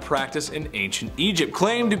common practice in ancient Egypt,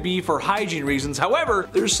 claimed to be for hygiene reasons. However,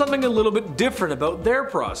 there's something a little bit different about their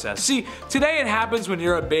process. See, today it happens when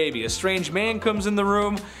you're a baby. A strange man comes in the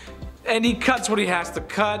room, and he cuts what he has to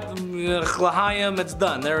cut. L'chaim, it's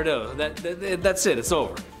done. There it is. That's it. It's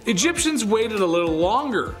over. Egyptians waited a little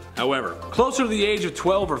longer, however, closer to the age of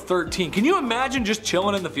 12 or 13. Can you imagine just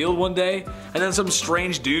chilling in the field one day, and then some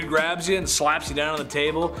strange dude grabs you and slaps you down on the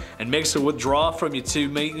table and makes a withdrawal from you to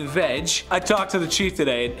meat and veg? I talked to the chief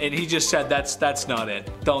today, and he just said that's not it.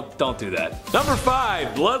 Don't do that. Number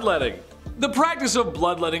 5, bloodletting. The practice of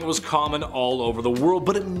bloodletting was common all over the world,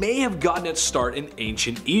 but it may have gotten its start in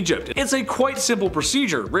ancient Egypt. It's a quite simple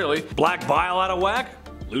procedure, really. Black bile out of whack?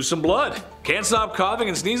 Lose some blood. Can't stop coughing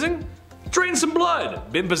and sneezing? Drain some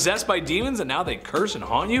blood. Been possessed by demons and now they curse and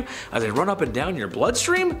haunt you as they run up and down your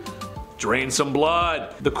bloodstream? Drain some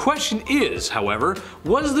blood. The question is, however,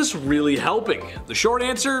 was this really helping? The short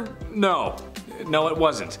answer, no. No, it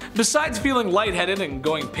wasn't. Besides feeling lightheaded and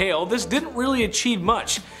going pale, this didn't really achieve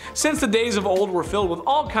much, since the days of old were filled with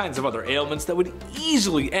all kinds of other ailments that would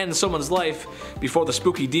easily end someone's life before the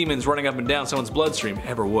spooky demons running up and down someone's bloodstream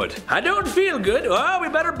ever would. I don't feel good. Oh, we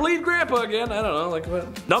better bleed grandpa again. I don't know, like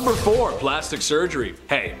what? Number 4, plastic surgery.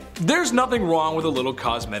 Hey, there's nothing wrong with a little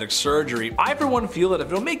cosmetic surgery. I for one feel that if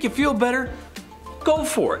it'll make you feel better, go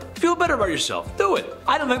for it. Feel better about yourself. Do it.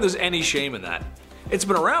 I don't think there's any shame in that. It's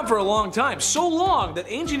been around for a long time, so long that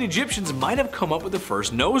ancient Egyptians might have come up with the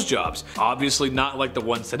first nose jobs. Obviously not like the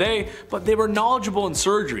ones today, but they were knowledgeable in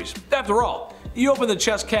surgeries. After all, you open the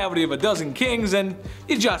chest cavity of a dozen kings and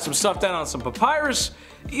you jot some stuff down on some papyrus,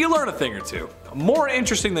 you learn a thing or two. More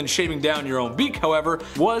interesting than shaving down your own beak, however,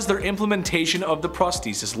 was their implementation of the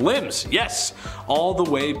prosthesis limbs. Yes, all the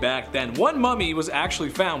way back then. One mummy was actually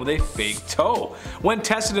found with a fake toe. When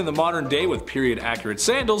tested in the modern day with period-accurate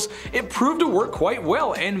sandals, it proved to work quite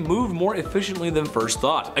well and moved more efficiently than first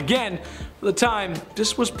thought. Again, for the time,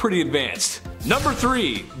 this was pretty advanced. Number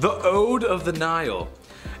 3, the Ode of the Nile.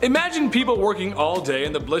 Imagine people working all day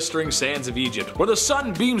in the blistering sands of Egypt, where the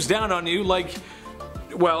sun beams down on you like,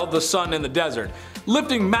 well, the sun in the desert,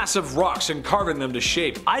 lifting massive rocks and carving them to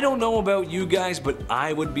shape. I don't know about you guys, but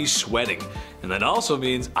I would be sweating. And that also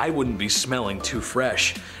means I wouldn't be smelling too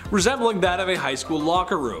fresh, resembling that of a high school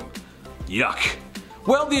locker room. Yuck.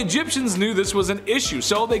 Well, the Egyptians knew this was an issue,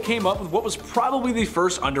 so they came up with what was probably the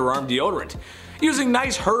first underarm deodorant, using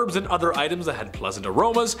nice herbs and other items that had pleasant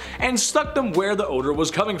aromas, and stuck them where the odor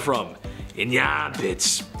was coming from. In your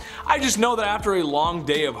armpits. I just know that after a long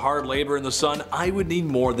day of hard labor in the sun, I would need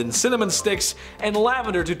more than cinnamon sticks and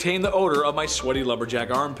lavender to tame the odor of my sweaty lumberjack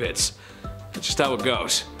armpits. That's just how it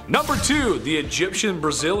goes. Number 2, the Egyptian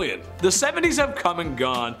Brazilian. The 70s have come and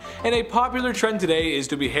gone, and a popular trend today is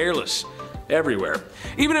to be hairless. Everywhere.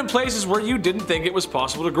 Even in places where you didn't think it was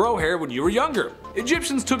possible to grow hair when you were younger.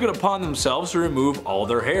 Egyptians took it upon themselves to remove all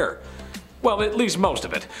their hair. Well, at least most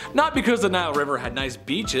of it. Not because the Nile River had nice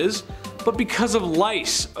beaches, but because of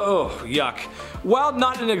lice. Oh, yuck. While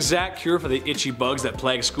not an exact cure for the itchy bugs that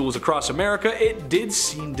plague schools across America, it did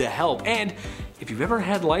seem to help. And if you've ever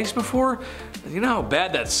had lice before, you know how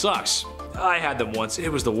bad that sucks. I had them once. It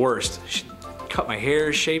was the worst. Cut my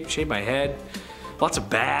hair, shape my head. Lots of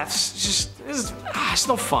baths. It's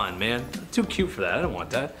no fun, man. Too cute for that. I don't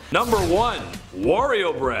want that. Number 1.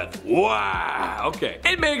 Wario breath. Wow. Okay.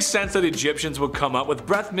 It makes sense that Egyptians would come up with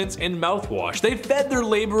breath mints in mouthwash. They fed their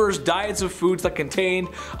laborers diets of foods that contained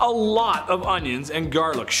a lot of onions and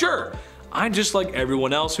garlic. Sure, I'm just like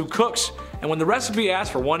everyone else who cooks. And when the recipe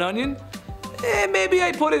asked for 1 onion, maybe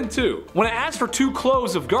I put in 2. When it asked for 2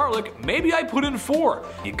 cloves of garlic, maybe I put in 4.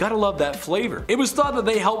 You gotta love that flavor. It was thought that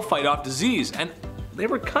they help fight off disease, and they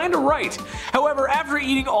were kinda right. However, after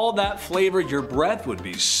eating all that flavor, your breath would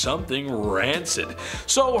be something rancid.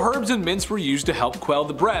 So herbs and mints were used to help quell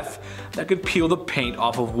the breath that could peel the paint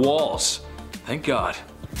off of walls. Thank God.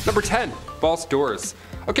 Number 10. False doors.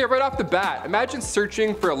 Okay, right off the bat, imagine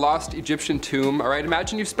searching for a lost Egyptian tomb, alright?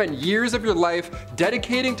 Imagine you've spent years of your life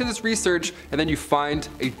dedicating to this research, and then you find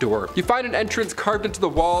a door. You find an entrance carved into the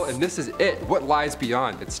wall, and this is it. What lies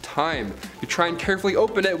beyond? It's time. You try and carefully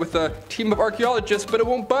open it with a team of archaeologists, but it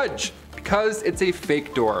won't budge, because it's a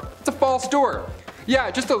fake door. It's a false door.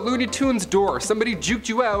 Yeah, just a Looney Tunes door. Somebody juked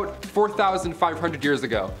you out 4,500 years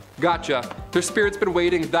ago. Gotcha. Their spirit's been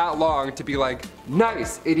waiting that long to be like,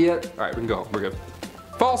 nice, idiot. Alright, we can go. We're good.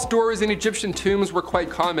 False doors in Egyptian tombs were quite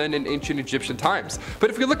common in ancient Egyptian times.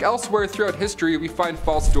 But if we look elsewhere throughout history, we find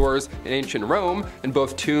false doors in ancient Rome, in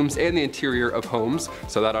both tombs and the interior of homes,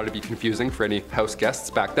 so that ought to be confusing for any house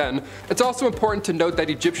guests back then. It's also important to note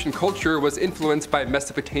that Egyptian culture was influenced by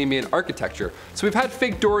Mesopotamian architecture, so we've had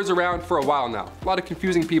fake doors around for a while now. A lot of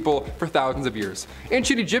confusing people for thousands of years.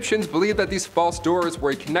 Ancient Egyptians believed that these false doors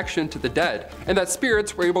were a connection to the dead, and that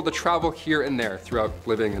spirits were able to travel here and there throughout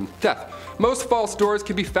living and death. Most false doors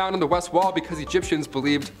can be found on the West Wall because Egyptians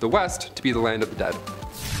believed the West to be the land of the dead.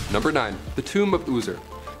 Number 9. The Tomb of User.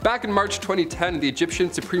 Back in March 2010, the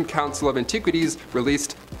Egyptian Supreme Council of Antiquities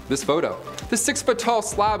released this photo. This 6-foot-tall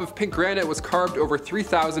slab of pink granite was carved over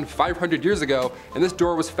 3,500 years ago, and this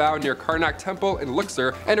door was found near Karnak Temple in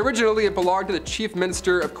Luxor, and originally it belonged to the chief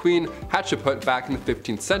minister of Queen Hatshepsut back in the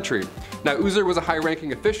 15th century. Now, User was a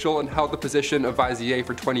high-ranking official and held the position of vizier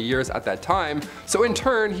for 20 years at that time, so in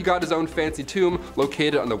turn, he got his own fancy tomb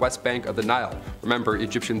located on the west bank of the Nile. Remember,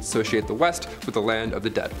 Egyptians associate the West with the land of the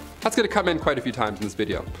dead. That's going to come in quite a few times in this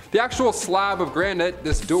video. The actual slab of granite,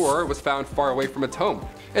 this door, was found far away from its home.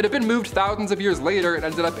 It had been moved thousands of years later and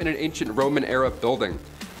ended up in an ancient Roman era building.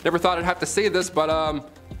 Never thought I'd have to say this, but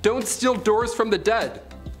don't steal doors from the dead.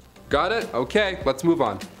 Got it? Okay, let's move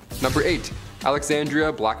on. Number 8.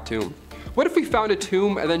 Alexandria Black Tomb. What if we found a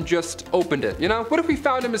tomb and then just opened it, you know? What if we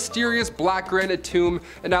found a mysterious black granite tomb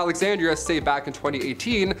in Alexandria, say back in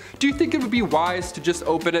 2018? Do you think it would be wise to just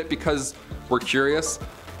open it because we're curious?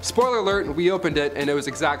 Spoiler alert, we opened it and it was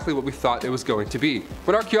exactly what we thought it was going to be.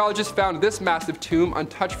 When archaeologists found this massive tomb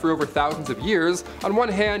untouched for over thousands of years, on one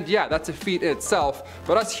hand, yeah, that's a feat in itself,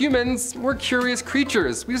 but us humans, we're curious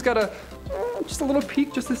creatures. We just gotta just a little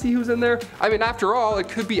peek just to see who's in there. I mean, after all, it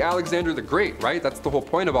could be Alexander the Great, right? That's the whole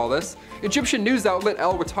point of all this. Egyptian news outlet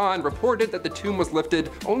El Watan reported that the tomb was lifted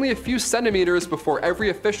only a few centimeters before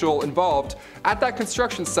every official involved at that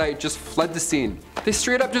construction site just fled the scene. They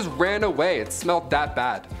straight up just ran away. It smelled that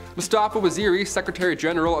bad. Mustafa Waziri, Secretary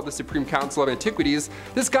General of the Supreme Council of Antiquities,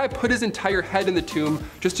 this guy put his entire head in the tomb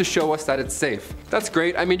just to show us that it's safe. That's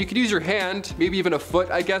great. I mean, you could use your hand, maybe even a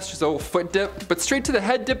foot, I guess, just a little foot dip, but straight to the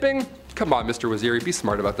head dipping? Come on, Mr. Waziri, be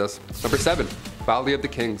smart about this. Number 7, Valley of the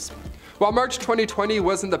Kings. While March 2020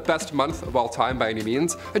 wasn't the best month of all time by any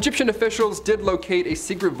means, Egyptian officials did locate a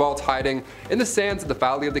secret vault hiding in the sands of the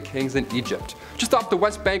Valley of the Kings in Egypt. Just off the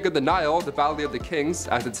west bank of the Nile, the Valley of the Kings,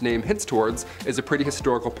 as its name hints towards, is a pretty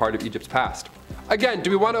historical part of Egypt's past. Again,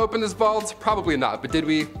 do we want to open this vault? Probably not, but did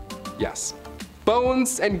we? Yes.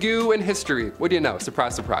 Bones and goo and history. What do you know?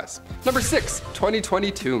 Surprise, surprise. Number 6, 2020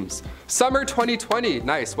 tombs. Summer 2020,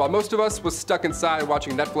 nice. While most of us was stuck inside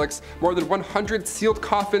watching Netflix, more than 100 sealed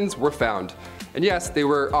coffins were found. And yes, they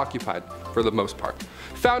were occupied for the most part.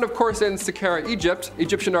 Found, of course, in Saqqara, Egypt,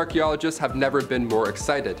 Egyptian archaeologists have never been more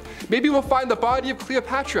excited. Maybe we'll find the body of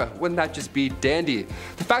Cleopatra. Wouldn't that just be dandy?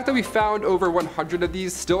 The fact that we found over 100 of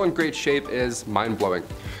these still in great shape is mind-blowing.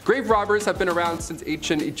 Grave robbers have been around since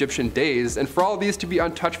ancient Egyptian days, and for all of these to be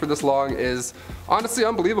untouched for this long is honestly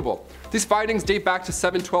unbelievable. These findings date back to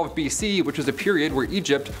 712 BC, which was a period where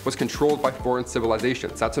Egypt was controlled by foreign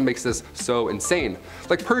civilizations. That's what makes this so insane.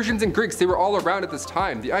 Like Persians and Greeks, they were all around at this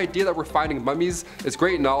time. The idea that we're finding mummies is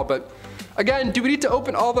great and all, but again, do we need to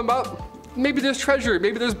open all of them up? Maybe there's treasure,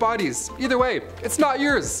 maybe there's bodies. Either way, it's not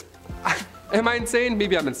yours. Am I insane?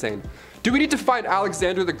 Maybe I'm insane. Do we need to find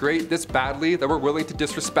Alexander the Great this badly that we're willing to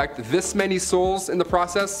disrespect this many souls in the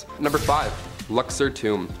process? Number 5, Luxor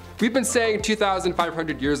tomb. We've been saying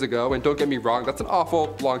 2,500 years ago, and don't get me wrong, that's an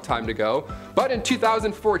awful long time to go. But in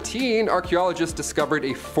 2014, archaeologists discovered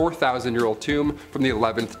a 4,000-year-old tomb from the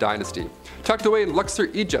 11th dynasty, tucked away in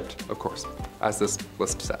Luxor, Egypt, of course, as this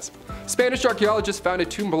list says. Spanish archaeologists found a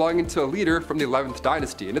tomb belonging to a leader from the 11th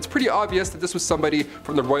dynasty, and it's pretty obvious that this was somebody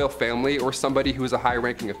from the royal family or somebody who was a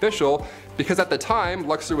high-ranking official, because at the time,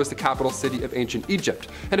 Luxor was the capital city of ancient Egypt,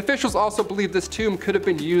 and officials also believe this tomb could have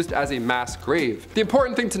been used as a mass grave. The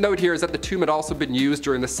important thing to note here is that the tomb had also been used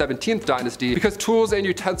during the 17th dynasty because tools and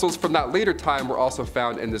utensils from that later time were also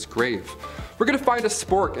found in this grave. We're gonna find a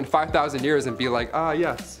spork in 5,000 years and be like, ah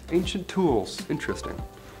yes, ancient tools, interesting.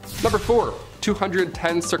 Number 4,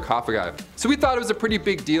 210 sarcophagi. So we thought it was a pretty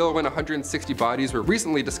big deal when 160 bodies were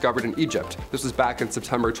recently discovered in Egypt. This was back in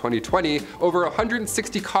September 2020. Over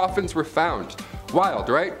 160 coffins were found. Wild,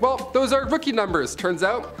 right? Well, those are rookie numbers, turns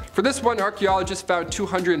out. For this one, archaeologists found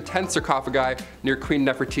 210 sarcophagi near Queen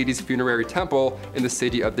Nefertiti's funerary temple in the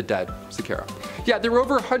city of the dead, Saqqara. Yeah, there were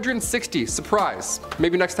over 160, surprise.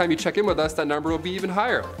 Maybe next time you check in with us, that number will be even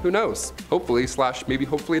higher. Who knows? Hopefully, / maybe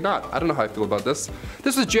hopefully not. I don't know how I feel about this.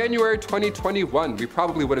 This was January 2021. We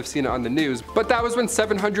probably would have seen it on the news, but that was when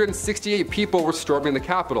 768 people were storming the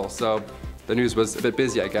Capitol, so the news was a bit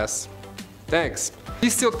busy, I guess. Thanks.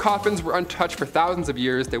 These sealed coffins were untouched for thousands of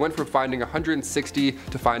years. They went from finding 160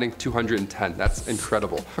 to finding 210. That's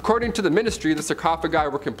incredible. According to the ministry, the sarcophagi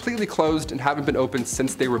were completely closed and haven't been opened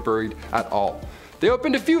since they were buried at all. They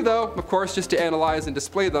opened a few though, of course, just to analyze and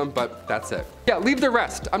display them, but that's it. Yeah, leave the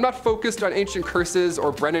rest. I'm not focused on ancient curses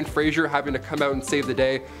or Brendan Fraser having to come out and save the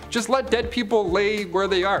day. Just let dead people lay where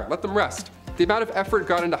they are. Let them rest. The amount of effort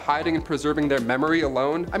gone into hiding and preserving their memory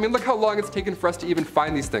alone, I mean, look how long it's taken for us to even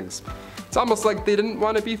find these things. It's almost like they didn't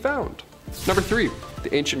want to be found. Number 3,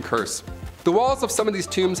 the ancient curse. The walls of some of these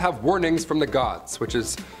tombs have warnings from the gods, which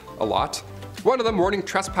is a lot. One of them warning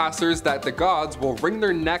trespassers that the gods will wring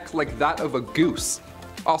their neck like that of a goose.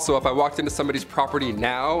 Also, if I walked into somebody's property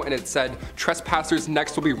now and it said trespassers'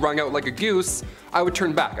 necks will be wrung out like a goose, I would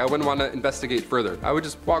turn back. I wouldn't want to investigate further. I would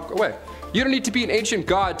just walk away. You don't need to be an ancient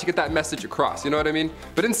god to get that message across, you know what I mean?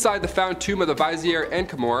 But inside the found tomb of the vizier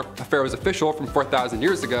Ankhemoor, a pharaoh's official from 4,000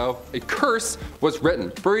 years ago, a curse was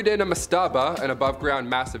written. Buried in a mastaba, an above-ground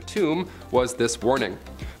massive tomb, was this warning.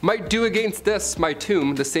 Might do against this, my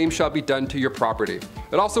tomb, the same shall be done to your property.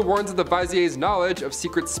 It also warns of the vizier's knowledge of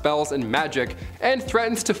secret spells and magic, and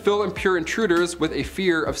threatens to fill impure intruders with a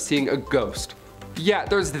fear of seeing a ghost. Yeah,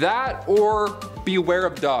 there's that, or beware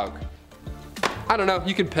of dog. I don't know,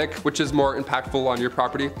 you can pick which is more impactful on your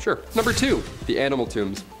property, sure. Number 2, the animal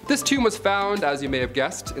tombs. This tomb was found, as you may have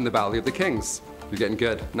guessed, in the Valley of the Kings. You're getting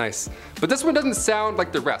good, nice. But this one doesn't sound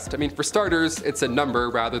like the rest. I mean, for starters, it's a number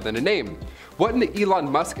rather than a name. What in the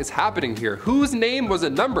Elon Musk is happening here? Whose name was a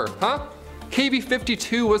number, huh?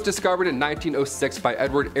 KV52 was discovered in 1906 by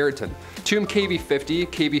Edward Ayrton. Tomb KV50,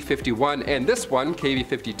 KV51, and this one,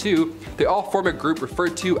 KV52, they all form a group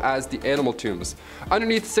referred to as the animal tombs.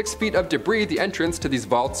 Underneath 6 feet of debris, the entrance to these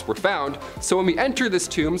vaults were found, so when we enter this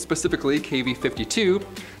tomb, specifically KV52,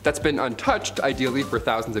 that's been untouched, ideally for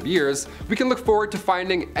thousands of years, we can look forward to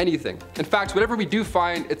finding anything. In fact, whatever we do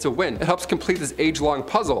find, it's a win. It helps complete this age-long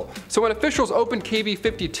puzzle. So when officials opened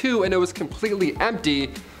KV52 and it was completely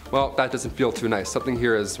empty, well, that doesn't feel too nice. Something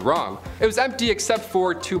here is wrong. It was empty except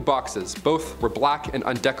for 2 boxes. Both were black and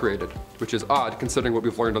undecorated, which is odd considering what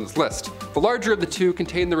we've learned on this list. The larger of the 2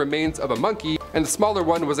 contained the remains of a monkey, and the smaller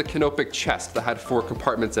one was a canopic chest that had 4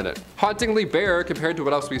 compartments in it. Hauntingly bare compared to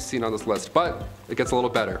what else we've seen on this list, but it gets a little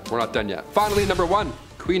better. We're not done yet. Finally, number 1,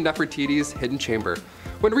 Queen Nefertiti's hidden chamber.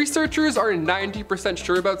 When researchers are 90%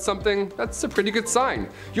 sure about something, that's a pretty good sign.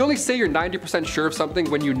 You only say you're 90% sure of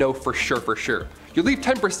something when you know for sure. You leave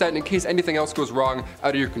 10% in case anything else goes wrong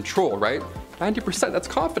out of your control, right? 90%, that's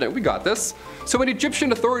confident, we got this. So when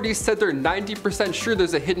Egyptian authorities said they're 90% sure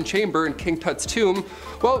there's a hidden chamber in King Tut's tomb,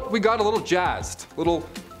 well, we got a little jazzed.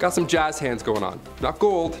 Got some jazz hands going on. Not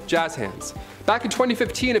gold, jazz hands. Back in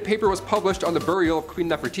 2015, a paper was published on the burial of Queen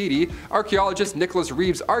Nefertiti. Archaeologist Nicholas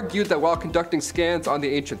Reeves argued that while conducting scans on the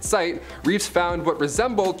ancient site, Reeves found what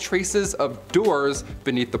resembled traces of doors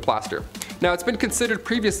beneath the plaster. Now, it's been considered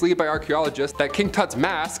previously by archaeologists that King Tut's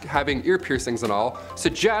mask, having ear piercings and all,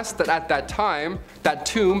 suggests that at that time, that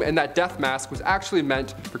tomb and that death mask was actually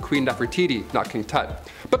meant for Queen Nefertiti, not King Tut.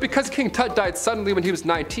 But because King Tut died suddenly when he was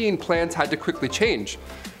 19, plans had to quickly change.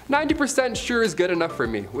 90% sure is good enough for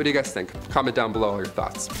me. What do you guys think? Comment down below all your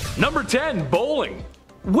thoughts. Number 10, bowling.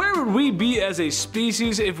 Where would we be as a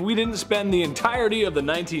species if we didn't spend the entirety of the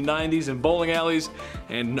 1990s in bowling alleys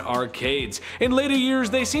and arcades? In later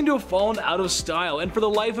years, they seem to have fallen out of style, and for the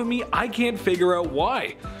life of me, I can't figure out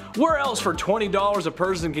why. Where else for $20 a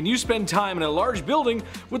person can you spend time in a large building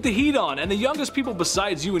with the heat on, and the youngest people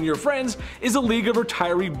besides you and your friends is a league of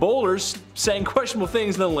retiree bowlers saying questionable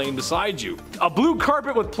things in the lane beside you? A blue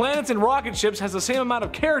carpet with planets and rocket ships has the same amount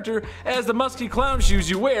of character as the musky clown shoes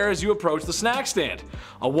you wear as you approach the snack stand.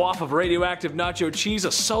 A waft of radioactive nacho cheese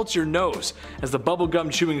assaults your nose as the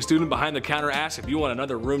bubblegum chewing student behind the counter asks if you want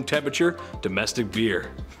another room temperature domestic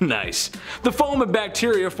beer. Nice. The foam and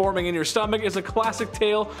bacteria forming in your stomach is a classic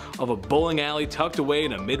tale of a bowling alley tucked away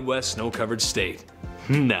in a Midwest snow-covered state.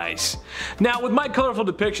 Nice. Now, with my colorful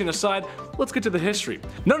depiction aside, let's get to the history.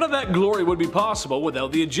 None of that glory would be possible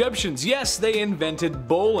without the Egyptians. Yes, they invented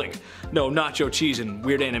bowling. No nacho cheese and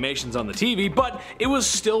weird animations on the TV, but it was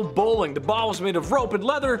still bowling. The ball was made of rope and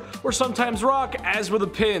leather, or sometimes rock, as were the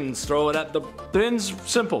pins. Throw it at the pins,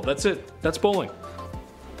 simple, that's it. That's bowling.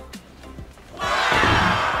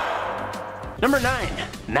 Number 9,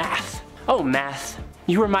 math. Oh, math.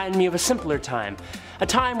 You remind me of a simpler time. A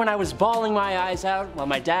time when I was bawling my eyes out while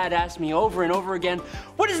my dad asked me over and over again,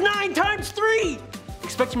 "What is 9 times 3?"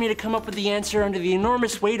 Expecting me to come up with the answer under the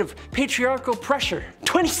enormous weight of patriarchal pressure.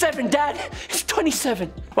 27, Dad! It's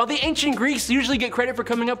 27! While the ancient Greeks usually get credit for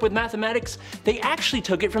coming up with mathematics, they actually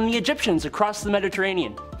took it from the Egyptians across the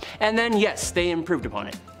Mediterranean. And then, yes, they improved upon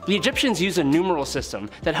it. The Egyptians used a numeral system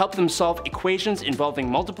that helped them solve equations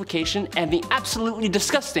involving multiplication and the absolutely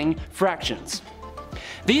disgusting fractions.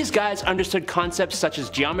 These guys understood concepts such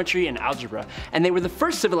as geometry and algebra, and they were the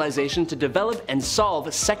first civilization to develop and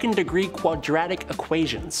solve second-degree quadratic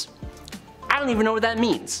equations. I don't even know what that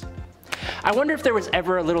means. I wonder if there was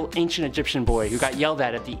ever a little ancient Egyptian boy who got yelled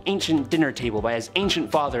at the ancient dinner table by his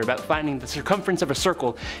ancient father about finding the circumference of a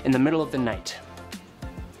circle in the middle of the night.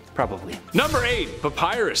 Probably. Number 8,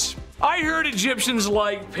 papyrus. I heard Egyptians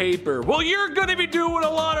like paper. Well, you're gonna be doing a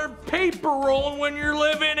lot of paper rolling when you're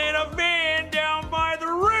living in a van down by the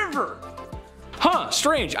river. Huh,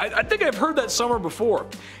 strange. I think I've heard that somewhere before.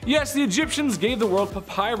 Yes, the Egyptians gave the world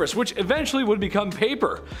papyrus, which eventually would become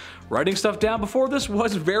paper. Writing stuff down before this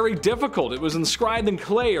was very difficult. It was inscribed in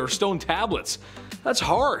clay or stone tablets. That's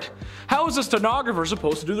hard. How is a stenographer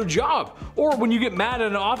supposed to do their job? Or when you get mad at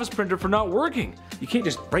an office printer for not working, you can't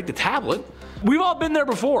just break the tablet. We've all been there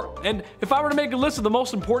before, and if I were to make a list of the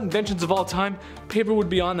most important inventions of all time, paper would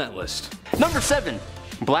be on that list. Number 7,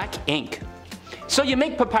 black ink. So you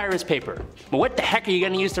make papyrus paper, but what the heck are you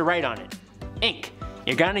gonna use to write on it? Ink.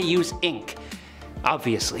 You're gonna use ink.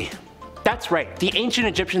 Obviously. That's right, the ancient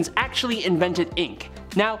Egyptians actually invented ink.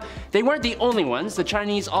 Now, they weren't the only ones. The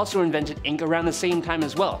Chinese also invented ink around the same time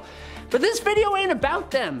as well. But this video ain't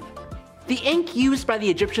about them. The ink used by the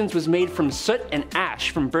Egyptians was made from soot and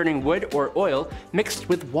ash from burning wood or oil mixed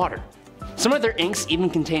with water. Some of their inks even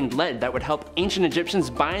contained lead that would help ancient Egyptians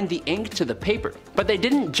bind the ink to the paper. But they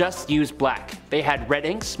didn't just use black. They had red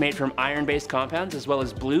inks made from iron-based compounds, as well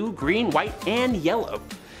as blue, green, white, and yellow.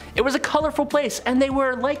 It was a colorful place, and they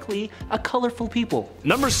were likely a colorful people.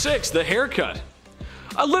 Number 6, the haircut.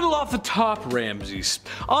 A little off the top, Ramses.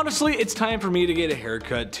 Honestly, it's time for me to get a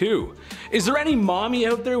haircut too. Is there any mommy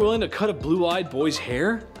out there willing to cut a blue-eyed boy's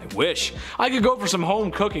hair? I wish. I could go for some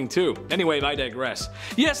home cooking too. Anyway, I digress.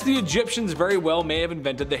 Yes, the Egyptians very well may have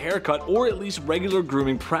invented the haircut, or at least regular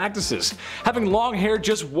grooming practices. Having long hair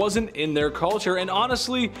just wasn't in their culture, and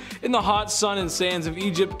honestly, in the hot sun and sands of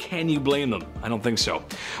Egypt, can you blame them? I don't think so.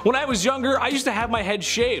 When I was younger, I used to have my head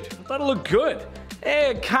shaved. I thought it looked good.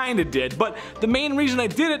 It kinda did, but the main reason I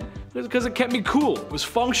did it was because it kept me cool. It was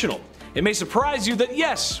functional. It may surprise you that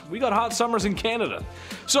yes, we got hot summers in Canada.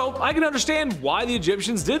 So I can understand why the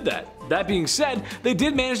Egyptians did that. That being said, they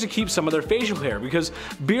did manage to keep some of their facial hair because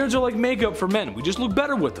beards are like makeup for men. We just look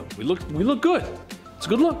better with them. We look good. It's a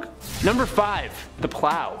good look. Number 5, the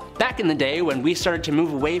plow. Back in the day when we started to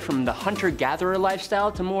move away from the hunter-gatherer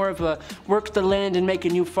lifestyle to more of a work the land and make a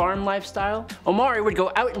new farm lifestyle, Omari would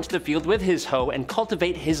go out into the field with his hoe and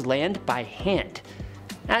cultivate his land by hand.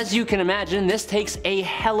 As you can imagine, this takes a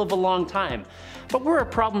hell of a long time, but we're a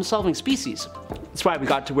problem-solving species. That's why we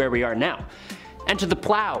got to where we are now. Enter the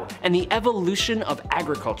plow and the evolution of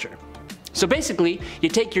agriculture. So basically, you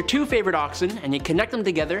take your two favorite oxen and you connect them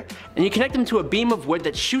together, and you connect them to a beam of wood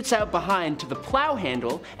that shoots out behind to the plow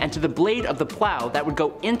handle and to the blade of the plow that would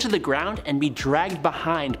go into the ground and be dragged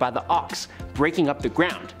behind by the ox, breaking up the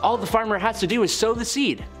ground. All the farmer has to do is sow the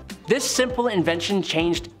seed. This simple invention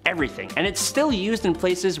changed everything, and it's still used in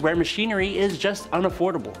places where machinery is just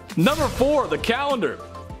unaffordable. Number 4, the calendar.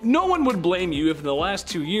 No one would blame you if in the last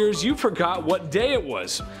 2 years you forgot what day it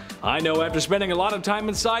was. I know after spending a lot of time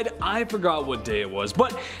inside, I forgot what day it was,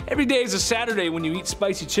 but every day is a Saturday when you eat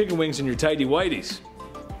spicy chicken wings in your tighty whities.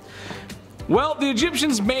 Well, the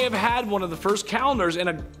Egyptians may have had one of the first calendars, and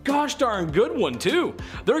a gosh darn good one too.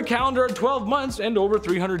 Their calendar had 12 months and over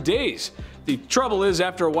 300 days. The trouble is,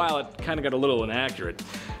 after a while it kinda got a little inaccurate.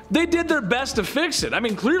 They did their best to fix it. I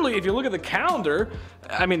mean, clearly if you look at the calendar,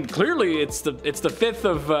 clearly it's the 5th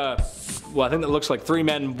of, well, I think that looks like 3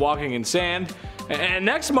 men walking in sand. And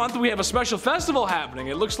next month we have a special festival happening.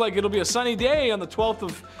 It looks like it'll be a sunny day on the 12th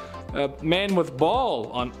of man with ball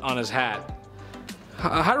on his hat.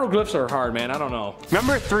 Hieroglyphs are hard, man, I don't know.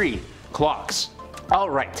 Number 3, clocks.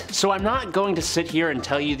 Alright, so I'm not going to sit here and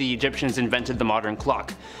tell you the Egyptians invented the modern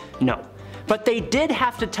clock. No. But they did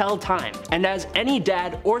have to tell time, and as any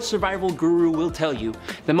dad or survival guru will tell you,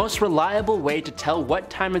 the most reliable way to tell what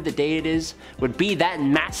time of the day it is would be that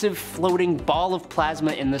massive floating ball of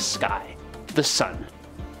plasma in the sky, the sun.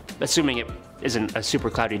 Assuming it isn't a super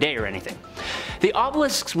cloudy day or anything. The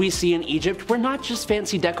obelisks we see in Egypt were not just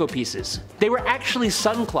fancy deco pieces. They were actually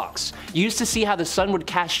sun clocks, used to see how the sun would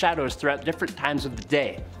cast shadows throughout different times of the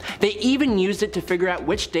day. They even used it to figure out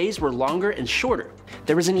which days were longer and shorter.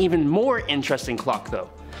 There was an even more interesting clock though,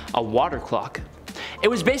 a water clock. It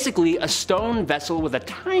was basically a stone vessel with a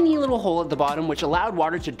tiny little hole at the bottom which allowed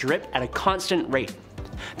water to drip at a constant rate.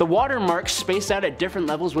 The water marks spaced out at different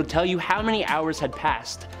levels would tell you how many hours had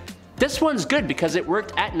passed. This one's good because it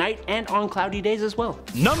worked at night and on cloudy days as well.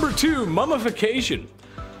 Number 2, mummification.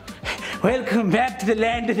 Welcome back to the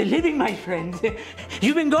land of the living, my friend.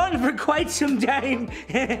 You've been gone for quite some time.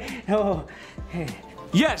 Oh.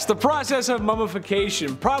 Yes, the process of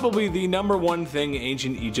mummification, probably the #1 thing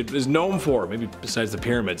ancient Egypt is known for, maybe besides the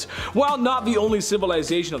pyramids. While not the only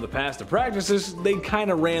civilization of the past to practice this, they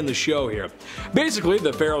kinda ran the show here. Basically,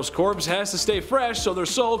 the pharaoh's corpse has to stay fresh so their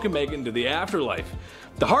soul can make it into the afterlife.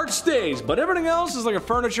 The heart stays, but everything else is like a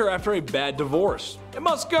furniture after a bad divorce. It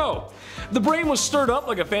must go. The brain was stirred up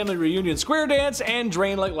like a family reunion square dance and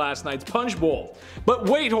drained like last night's punch bowl. But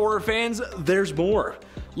wait, horror fans, there's more.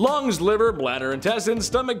 Lungs, liver, bladder, intestines,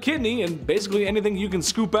 stomach, kidney, and basically anything you can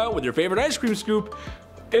scoop out with your favorite ice cream scoop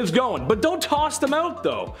is going. But don't toss them out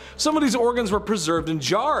though. Some of these organs were preserved in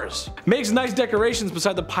jars. Makes nice decorations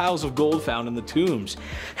beside the piles of gold found in the tombs.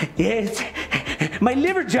 Yes, my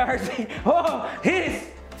liver jars. Oh, yes.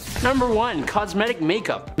 Number 1, cosmetic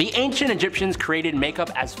makeup. The ancient Egyptians created makeup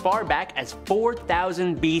as far back as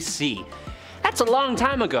 4000 BC. That's a long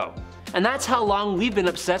time ago. And that's how long we've been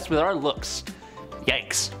obsessed with our looks.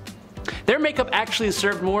 Yikes. Their makeup actually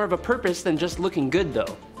served more of a purpose than just looking good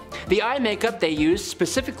though. The eye makeup they used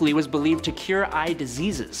specifically was believed to cure eye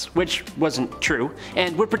diseases, which wasn't true,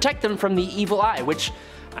 and would protect them from the evil eye, which,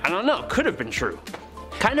 I don't know, could have been true.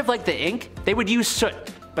 Kind of like the ink, they would use soot,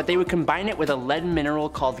 but they would combine it with a lead mineral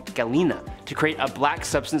called galena to create a black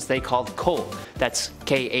substance they called coal. That's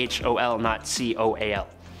K-H-O-L, not C-O-A-L.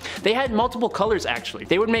 They had multiple colors actually.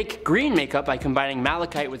 They would make green makeup by combining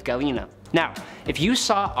malachite with galena. Now, if you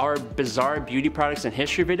saw our bizarre beauty products and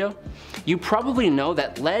history video, you probably know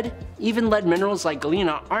that lead, even lead minerals like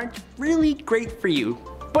galena, aren't really great for you.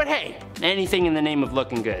 But hey, anything in the name of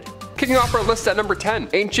looking good. Kicking off our list at number 10,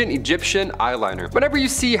 ancient Egyptian eyeliner. Whenever you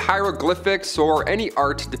see hieroglyphics or any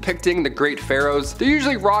art depicting the great pharaohs, they're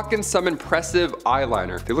usually rocking some impressive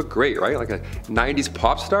eyeliner. They look great, right? Like a 90s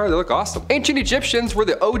pop star, they look awesome. Ancient Egyptians were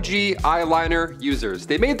the OG eyeliner users.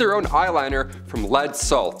 They made their own eyeliner from lead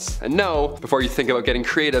salts. And no, before you think about getting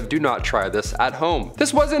creative, do not try this at home.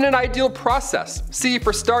 This wasn't an ideal process. See,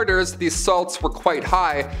 for starters, these salts were quite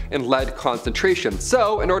high in lead concentration.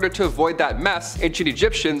 So, in order to avoid that mess, ancient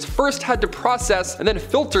Egyptians first had to process and then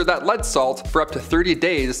filter that lead salt for up to 30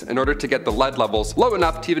 days in order to get the lead levels low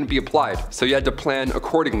enough to even be applied. So you had to plan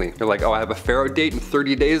accordingly. You're like, oh, I have a pharaoh date in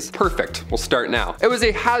 30 days? Perfect, we'll start now. It was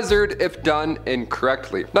a hazard if done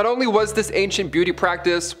incorrectly. Not only was this ancient beauty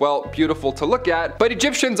practice, well, beautiful to look at, but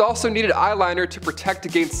Egyptians also needed eyeliner to protect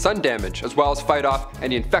against sun damage, as well as fight off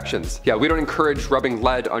any infections. Yeah, we don't encourage rubbing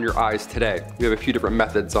lead on your eyes today. We have a few different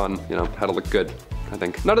methods on, how to look good. I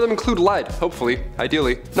think. None of them include lead, hopefully,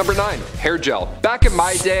 ideally. Number 9, hair gel. Back in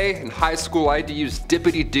my day, in high school, I had to use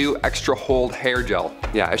Dippity-Doo Extra Hold hair gel.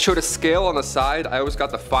 Yeah, I showed a scale on the side. I always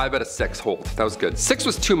got the 5 out of 6 hold. That was good. 6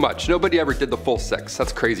 was too much. Nobody ever did the full 6.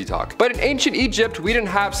 That's crazy talk. But in ancient Egypt, we didn't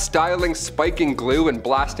have styling, spiking glue, and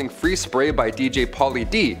blasting free spray by DJ Pauly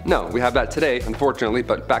D. No, we have that today, unfortunately,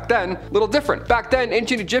 but back then, a little different. Back then,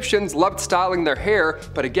 ancient Egyptians loved styling their hair,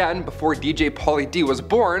 but again, before DJ Pauly D was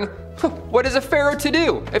born, what is a pharaoh to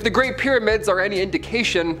do? If the Great Pyramids are any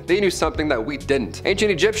indication, they knew something that we didn't. Ancient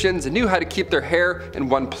Egyptians knew how to keep their hair in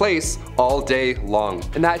one place all day long.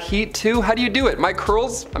 And that heat too, how do you do it? My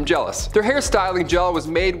curls? I'm jealous. Their hairstyling gel was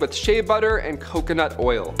made with shea butter and coconut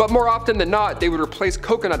oil. But more often than not, they would replace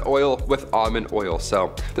coconut oil with almond oil.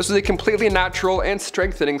 So this was a completely natural and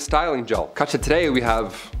strengthening styling gel. Cut to today, we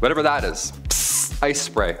have whatever that is. Psst, ice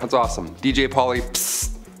spray. That's awesome. DJ Pauly, psst.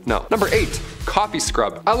 No. Number 8, coffee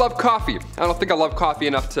scrub. I love coffee. I don't think I love coffee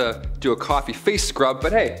enough to do a coffee face scrub,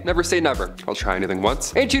 but hey, never say never. I'll try anything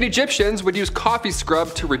once. Ancient Egyptians would use coffee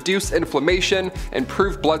scrub to reduce inflammation,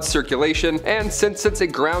 improve blood circulation, and since it's a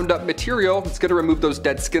ground up material, it's gonna remove those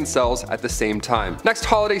dead skin cells at the same time. Next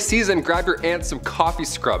holiday season, grab your aunt some coffee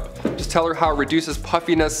scrub. Just tell her how it reduces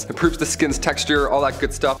puffiness, improves the skin's texture, all that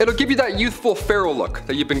good stuff. It'll give you that youthful pharaoh look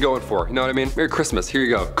that you've been going for, you know what I mean? Merry Christmas, here you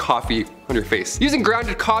go, coffee on your face. Using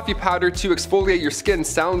grounded coffee powder to exfoliate your skin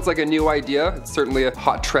sounds like a new idea. It's certainly a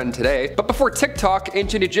hot trend today. But before TikTok,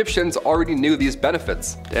 ancient Egyptians already knew these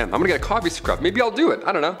benefits. Damn, I'm gonna get a coffee scrub. Maybe I'll do it.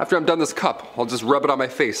 I don't know. After I'm done this cup, I'll just rub it on my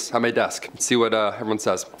face at my desk and see what everyone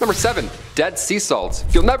says. Number 7, Dead Sea Salt.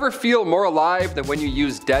 You'll never feel more alive than when you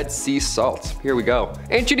use Dead Sea Salt. Here we go.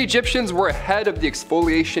 Ancient Egyptians were ahead of the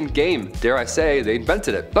exfoliation game. Dare I say, they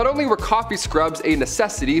invented it. Not only were coffee scrubs a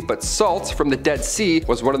necessity, but salt from the Dead Sea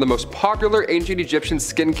was one of the most popular ancient Egyptian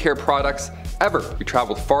skincare products ever. We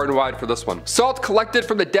traveled far and wide for this one. Salt collected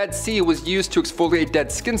from the Dead Sea was used to exfoliate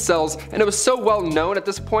dead skin cells, and it was so well known at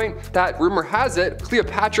this point that rumor has it,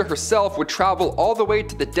 Cleopatra herself would travel all the way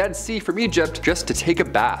to the Dead Sea from Egypt just to take a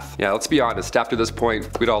bath. Yeah, let's be honest, after this point,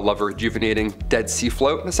 we'd all love a rejuvenating Dead Sea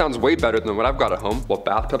float. That sounds way better than what I've got at home. Well,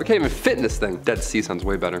 bathtub, I can't even fit in this thing. Dead Sea sounds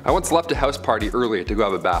way better. I once left a house party early to go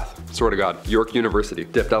have a bath. Swear to God. York University.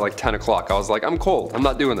 Dipped at like 10 o'clock. I was like, I'm cold. I'm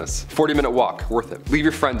not doing this. 40-minute walk. Worth it. Leave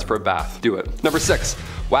your friends for a bath. Do it. Number 6.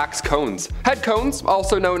 Wax cones. Head cones,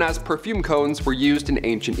 also known as perfume cones, were used in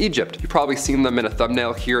ancient Egypt. You've probably seen them in a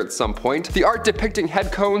thumbnail here at some point. The art depicting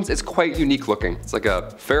head cones is quite unique looking. It's like a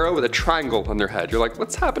pharaoh with a triangle on their head. You're like,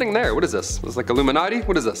 what's happening there? What is this? Is this like Illuminati?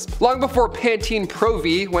 What is this? Long before Pantene Pro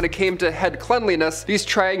V, when it came to head cleanliness, these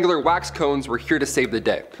triangular wax cones were here to save the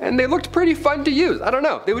day. And they looked pretty fun to use. I don't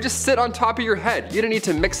know. They would just sit on top of your head. You didn't need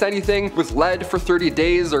to mix anything with lead for 30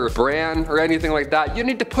 days or bran or anything like that. You didn't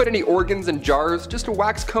need to put any organs in jars. Just a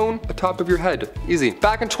wax cone atop of your head. Easy.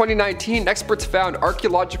 Back in 2019, experts found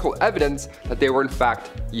archaeological evidence that they were in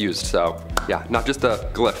fact used. So yeah, not just a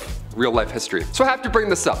glyph. Real life history. So I have to bring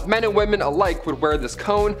this up. Men and women alike would wear this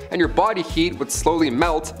cone, and your body heat would slowly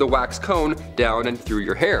melt the wax cone down and through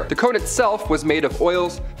your hair. The cone itself was made of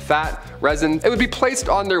oils, fat, resin. It would be placed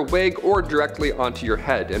on their wig or directly onto your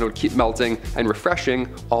head, and it would keep melting and refreshing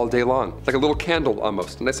all day long. It's like a little candle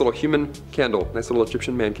almost. A nice little human candle. Nice little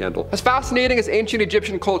Egyptian man candle. As fascinating as ancient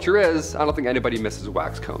Egyptian culture is, I don't think anybody misses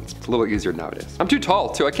wax cones. It's a little easier nowadays. I'm too tall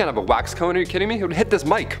too. I can't have a wax cone. Are you kidding me? It would hit this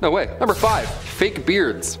mic. No way. Number 5, fake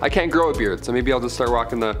beards. I can't grow a beard, so maybe I'll just start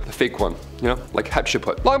rocking the fake one, you know, like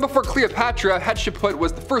Hatshepsut. Long before Cleopatra, Hatshepsut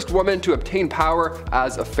was the first woman to obtain power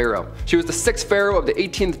as a pharaoh. She was the 6th pharaoh of the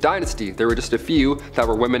 18th dynasty. There were just a few that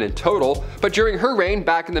were women in total, but during her reign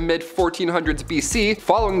back in the mid 1400s BC,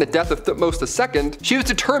 following the death of Thutmose II, she was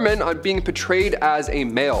determined on being portrayed as a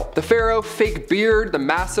male. The pharaoh, fake beard, the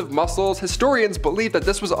massive muscles, historians believe that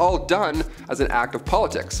this was all done as an act of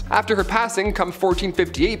politics. After her passing, come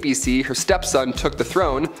 1458 BC, her stepson took the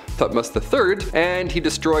throne, Thutmose III, and he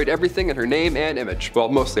destroyed everything in her name and image. Well,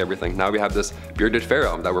 mostly everything. Now we have this bearded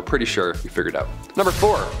pharaoh that we're pretty sure we figured out. Number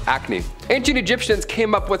 4, acne. Ancient Egyptians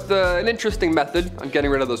came up with an interesting method on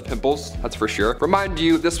getting rid of those pimples, that's for sure. Remind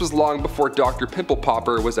you, this was long before Dr. Pimple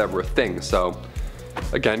Popper was ever a thing, so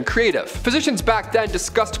again, creative. Physicians back then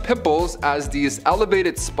discussed pimples as these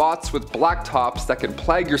elevated spots with black tops that can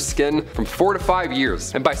plague your skin from 4 to 5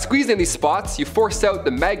 years. And by squeezing these spots, you force out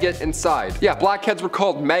the maggot inside. Yeah, blackheads were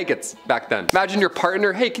called maggots back then. Imagine your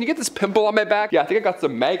partner, hey, can you get this pimple on my back? Yeah, I think I got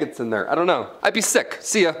some maggots in there. I don't know. I'd be sick.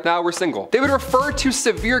 See ya, now we're single. They would refer to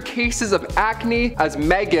severe cases of acne as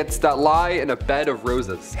maggots that lie in a bed of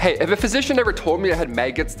roses. Hey, if a physician ever told me I had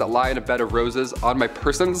maggots that lie in a bed of roses on my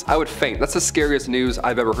persons, I would faint. That's the scariest news news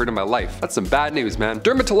I've ever heard in my life. That's some bad news, man.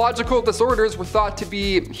 Dermatological disorders were thought to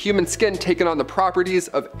be human skin taking on the properties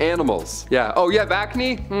of animals. Yeah, oh you have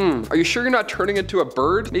acne? Are you sure you're not turning into a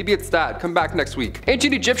bird? Maybe it's that. Come back next week.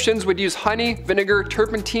 Ancient Egyptians would use honey, vinegar,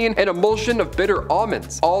 turpentine, and emulsion of bitter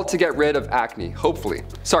almonds, all to get rid of acne, hopefully.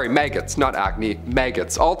 Sorry, maggots, not acne,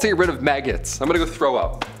 maggots. All to get rid of maggots. I'm gonna go throw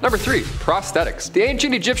up. Number 3, prosthetics. The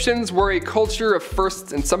ancient Egyptians were a culture of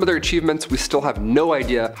firsts, and some of their achievements we still have no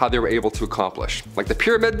idea how they were able to accomplish. Like the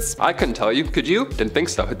pyramids, I couldn't tell you. Could you? Didn't think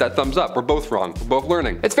so. Hit that thumbs up. We're both wrong. We're both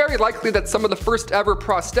learning. It's very likely that some of the first ever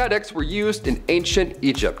prosthetics were used in ancient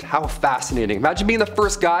Egypt. How fascinating. Imagine being the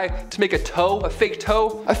first guy to make a toe, a fake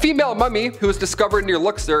toe. A female mummy who was discovered near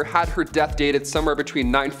Luxor had her death dated somewhere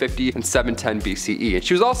between 950 and 710 BCE. And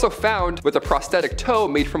she was also found with a prosthetic toe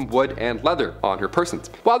made from wood and leather on her person.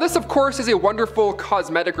 While this of course is a wonderful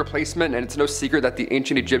cosmetic replacement, and it's no secret that the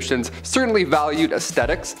ancient Egyptians certainly valued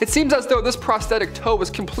aesthetics, it seems as though this prosthetic toe was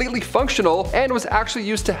completely functional and was actually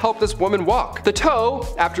used to help this woman walk. The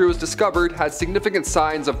toe, after it was discovered, had significant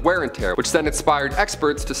signs of wear and tear, which then inspired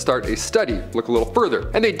experts to start a study, look a little further.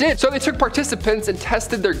 And they did. So they took participants and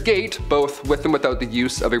tested their gait, both with and without the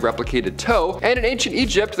use of a replicated toe. And in ancient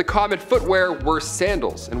Egypt, the common footwear were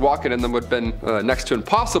sandals, and walking in them would have been next to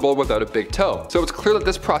impossible without a big toe. So it's clear that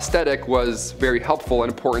this prosthetic was very helpful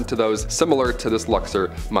and important to those similar to this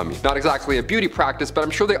Luxor mummy. Not exactly a beauty practice, but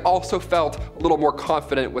I'm sure they also felt a little more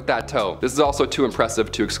confident with that toe. This is also too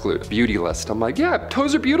impressive to exclude. Beauty list. I'm like, yeah,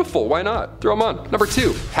 toes are beautiful. Why not? Throw them on. Number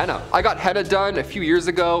 2, henna. I got henna done a few years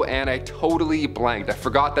ago and I totally blanked. I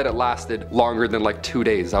forgot that it lasted longer than like 2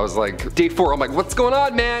 days. I was like, day 4, I'm like, what's going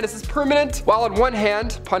on, man? Is this permanent? While on one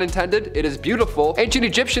hand, pun intended, it is beautiful, ancient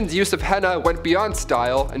Egyptians' use of henna went beyond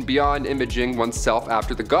style and beyond imaging oneself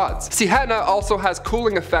after the gods. See, henna also has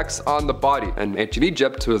cooling effects on the body, and ancient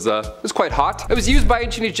Egypt was quite hot. It was used by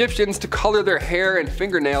ancient Egyptians to color their hair and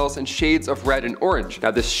fingernails in shades of red and orange.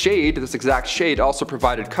 Now this exact shade also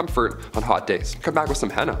provided comfort on hot days. Come back with some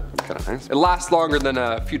henna. Kind of nice. It lasts longer than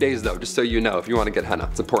a few days though, just so you know if you want to get henna.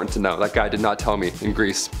 It's important to know. That guy did not tell me in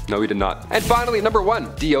Greece. No, he did not. And finally, number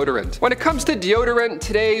 1, deodorant. When it comes to deodorant,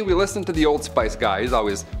 today we listen to the Old Spice guy. He's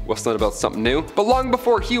always whistling about something new. But long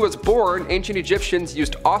before he was born, ancient Egyptians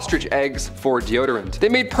used ostrich eggs for deodorant. They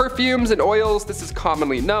made perfumes and oils, this is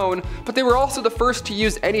commonly known, but they were also the first to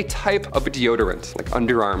use any type of deodorant, like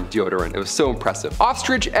underarm deodorant. It was so impressive.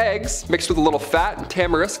 Ostrich eggs mixed with a little fat and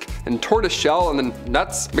tamarisk and tortoise shell and then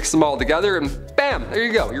nuts, mix them all together and bam, there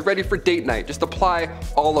you go. You're ready for date night. Just apply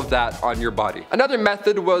all of that on your body. Another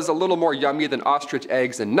method was a little more yummy than ostrich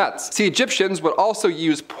eggs and nuts. See, Egyptians would also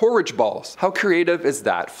use porridge balls. How creative is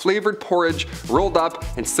that? Flavored porridge rolled up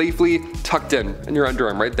and safely tucked in your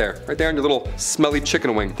underarm right there on your little smelly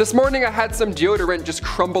chicken wing. This morning I had some deodorant just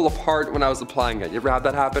crumble apart when I was applying it. You ever have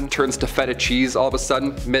that happen? Turns to feta cheese all of a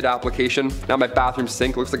sudden, mid-application. Now my bathroom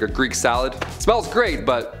sink looks like a Greek salad. Smells great,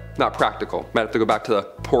 but not practical. Might have to go back to the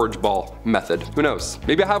porridge ball method. Who knows?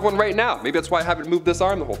 Maybe I have one right now. Maybe that's why I haven't moved this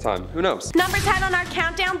arm the whole time. Who knows? Number 10 on our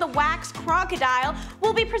countdown, the wax crocodile,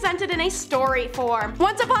 will be presented in a story form.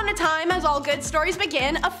 Once upon a time, as all good stories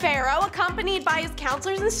begin, a pharaoh, accompanied by his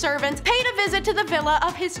counselors and servants, paid a visit to the villa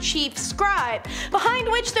of his chief scribe,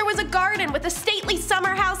 behind which there was a garden with a stately summer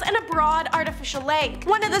house and a broad artificial lake.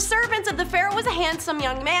 One of the servants of the pharaoh was a handsome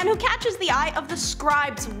young man who catches the eye of the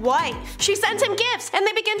scribe's wife. She sends him gifts, and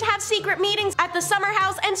they begin to have secret meetings at the summer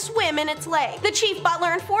house and swim in its lake. The chief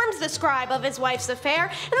butler informs the scribe of his wife's affair,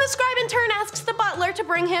 and the scribe in turn asks the butler to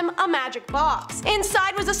bring him a magic box.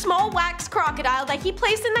 Inside was a small wax crocodile that he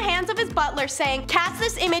placed in the hands of his butler, saying, "Cast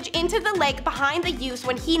this image into the lake behind the youth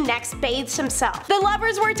when he next bathes himself." The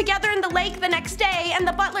lovers were together in the lake the next day, and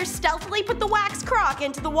the butler stealthily put the wax croc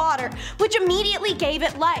into the water, which immediately gave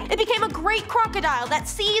it life. It became a great crocodile that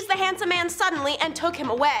seized the handsome man suddenly and took him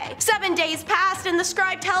away. 7 days passed, and the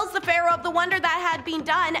scribe tells the pharaoh of the wonder that had been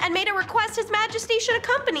done and made a request his majesty should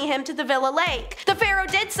accompany him to the villa lake. The pharaoh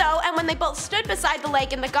did so, and when they both stood beside the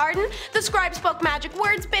lake in the garden, the scribe spoke magic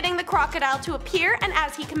words bidding the crocodile to appear, and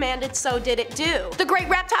as he commanded, so did it do. The great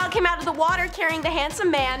reptile came out of the water carrying the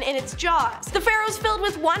handsome man in its jaws. The pharaoh was filled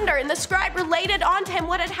with wonder, and the scribe related on to him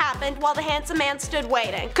what had happened while the handsome man stood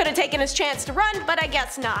waiting. Could have taken his chance to run, but I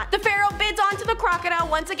guess not. The pharaoh bids on to the crocodile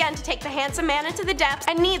once again to take the handsome man into the depths,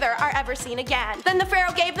 and neither are ever seen again. Then the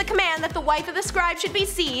pharaoh gave the command that the wife of the scribe should be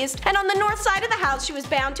seized, and on the north side of the house she was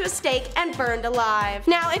bound to a stake and burned alive.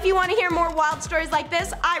 Now, if you want to hear more wild stories like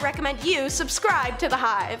this, I recommend you subscribe to The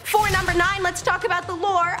Hive. For number 9, let's talk about the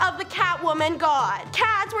lore of the Catwoman god.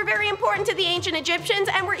 Cats were very important to the ancient Egyptians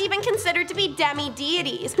and were even considered to be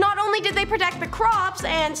demi-deities. Not only did they protect the crops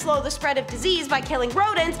and slow the spread of disease by killing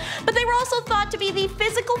rodents, but they were also thought to be the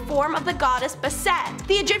physical form of the goddess Bastet,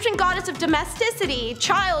 the Egyptian goddess of domesticity,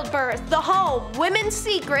 childbirth, the home, women's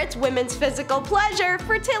secrets, women's physical pleasure,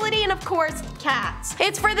 fertility, and of course, cats.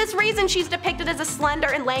 It's for this reason she's depicted as a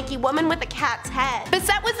slender and lanky woman with a cat's head.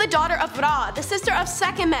 Bastet was the daughter of Ra, the sister of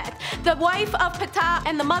Sekhmet, the wife of Ptah,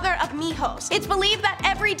 and the mother of Mihos. It's believed that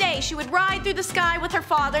every day she would ride through the sky with her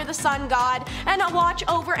father, the sun god, and watch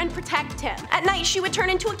over and protect him. At night she would turn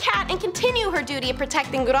into a cat and continue her duty of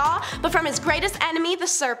protecting Ra, but from his greatest enemy, the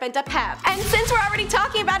serpent Apep. And since we're already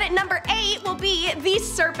talking about it, number 8 will be the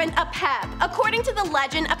serpent Apep. According to the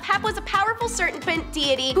legend, Apep was a powerful serpent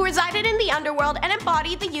deity who resided in the underworld and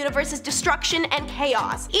embodied the universe's destruction and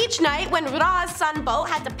chaos. Each night, when Ra's sun boat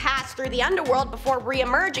had to pass through the underworld before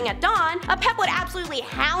re-emerging at dawn, Apep would absolutely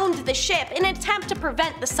hound the ship in an attempt to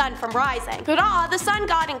prevent the sun from rising. Ra, the sun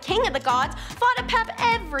god and king of the gods, fought Apep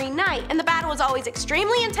every night, and the battle was always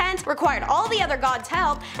extremely intense, required all the other gods'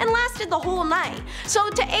 help, and lasted the whole night. So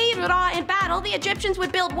to aid Ra in battle, the Egyptians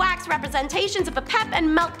would build wax representations of Apep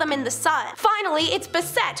and melt them in the sun. Finally, it's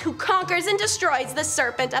Bastet who conquers and destroys the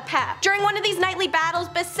serpent Apep. During one of these nightly battles,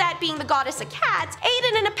 Bastet, being the goddess of cats,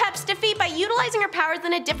 aided in Apep's defeat by utilizing her powers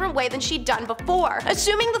in a different way than she'd done before.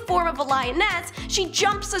 Assuming the form of a lioness, she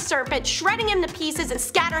jumps the serpent, shredding him to pieces and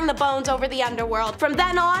scattering the bones over the underworld. From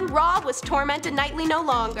then on, Ra was tormented nightly no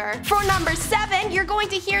longer. For number 7, you're going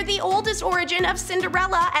to hear the oldest origin of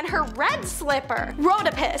Cinderella and her red slipper.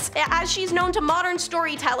 Rhodopis, as she's known to modern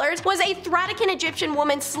storytellers, was a Thracian Egyptian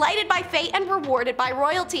woman slighted by fate and rewarded by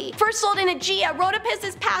royalty. First sold in Aegea, Rhodopis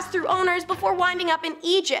is passed through owners before winding up in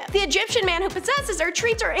Egypt. The Egyptian man who possesses her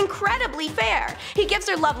treats her incredibly fair. He gives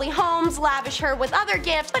her lovely homes, lavish her with other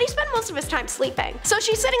gifts, but he spent most of his time sleeping. So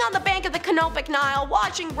she's sitting on the bank of the Canopic Nile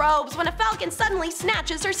watching robes when a falcon suddenly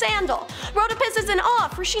snatches her sandal. Rhodopis is in awe,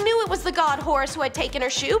 for she knew it was the god Horus who had taken her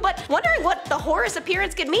shoe, but wondering what the Horus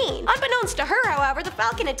appearance could mean. Unbeknownst to her, however, the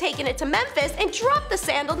falcon had taken it to Memphis and dropped the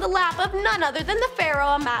sandal in the lap of none other than the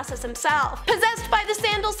pharaoh Amasis himself. Possessed by the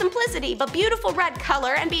sandal's simplicity but beautiful red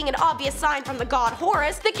color and being an obvious sign from the god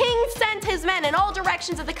Horus, the king sent his men in all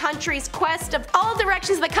directions of the country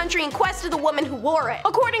in quest of the woman who wore it.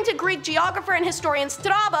 According to Greek geographer and historian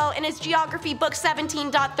Strabo in his geography book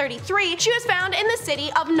 17.33, she was found in the city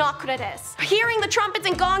of Naucratis. Hearing the trumpets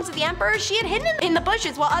and gongs of the emperor, she had hidden in the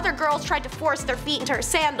bushes while other girls tried to force their feet into her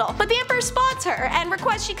sandal. But the emperor spots her and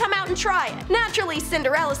requests she come out and try it. Naturally,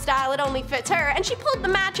 Cinderella style, it only fits her, and she pulled the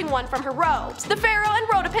matching one from her robes. The pharaoh and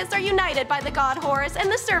Rhodopis are united by the god Horus,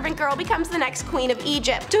 and the servant girl becomes the next queen of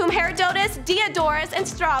Egypt, to whom Herodotus, Diodorus, and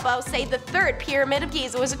Strabo say the third pyramid of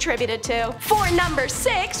Giza was attributed to. For number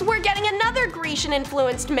 6, we're getting another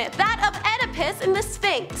Grecian-influenced myth, that of Oedipus and the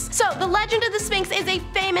Sphinx. So, the legend of the Sphinx is a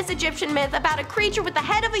famous Egyptian myth about a creature with the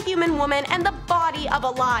head of a human woman and the body of a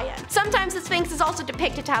lion. Sometimes the Sphinx is also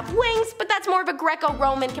depicted to have wings, but that's more of a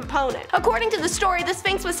Greco-Roman component. According to the story, the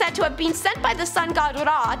Sphinx was said to have been sent by the sun god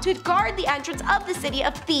Ra to guard the entrance of the city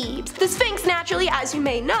of Thebes. The Sphinx, naturally, as you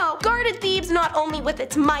may know, guarded Thebes not only with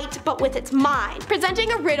its might, but with its mind,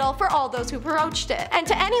 presenting a riddle for all those who approached it. And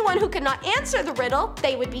to anyone who could not answer the riddle,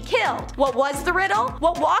 they would be killed. What was the riddle?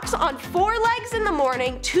 What walks on 4 legs in the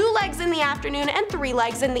morning, 2 legs in the afternoon, and 3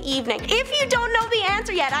 legs in the evening? If you don't know the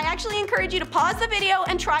answer yet, I actually encourage you to pause the video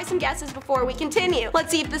and try some guesses before we continue.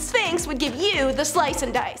 Let's see if the Sphinx would give you the slice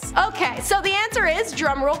and dice. Okay, so the answer is,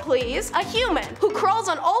 drumroll please, a human who crawls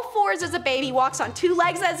on all 4s as a baby, walks on 2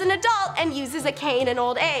 legs as an adult, and uses a cane in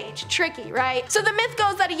old age. Tricky, right? So the myth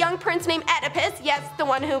goes that a young prince named Oedipus, yes, the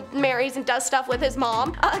one who marries and does stuff with his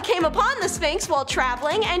mom, came upon the Sphinx while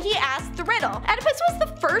traveling, and he asked the riddle. Oedipus was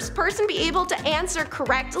the first person to be able to answer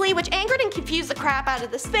correctly, which angered and confused the crap out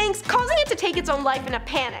of the Sphinx, causing it to take its own life in a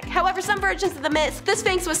panic. However, some versions of the myth, the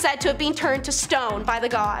Sphinx was said to have been turned to stone by the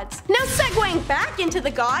gods. Now segueing back into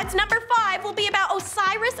the gods, number 5 will be about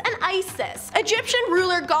Osiris and Isis. Egyptian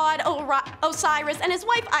ruler god Osiris and his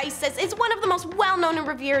wife Isis is one of the most well-known and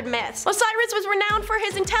revered myths. Osiris was renowned for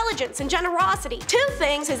his intelligence and generosity, 2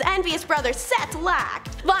 things his envious brother Set lacked.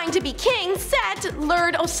 Vying to be king, Set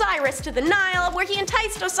lured Osiris to the Nile, where he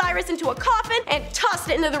enticed Osiris into a coffin and tossed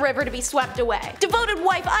it into the river to be swept away. Devoted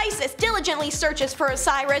wife Isis diligently searches for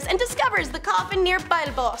Osiris and discovers the coffin near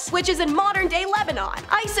Belbos, which is in modern-day Lebanon.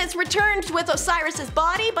 Isis returned with Osiris's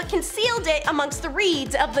body, but concealed it amongst the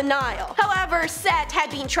reeds of the Nile. However, Set had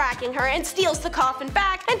been tracking her and steals the coffin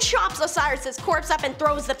back and chops Osiris's corpse up and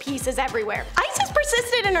throws the pieces everywhere. Isis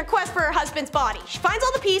persisted in her quest for her husband's body. She finds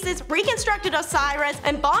all the pieces, reconstructed Osiris,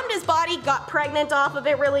 embalmed his body, got pregnant off of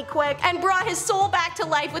it really quick, and brought his soul back to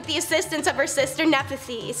life with the assistance of her sister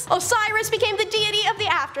Nephthys. Osiris became the deity of the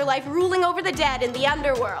afterlife, ruling over the dead in the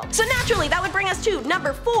underworld. So naturally, that would bring us to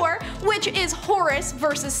number 4, which is Horus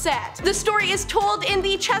versus Set. The story is told in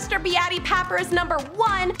the Chester Beatty Papyrus number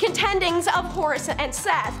 1, Contendings of Horus and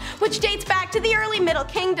Seth, which dates back to the early Middle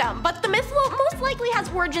Kingdom, but the myth most likely has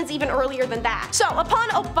origins even earlier than that. So upon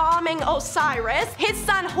embalming Osiris, his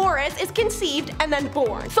son Horus is conceived and then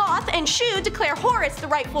born. Thoth and Shu declare Horus the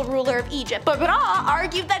rightful ruler of Egypt, but Ra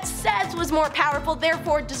argued that Seth was more powerful,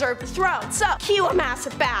 therefore deserved the throne. So cue a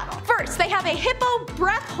massive battle. First, they have a hippo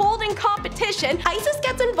breath-holding competition. Isis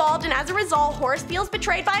gets involved, and as a result, Horus feels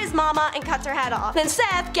betrayed by his mama and cuts her head off. Then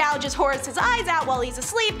Seth gouges Horus's eyes out while he's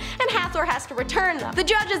asleep, and Hathor has to return them. The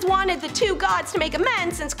judges wanted the two gods to make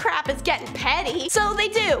amends since crap is getting petty, so they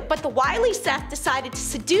do, but the wily Seth decided to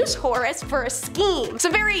seduce Horus for a scheme.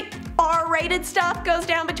 Some very R-rated stuff goes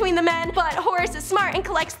down between the men, but Horus is smart and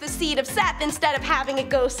collects the seed of Seth instead of having it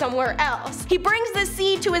go somewhere else. He brings the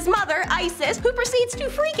seed to his mother, Isis, who proceeds to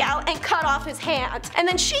freak out and cut off his hand. And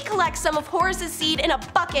then she collects some of Horus's seed in a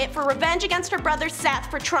bucket for revenge against her brother Seth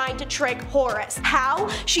for trying to trick Horus. How?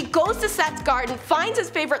 She goes to Seth's garden, finds his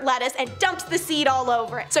favorite lettuce, and dumps the seed all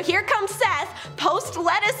over it. So here comes Seth,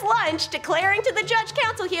 post-lettuce lunch, declaring to the judge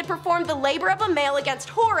council he had performed the labor of a male against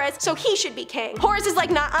Horus, so he should be king. Horus is like,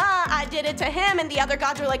 nah-uh, I did it to him, and the other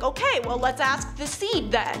gods are like, okay, well let's ask the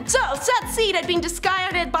seed then. So Seth's seed had been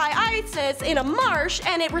discarded by Isis in a marsh,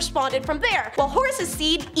 and it responded from there, while Horus's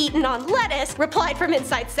seed, eaten on lettuce, replied from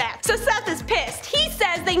inside Seth. So Seth is pissed. He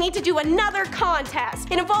says they need to do another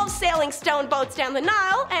contest. It involves sailing stone boats down the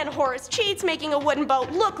Nile, and Horus cheats, making a wooden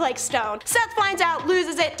boat look like stone. Seth finds out,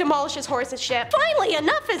 loses it, demolishes Horus's ship. Finally,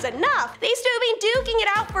 enough is enough. These two have been duking it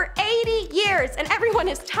out for 80 years, and everyone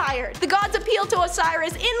is tired. The gods appeal to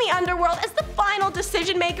Osiris in the underworld as the final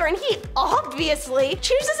decision maker, and he obviously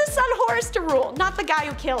chooses his son Horus to rule, not the guy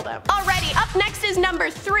who killed him. Alrighty, up next is number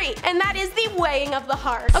 3, and that is the weighing of the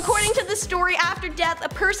heart. According to the story, after death, a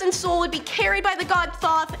person's soul would be carried by the god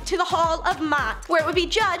Thoth to the Hall of Maat, where it would be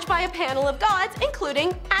judged by a panel of gods,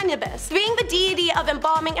 including Anubis. Being the deity of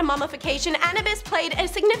embalming and mummification, Anubis played a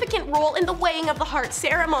significant role in the weighing of the heart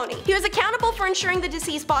ceremony. He was accountable for ensuring the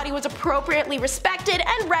deceased body was appropriately respected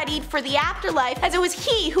and readied for the afterlife, as it was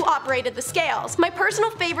he who operated the scales. My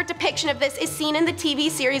personal favorite depiction of this is seen in the TV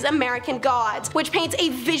series American Gods, which paints a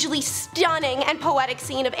visually stunning and poetic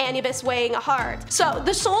scene of Anubis weighing a heart. So,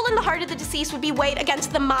 the soul and the heart of the deceased would be weighed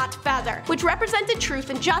against the Maat feather, which represented truth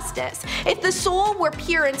and justice. If the soul were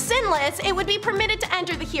pure and sinless, it would be permitted to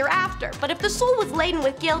enter the hereafter, but if the soul was laden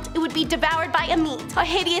with guilt, it would be devoured by Amit, a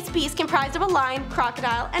hideous beast comprised of a lion,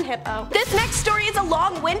 crocodile, and hippo. This next story is a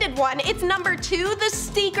long-winded one. It's number 2, the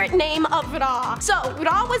secret name of Ra. So,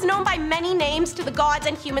 Ra was known by many names to the gods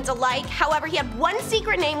and humans alike, however he had one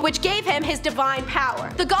secret name which gave him his divine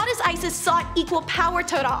power. The goddess Isis sought equal power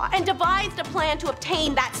to Ra and devised a plan to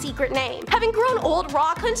obtain that secret name. Having grown old,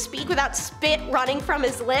 Ra couldn't speak without spit running from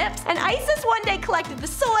his lips, and Isis one day collected the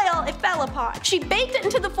soil it fell upon. She baked it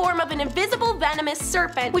into the form of an invisible venomous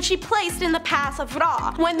serpent, which she placed in the path of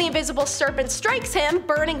Ra. When the invisible serpent strikes him,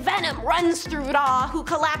 burning venom runs through Ra, who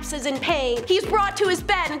collapses in pain. He's brought to his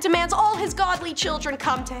bed and demands all his godly children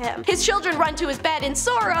come to him. His children run to his bed in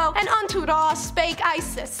sorrow, and unto Ra spake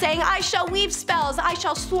Isis, saying, I shall weave spells, I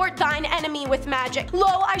shall thwart thine enemy with magic. Lo,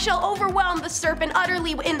 I shall overwhelm the serpent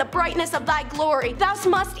utterly in the brightness of thy glory. Thou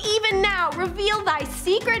must even now reveal thy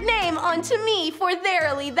secret name unto me, for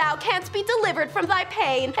verily thou canst be delivered from thy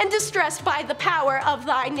pain and distressed by the power of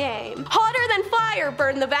thy name. Hotter than fire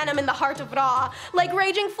burned the venom in the heart of Ra. Like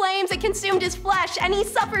raging flames it consumed his flesh, and he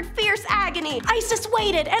suffered fierce agony. Isis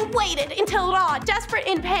waited and waited until Ra, desperate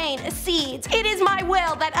in pain, accedes. It is my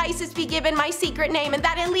will that Isis be given my secret name, and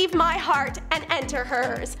that it leave my heart and enter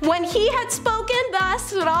hers. When he had spoken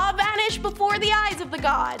thus, Ra vanished before the eyes of the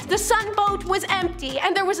gods. The sun boat was empty,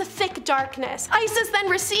 and there was a thick darkness. Isis then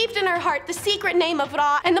received in her heart the secret name of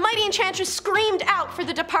Ra, and the mighty enchantress screamed out for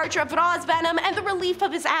the departure of Ra's venom and the relief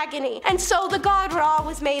of his agony. And so the god Ra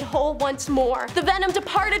was made whole once more. The venom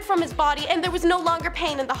departed from his body, and there was no longer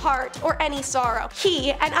pain in the heart or any sorrow.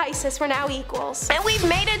 He and Isis were now equals. And we've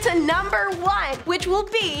made it to number 1, which will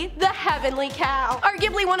be the heavenly cow.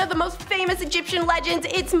 Arguably one of the most famous Egyptian legends,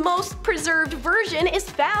 its most preserved version is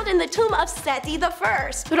found in the tomb of Seti I.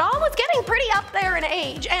 Ra was getting pretty up there in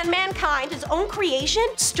age, and mankind, his own creation, creation,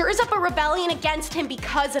 stirs up a rebellion against him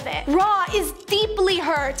because of it. Ra is deeply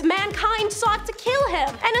hurt. Mankind sought to kill him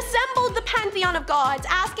and assembled the pantheon of gods,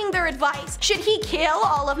 asking their advice. Should he kill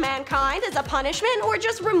all of mankind as a punishment or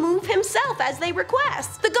just remove himself as they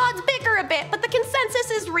request? The gods bicker a bit, but the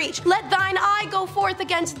consensus is reached. Let thine eye go forth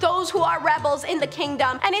against those who are rebels in the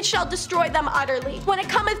kingdom, and it shall destroy them utterly. When it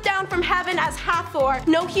cometh down from heaven as Hathor,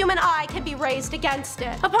 no human eye can be raised against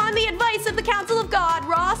it. Upon the advice of the council of God,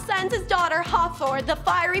 Ra sends his daughter Hathor, the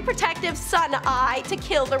fiery protective sun eye, to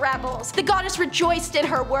kill the rebels. The goddess rejoiced in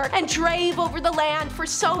her work and drave over the land for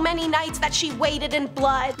so many nights that she waded in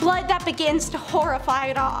blood that begins to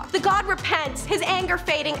horrify Ra. The god repents, his anger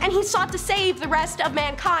fading, and he sought to save the rest of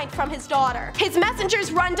mankind from his daughter. His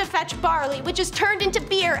messengers run to fetch barley, which is turned into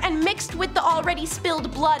beer and mixed with the already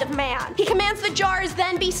spilled blood of man. He commands the jars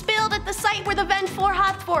then be spilled at the site where the vengeful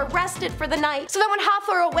Hathor rested for the night, so that when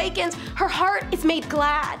Hathor awakens, her heart is made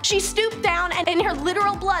glad. She stooped down and in her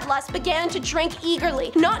literal bloodlust began to drink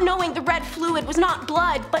eagerly, not knowing the red fluid was not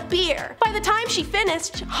blood but beer. By the time she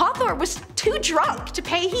finished, Hathor was too drunk to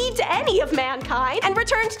pay heed to any of mankind and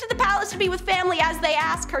returns to the palace to be with family as they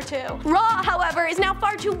ask her to. Ra, however, is now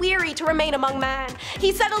far too weary to remain among men.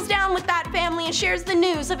 He settles down with that family and shares the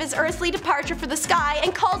news of his earthly departure for the sky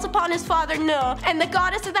and calls upon his father Nu and the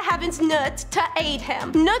goddess of the heavens Nut to aid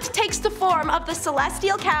him. Nut takes the form of the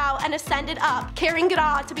celestial cow and ascended up, carrying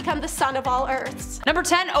Ra to become the son of all earths. Number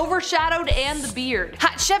 10, overshadowed and the beard.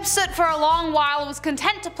 Hatshepsut for a long while was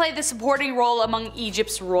content to play the supporting role among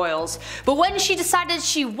Egypt's royals, but when she decided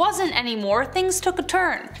she wasn't anymore, things took a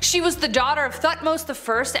turn. She was the daughter of Thutmose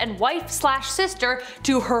I and wife/sister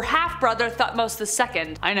to her half-brother Thutmose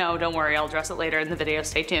II. I know, don't worry, I'll address it later in the video,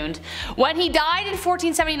 stay tuned. When he died in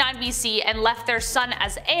 1479 BC and left their son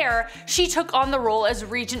as heir, she took on the role as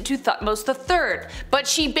regent to Thutmose III, but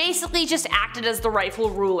she basically just acted as the rightful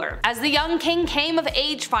ruler. As the young king came of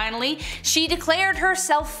age finally, she declared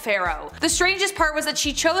herself pharaoh. The strangest part was that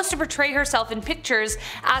she chose to portray herself in pictures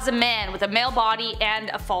as a man with a male body and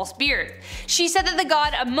a false beard. She said that the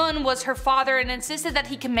god Amun was her father and insisted that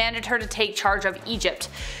he commanded her to take charge of Egypt.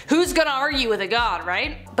 Who's gonna argue with a god,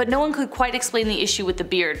 right? But no one could quite explain the issue with the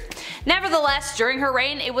beard. Nevertheless, during her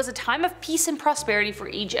reign, it was a time of peace and prosperity for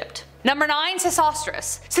Egypt. Number 9,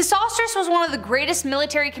 Sesostris. Sesostris was one of the greatest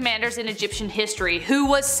military commanders in Egyptian history, who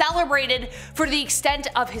was celebrated for the extent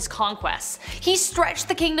of his conquests. He stretched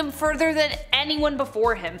the kingdom further than anyone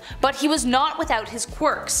before him, but he was not without his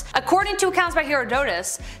quirks. According to accounts by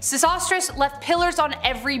Herodotus, Sesostris left pillars on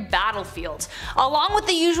every battlefield. Along with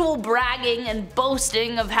the usual bragging and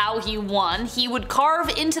boasting of how he won, he would carve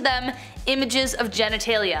into them images of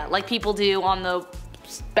genitalia, like people do on the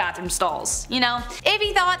bathroom stalls, you know? If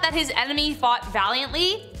he thought that his enemy fought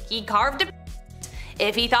valiantly, he carved a.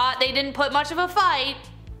 If he thought they didn't put much of a fight,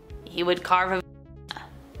 he would carve a.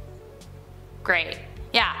 Great.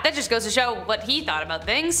 Yeah, that just goes to show what he thought about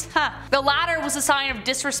things. Huh. The latter was a sign of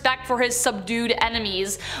disrespect for his subdued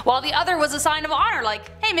enemies, while the other was a sign of honor,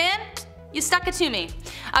 like, hey man, you stuck it to me.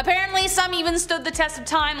 Apparently, some even stood the test of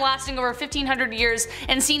time, lasting over 1500 years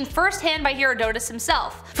and seen firsthand by Herodotus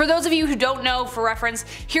himself. For those of you who don't know, for reference,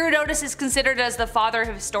 Herodotus is considered as the father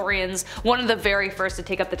of historians, one of the very first to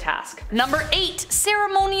take up the task. Number 8,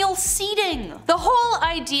 ceremonial seating. The whole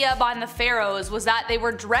idea behind the pharaohs was that they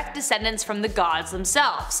were direct descendants from the gods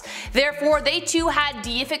themselves. Therefore, they too had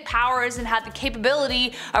deific powers and had the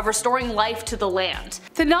capability of restoring life to the land.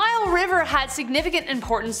 The Nile River had significant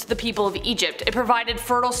importance to the people of Egypt. It provided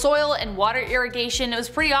fertile soil and water irrigation. It was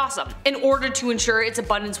pretty awesome. In order to ensure its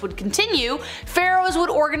abundance would continue, pharaohs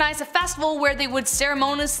would organize a festival where they would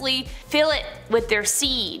ceremoniously fill it with their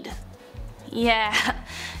seed. Yeah.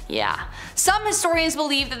 Some historians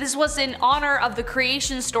believe that this was in honor of the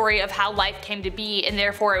creation story of how life came to be, and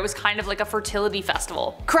therefore it was kind of like a fertility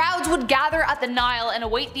festival. Crowds would gather at the Nile and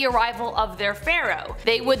await the arrival of their pharaoh.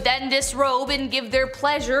 They would then disrobe and give their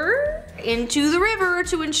pleasure into the river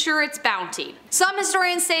to ensure its bounty. Some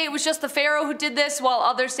historians say it was just the pharaoh who did this, while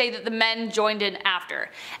others say that the men joined in after.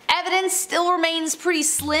 Evidence still remains pretty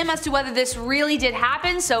slim as to whether this really did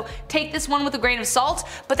happen, so take this one with a grain of salt,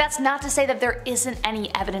 but that's not to say that there isn't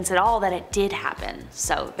any evidence at all that it did happen.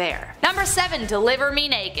 So there. Number 7, deliver me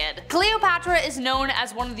naked. Cleopatra is known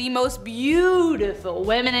as one of the most beautiful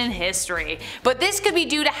women in history, but this could be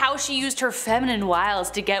due to how she used her feminine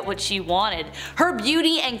wiles to get what she wanted. Her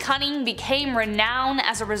beauty and cunning became renowned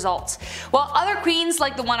as a result. While other queens,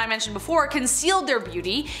 like the one I mentioned before, concealed their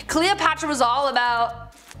beauty, Cleopatra was all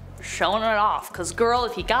about showing it off, cause girl,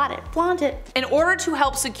 if you got it, flaunt it. In order to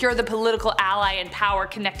help secure the political ally and power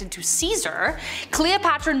connected to Caesar,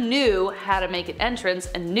 Cleopatra knew how to make an entrance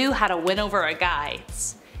and knew how to win over a guy.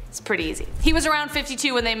 It's It's pretty easy. He was around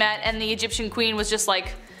 52 when they met, and the Egyptian queen was just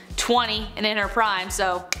like 20 and in her prime,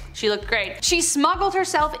 so she looked great. She smuggled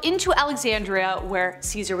herself into Alexandria, where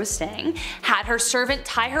Caesar was staying, had her servant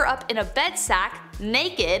tie her up in a bed sack,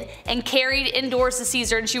 naked, and carried indoors to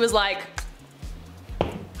Caesar, and she was like,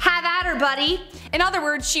 "Have at her, buddy." In other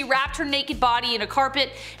words, she wrapped her naked body in a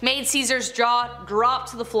carpet, made Caesar's jaw drop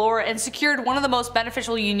to the floor, and secured one of the most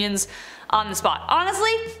beneficial unions on the spot.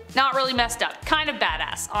 Honestly, not really messed up. Kind of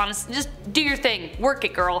badass. Honestly, just do your thing. Work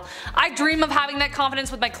it, girl. I dream of having that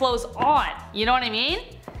confidence with my clothes on. You know what I mean?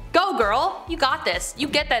 Go, girl. You got this. You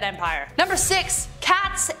get that empire. Number 6.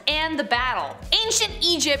 Cats and the Battle. Ancient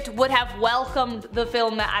Egypt would have welcomed the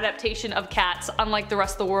film adaptation of Cats, unlike the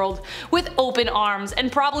rest of the world, with open arms,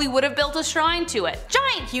 and probably would have built a shrine to it.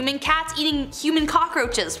 Giant human cats eating human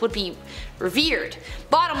cockroaches would be revered.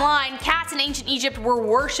 Bottom line, cats in ancient Egypt were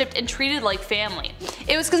worshipped and treated like family.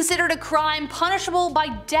 It was considered a crime punishable by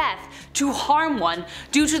death to harm one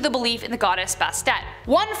due to the belief in the goddess Bastet.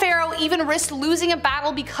 One pharaoh even risked losing a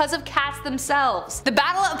battle because of cats themselves. The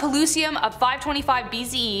Battle of Pelusium of 525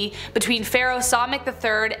 BCE between Pharaoh Psamtik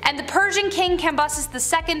III and the Persian king Cambyses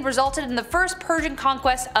II resulted in the first Persian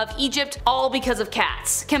conquest of Egypt, all because of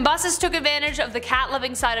cats. Cambyses took advantage of the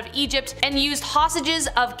cat-loving side of Egypt and used hostages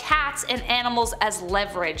of cats and animals as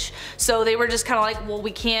leverage. So they were just kind of like, well,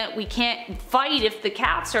 we can't fight if the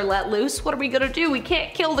cats are let loose. What are we gonna do? We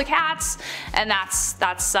can't kill the cats. And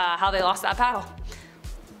that's how they lost that battle.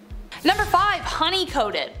 Number 5.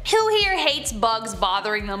 Honey-coated. Who here hates bugs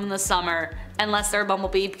bothering them in the summer? Unless they're a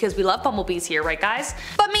bumblebee, because we love bumblebees here, right guys?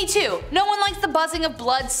 But me too. No one likes the buzzing of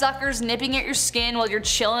bloodsuckers nipping at your skin while you're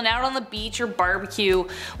chilling out on the beach or barbecue.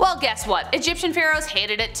 Well, guess what? Egyptian pharaohs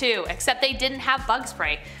hated it too, except they didn't have bug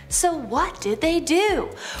spray. So what did they do?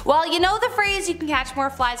 Well, you know the phrase, you can catch more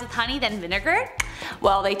flies with honey than vinegar?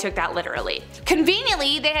 Well, they took that literally.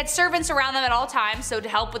 Conveniently, they had servants around them at all times, so to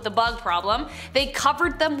help with the bug problem, they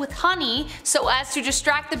covered them with honey so as to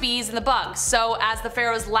distract the bees and the bugs. So as the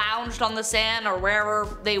pharaohs lounged on the sand or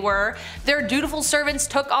wherever they were, their dutiful servants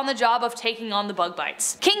took on the job of taking on the bug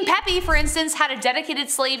bites. King Pepi, for instance, had a dedicated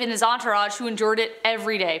slave in his entourage who endured it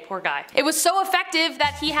every day, poor guy. It was so effective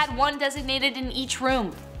that he had one designated in each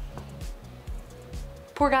room.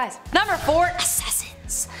 Poor guys. Number 4.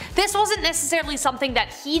 Assassins. This wasn't necessarily something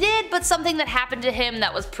that he did, but something that happened to him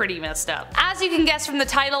that was pretty messed up. As you can guess from the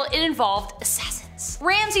title, it involved assassins.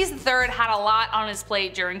 Ramses III had a lot on his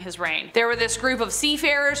plate during his reign. There were this group of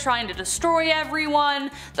seafarers trying to destroy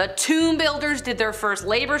everyone, the tomb builders did their first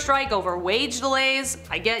labor strike over wage delays,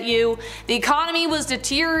 I get you, the economy was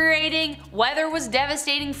deteriorating, weather was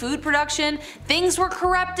devastating food production, things were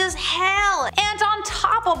corrupt as hell, and on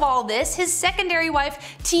top of all this, his secondary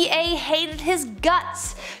wife Ta hated his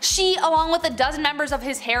guts. She, along with a dozen members of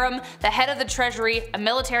his harem, the head of the treasury, a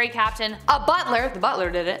military captain, a butler, the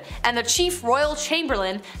butler did it, and the chief royal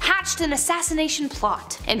chamberlain, hatched an assassination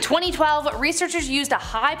plot. In 2012, researchers used a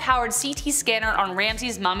high-powered CT scanner on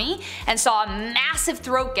Ramses' mummy and saw a massive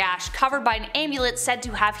throat gash covered by an amulet said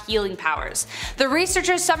to have healing powers. The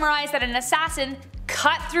researchers summarized that an assassin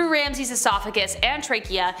cut through Ramses' esophagus and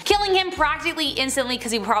trachea, killing him practically instantly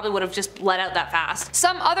because he probably would have just let out that fast.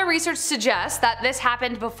 Some other research suggests that this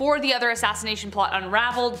happened before the other assassination plot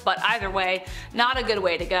unraveled, but either way, not a good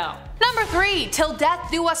way to go. Number 3. Till death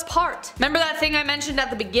do us part. Remember that thing I mentioned at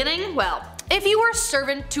the beginning? Well, if you were a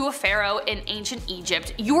servant to a pharaoh in ancient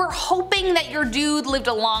Egypt, you were hoping that your dude lived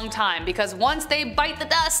a long time, because once they bite the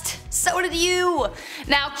dust, so did you.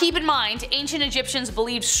 Now keep in mind, ancient Egyptians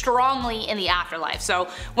believed strongly in the afterlife, so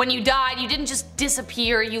when you died you didn't just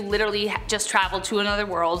disappear, you literally just traveled to another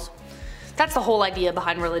world. That's the whole idea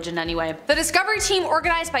behind religion anyway. The discovery team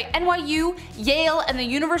organized by NYU, Yale, and the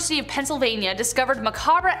University of Pennsylvania discovered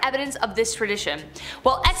macabre evidence of this tradition.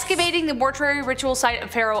 While excavating the mortuary ritual site of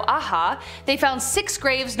Pharaoh Aha, they found 6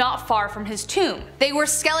 graves not far from his tomb. They were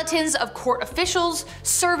skeletons of court officials,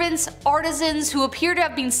 servants, artisans who appear to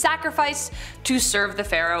have been sacrificed to serve the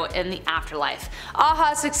pharaoh in the afterlife.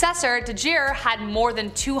 Aha's successor, Djir, had more than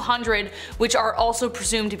 200, which are also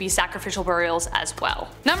presumed to be sacrificial burials as well.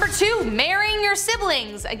 Number 2. Marrying your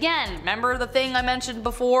siblings. Again, remember the thing I mentioned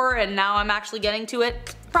before and now I'm actually getting to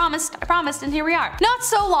it? I promised, and here we are. Not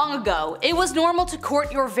so long ago, it was normal to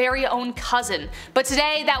court your very own cousin, but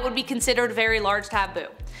today that would be considered a very large taboo.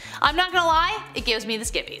 I'm not gonna lie, it gives me the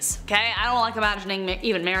skippies, okay? I don't like imagining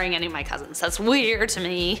even marrying any of my cousins, that's weird to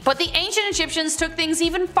me. But the ancient Egyptians took things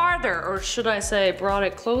even farther, or should I say brought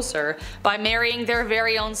it closer, by marrying their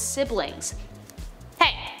very own siblings.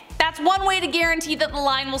 Hey, that's That's one way to guarantee that the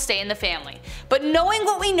line will stay in the family. But knowing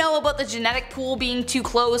what we know about the genetic pool being too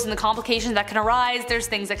close and the complications that can arise, there's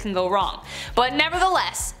things that can go wrong. But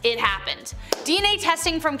nevertheless, it happened. DNA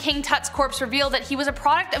testing from King Tut's corpse revealed that he was a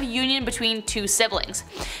product of a union between two siblings.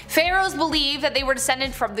 Pharaohs believed that they were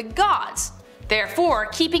descended from the gods. Therefore,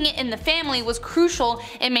 keeping it in the family was crucial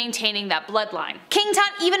in maintaining that bloodline. King Tut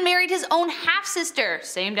even married his own half-sister,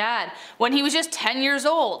 same dad, when he was just 10 years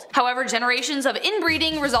old. However, generations of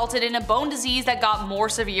inbreeding resulted in a bone disease that got more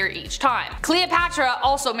severe each time. Cleopatra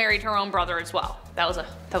also married her own brother as well. That was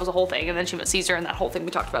a whole thing, and then she met Caesar and that whole thing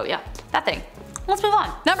we talked about, yeah, that thing. Let's move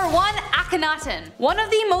on. Number 1. Akhenaten. One of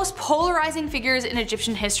the most polarizing figures in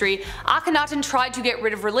Egyptian history, Akhenaten tried to get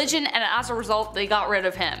rid of religion, and as a result they got rid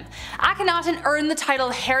of him. Akhenaten earned the title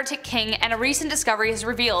Heretic King, and a recent discovery has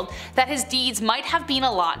revealed that his deeds might have been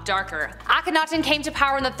a lot darker. Akhenaten came to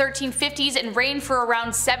power in the 1350s and reigned for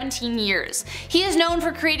around 17 years. He is known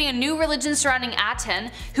for creating a new religion surrounding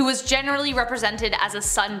Aten, who was generally represented as a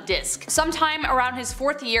sun disk. Sometime around his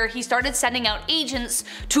 4th year, he started sending out agents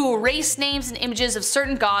to erase names and images of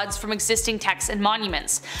certain gods from existing texts and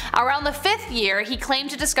monuments. Around the 5th year, he claimed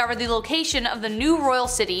to discover the location of the new royal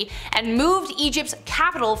city and moved Egypt's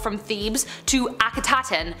capital from Thebes to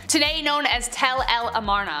Akhetaten, today known as Tel El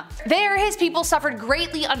Amarna. There, his people suffered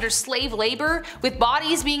greatly under slave labor, with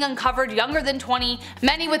bodies being uncovered younger than 20,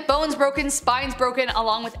 many with bones broken, spines broken,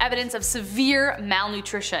 along with evidence of severe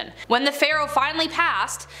malnutrition. When the pharaoh finally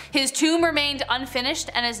passed, his tomb remained unfinished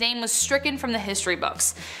and his name was stricken from the history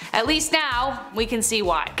books. At least now, we can see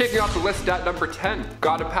why. Kicking off the list at number 10,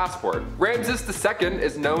 got a passport. Ramses II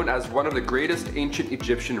is known as one of the greatest ancient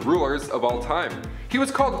Egyptian rulers of all time. He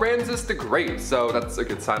was called Ramses the Great, so that's a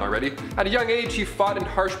good sign already. At a young age, he fought in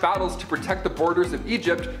harsh battles to protect the borders of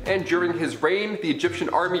Egypt, and during his reign, the Egyptian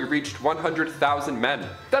army reached 100,000 men.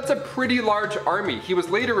 That's a pretty large army. He was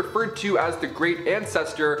later referred to as the Great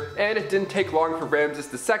Ancestor, and it didn't take long for Ramses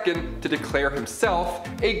II to declare himself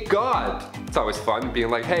a god. It's always fun being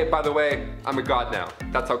like, hey, by the way, I'm a god now.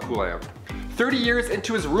 That's how cool I am. 30 years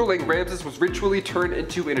into his ruling, Ramses was ritually turned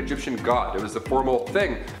into an Egyptian god. It was a formal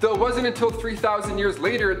thing. Though it wasn't until 3,000 years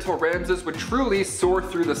later until Ramses would truly soar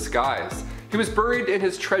through the skies. He was buried in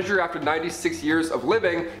his treasure after 96 years of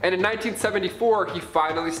living, and in 1974 he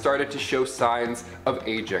finally started to show signs of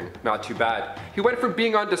aging. Not too bad. He went from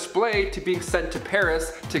being on display to being sent to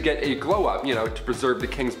Paris to get a glow up, to preserve the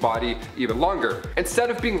king's body even longer. Instead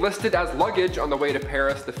of being listed as luggage on the way to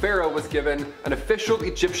Paris, the pharaoh was given an official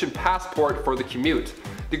Egyptian passport for the commute.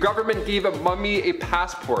 The government gave a mummy a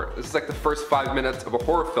passport. This is like the first 5 minutes of a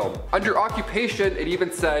horror film. Under occupation, it even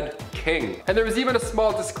said king. And there was even a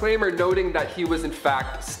small disclaimer noting that he was in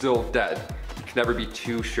fact still dead. You can never be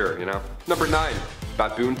too sure, Number 9.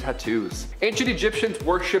 Baboon tattoos. Ancient Egyptians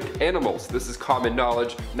worshipped animals. This is common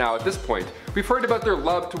knowledge now at this point. We've heard about their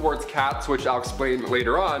love towards cats, which I'll explain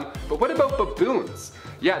later on, but what about baboons?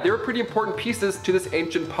 Yeah, they were pretty important pieces to this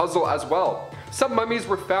ancient puzzle as well. Some mummies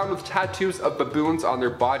were found with tattoos of baboons on their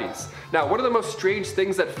bodies. Now, one of the most strange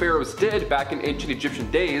things that pharaohs did back in ancient Egyptian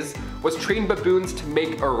days was train baboons to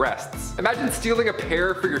make arrests. Imagine stealing a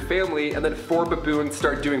pair for your family and then 4 baboons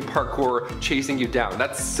start doing parkour chasing you down.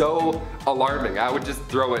 That's so alarming. I would just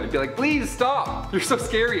throw it and be like, please stop. You're so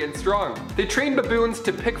scary and strong. They trained baboons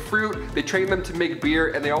to pick fruit, they trained them to make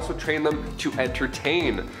beer, and they also trained them to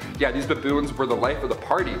entertain. Yeah, these baboons were the life of the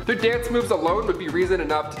party. Their dance moves alone would be reason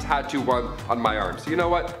enough to tattoo one on my arm. So you know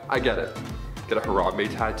what? I get it. Get a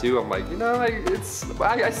Harambe tattoo. I'm like,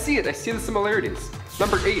 I see it. I see the similarities.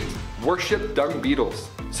 Number 8, worship dung beetles.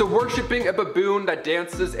 So worshipping a baboon that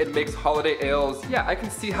dances and makes holiday ales, yeah, I can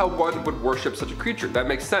see how one would worship such a creature. That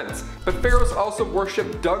makes sense. But pharaohs also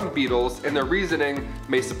worship dung beetles, and their reasoning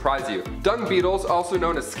may surprise you. Dung beetles, also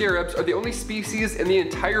known as scarabs, are the only species in the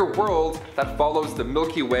entire world that follows the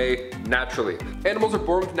Milky Way naturally. Animals are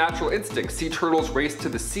born with natural instincts. Sea turtles race to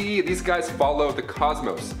the sea. These guys follow the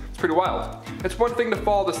cosmos. It's pretty wild. It's one thing to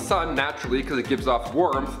follow the sun naturally because it gives off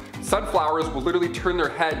warmth. Sunflowers will literally turn their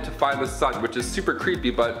head to find the sun, which is super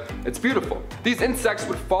creepy, but it's beautiful. These insects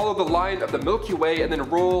would follow the line of the Milky Way and then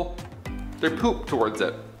roll their poop towards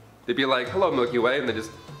it. They'd be like, hello Milky Way, and they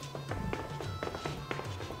just...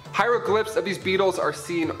 Hieroglyphs of these beetles are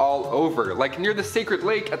seen all over. Like near the sacred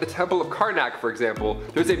lake at the Temple of Karnak, for example,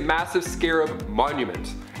 there's a massive scarab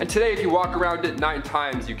monument. And today, if you walk around it 9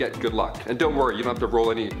 times, you get good luck. And don't worry, you don't have to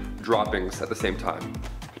roll any droppings at the same time.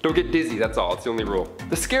 Don't get dizzy, that's all, it's the only rule.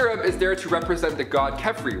 The scarab is there to represent the god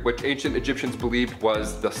Khepri, which ancient Egyptians believed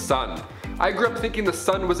was the sun. I grew up thinking the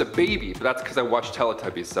sun was a baby, but that's because I watched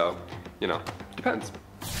Teletubbies, so, depends.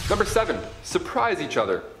 Number 7, surprise each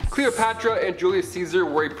other. Cleopatra and Julius Caesar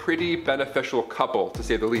were a pretty beneficial couple, to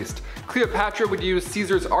say the least. Cleopatra would use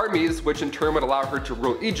Caesar's armies, which in turn would allow her to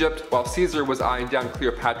rule Egypt, while Caesar was eyeing down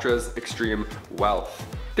Cleopatra's extreme wealth.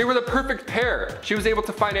 They were the perfect pair. She was able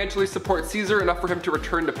to financially support Caesar enough for him to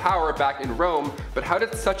return to power back in Rome, but how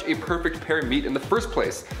did such a perfect pair meet in the first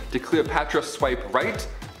place? Did Cleopatra swipe right?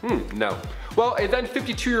 No. Well, a then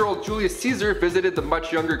 52-year-old Julius Caesar visited the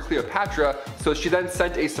much younger Cleopatra, so she then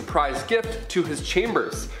sent a surprise gift to his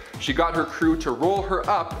chambers. She got her crew to roll her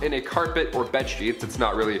up in a carpet or bed sheets, it's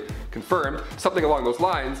not really confirmed, something along those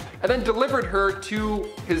lines, and then delivered her to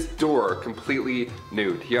his door completely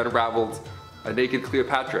nude. He unraveled a naked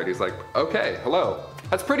Cleopatra and he's like, okay, hello.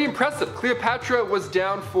 That's pretty impressive. Cleopatra was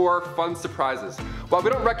down for fun surprises. While we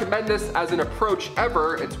don't recommend this as an approach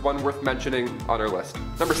ever, it's one worth mentioning on our list.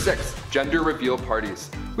 Number 6, gender reveal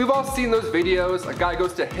parties. We've all seen those videos. A guy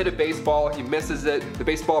goes to hit a baseball, he misses it, the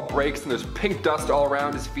baseball breaks and there's pink dust all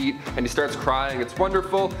around his feet and he starts crying. It's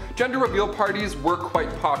wonderful. Gender reveal parties were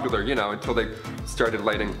quite popular, you know, until they started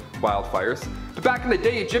lighting wildfires. But back in the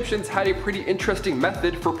day, Egyptians had a pretty interesting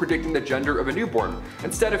method for predicting the gender of a newborn.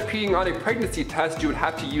 Instead of peeing on a pregnancy test, you would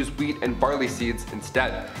have to use wheat and barley seeds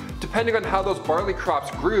instead. Depending on how those barley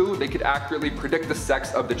crops grew, they could accurately predict the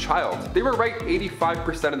sex of the child. They were right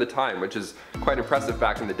 85% of the time, which is quite impressive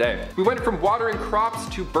back in the day. We went from watering crops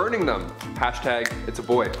to burning them. Hashtag, it's a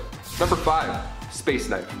boy. Number 5, space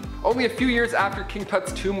knife. Only a few years after King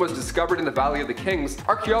Tut's tomb was discovered in the Valley of the Kings,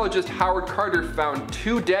 archaeologist Howard Carter found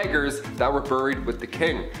 2 daggers that were buried with the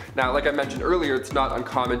king. Now, like I mentioned earlier, it's not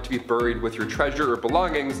uncommon to be buried with your treasure or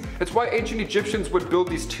belongings. It's why ancient Egyptians would build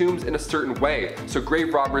these tombs in a certain way, so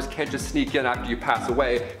grave robbers can't just sneak in after you pass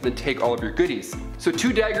away and then take all of your goodies. So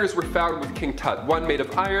 2 daggers were found with King Tut, one made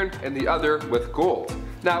of iron and the other with gold.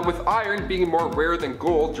 Now, with iron being more rare than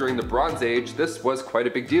gold during the Bronze Age, this was quite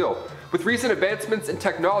a big deal. With recent advancements in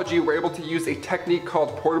technology, we're able to use a technique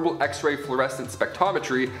called portable X-ray fluorescent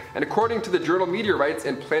spectrometry, and according to the journal Meteorites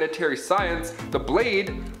and Planetary Science, the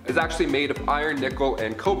blade is actually made of iron, nickel,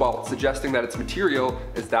 and cobalt, suggesting that its material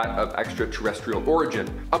is that of extraterrestrial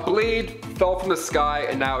origin. A blade fell from the sky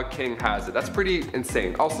and now a king has it. That's pretty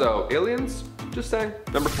insane. Also, aliens? Just saying.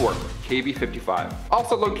 Number 4, KV55.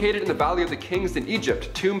 Also located in the Valley of the Kings in Egypt,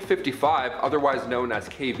 Tomb 55, otherwise known as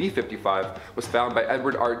KV55, was found by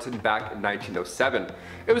Edward Arton back in 1907.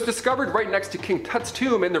 It was discovered right next to King Tut's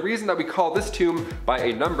tomb, and the reason that we call this tomb by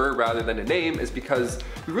a number rather than a name is because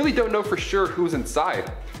we really don't know for sure who's inside.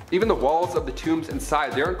 Even the walls of the tombs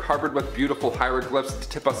inside, they aren't covered with beautiful hieroglyphs to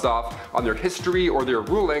tip us off on their history or their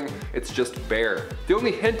ruling, it's just bare. The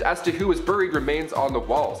only hint as to who is buried remains on the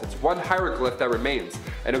walls. It's one hieroglyph that remains,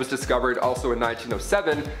 and it was discovered also in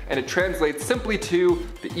 1907, and it translates simply to,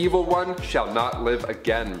 "The evil one shall not live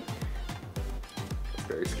again." That's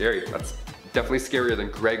very scary. That's definitely scarier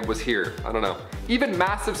than Greg was here. I don't know. Even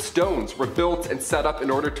massive stones were built and set up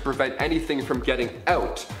in order to prevent anything from getting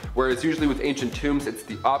out, whereas usually with ancient tombs it's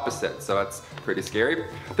the opposite, so that's pretty scary.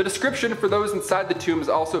 The description for those inside the tomb has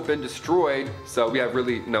also been destroyed, so we have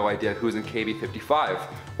really no idea who's in KV55.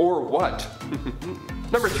 Or what.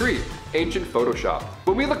 Number 3, ancient Photoshop.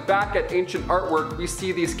 When we look back at ancient artwork, we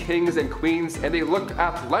see these kings and queens and they look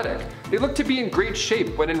athletic. They look to be in great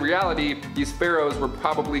shape, when in reality, these pharaohs were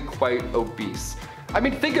probably quite obese. I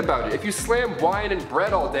mean, think about it. If you slam wine and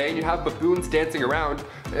bread all day and you have baboons dancing around,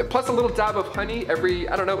 plus a little dab of honey every,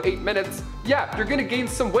 I don't know, 8 minutes, yeah, you're gonna gain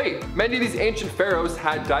some weight. Many of these ancient pharaohs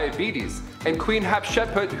had diabetes. And Queen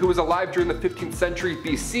Hatshepsut, who was alive during the 15th century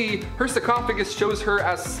BC, her sarcophagus shows her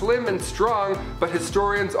as slim and strong, but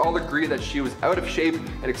historians all agree that she was out of shape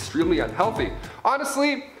and extremely unhealthy.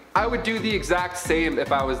 Honestly, I would do the exact same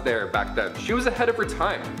if I was there back then. She was ahead of her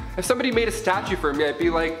time. If somebody made a statue for me, I'd be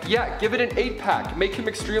like, yeah, give it an 8-pack, make him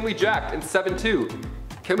extremely jacked and 7'2".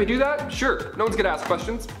 Can we do that? Sure, no one's gonna ask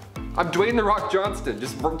questions. I'm Dwayne "The Rock" Johnston,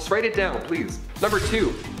 just write it down, please. Number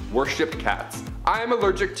 2, worshipped cats. I am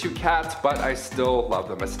allergic to cats, but I still love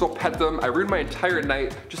them. I still pet them. I ruin my entire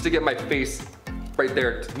night just to get my face right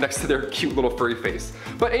there next to their cute little furry face.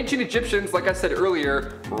 But ancient Egyptians, like I said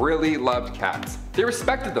earlier, really loved cats. They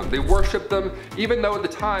respected them, they worshipped them. Even though at the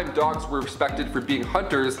time dogs were respected for being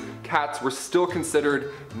hunters, cats were still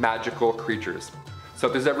considered magical creatures. So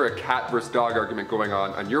if there's ever a cat versus dog argument going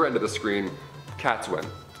on your end of the screen, cats win.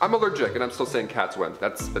 I'm allergic and I'm still saying cats win.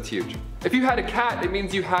 That's huge. If you had a cat, it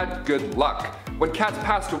means you had good luck. When cats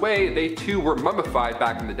passed away, they too were mummified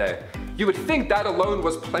back in the day. You would think that alone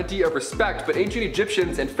was plenty of respect, but ancient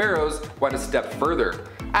Egyptians and pharaohs went a step further.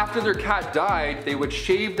 After their cat died, they would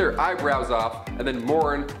shave their eyebrows off and then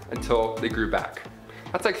mourn until they grew back.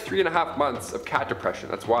 That's like 3.5 months of cat depression.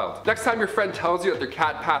 That's wild. Next time your friend tells you that their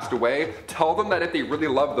cat passed away, tell them that if they really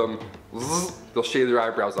love them, they'll shave their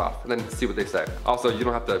eyebrows off, and then see what they say. Also, you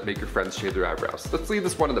don't have to make your friends shave their eyebrows. Let's leave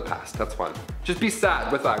this one in the past. That's fun. Just be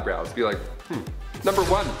sad with eyebrows. Be like, Number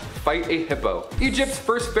 1, fight a hippo. Egypt's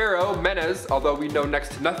first pharaoh, Menes, although we know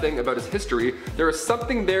next to nothing about his history, there is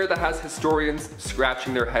something there that has historians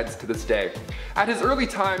scratching their heads to this day. At his early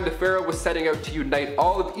time, the pharaoh was setting out to unite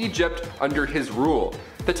all of Egypt under his rule.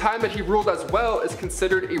 The time that he ruled as well is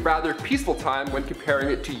considered a rather peaceful time when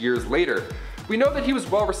comparing it to years later. We know that he was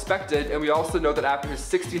well respected, and we also know that after his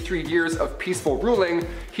 63 years of peaceful ruling,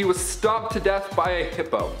 he was stomped to death by a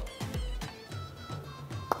hippo.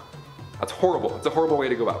 That's horrible. It's a horrible way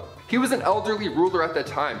to go out. He was an elderly ruler at that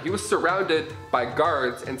time. He was surrounded by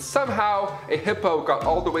guards, and somehow a hippo got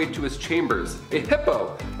all the way to his chambers. A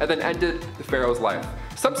hippo, and then ended the pharaoh's life.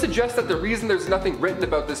 Some suggest that the reason there's nothing written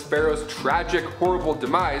about this pharaoh's tragic, horrible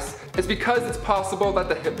demise is because it's possible that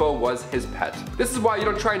the hippo was his pet. This is why you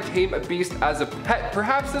don't try and tame a beast as a pet.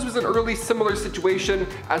 Perhaps this was an early similar situation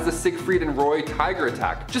as the Siegfried and Roy tiger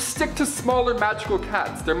attack. Just stick to smaller magical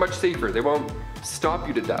cats. They're much safer. They won't stomp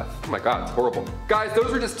you to death. Oh my god, it's horrible. Guys,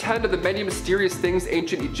 those were just 10 of the many mysterious things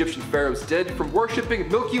ancient Egyptian pharaohs did, from worshipping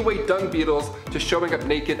Milky Way dung beetles to showing up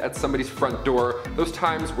naked at somebody's front door. Those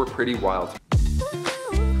times were pretty wild.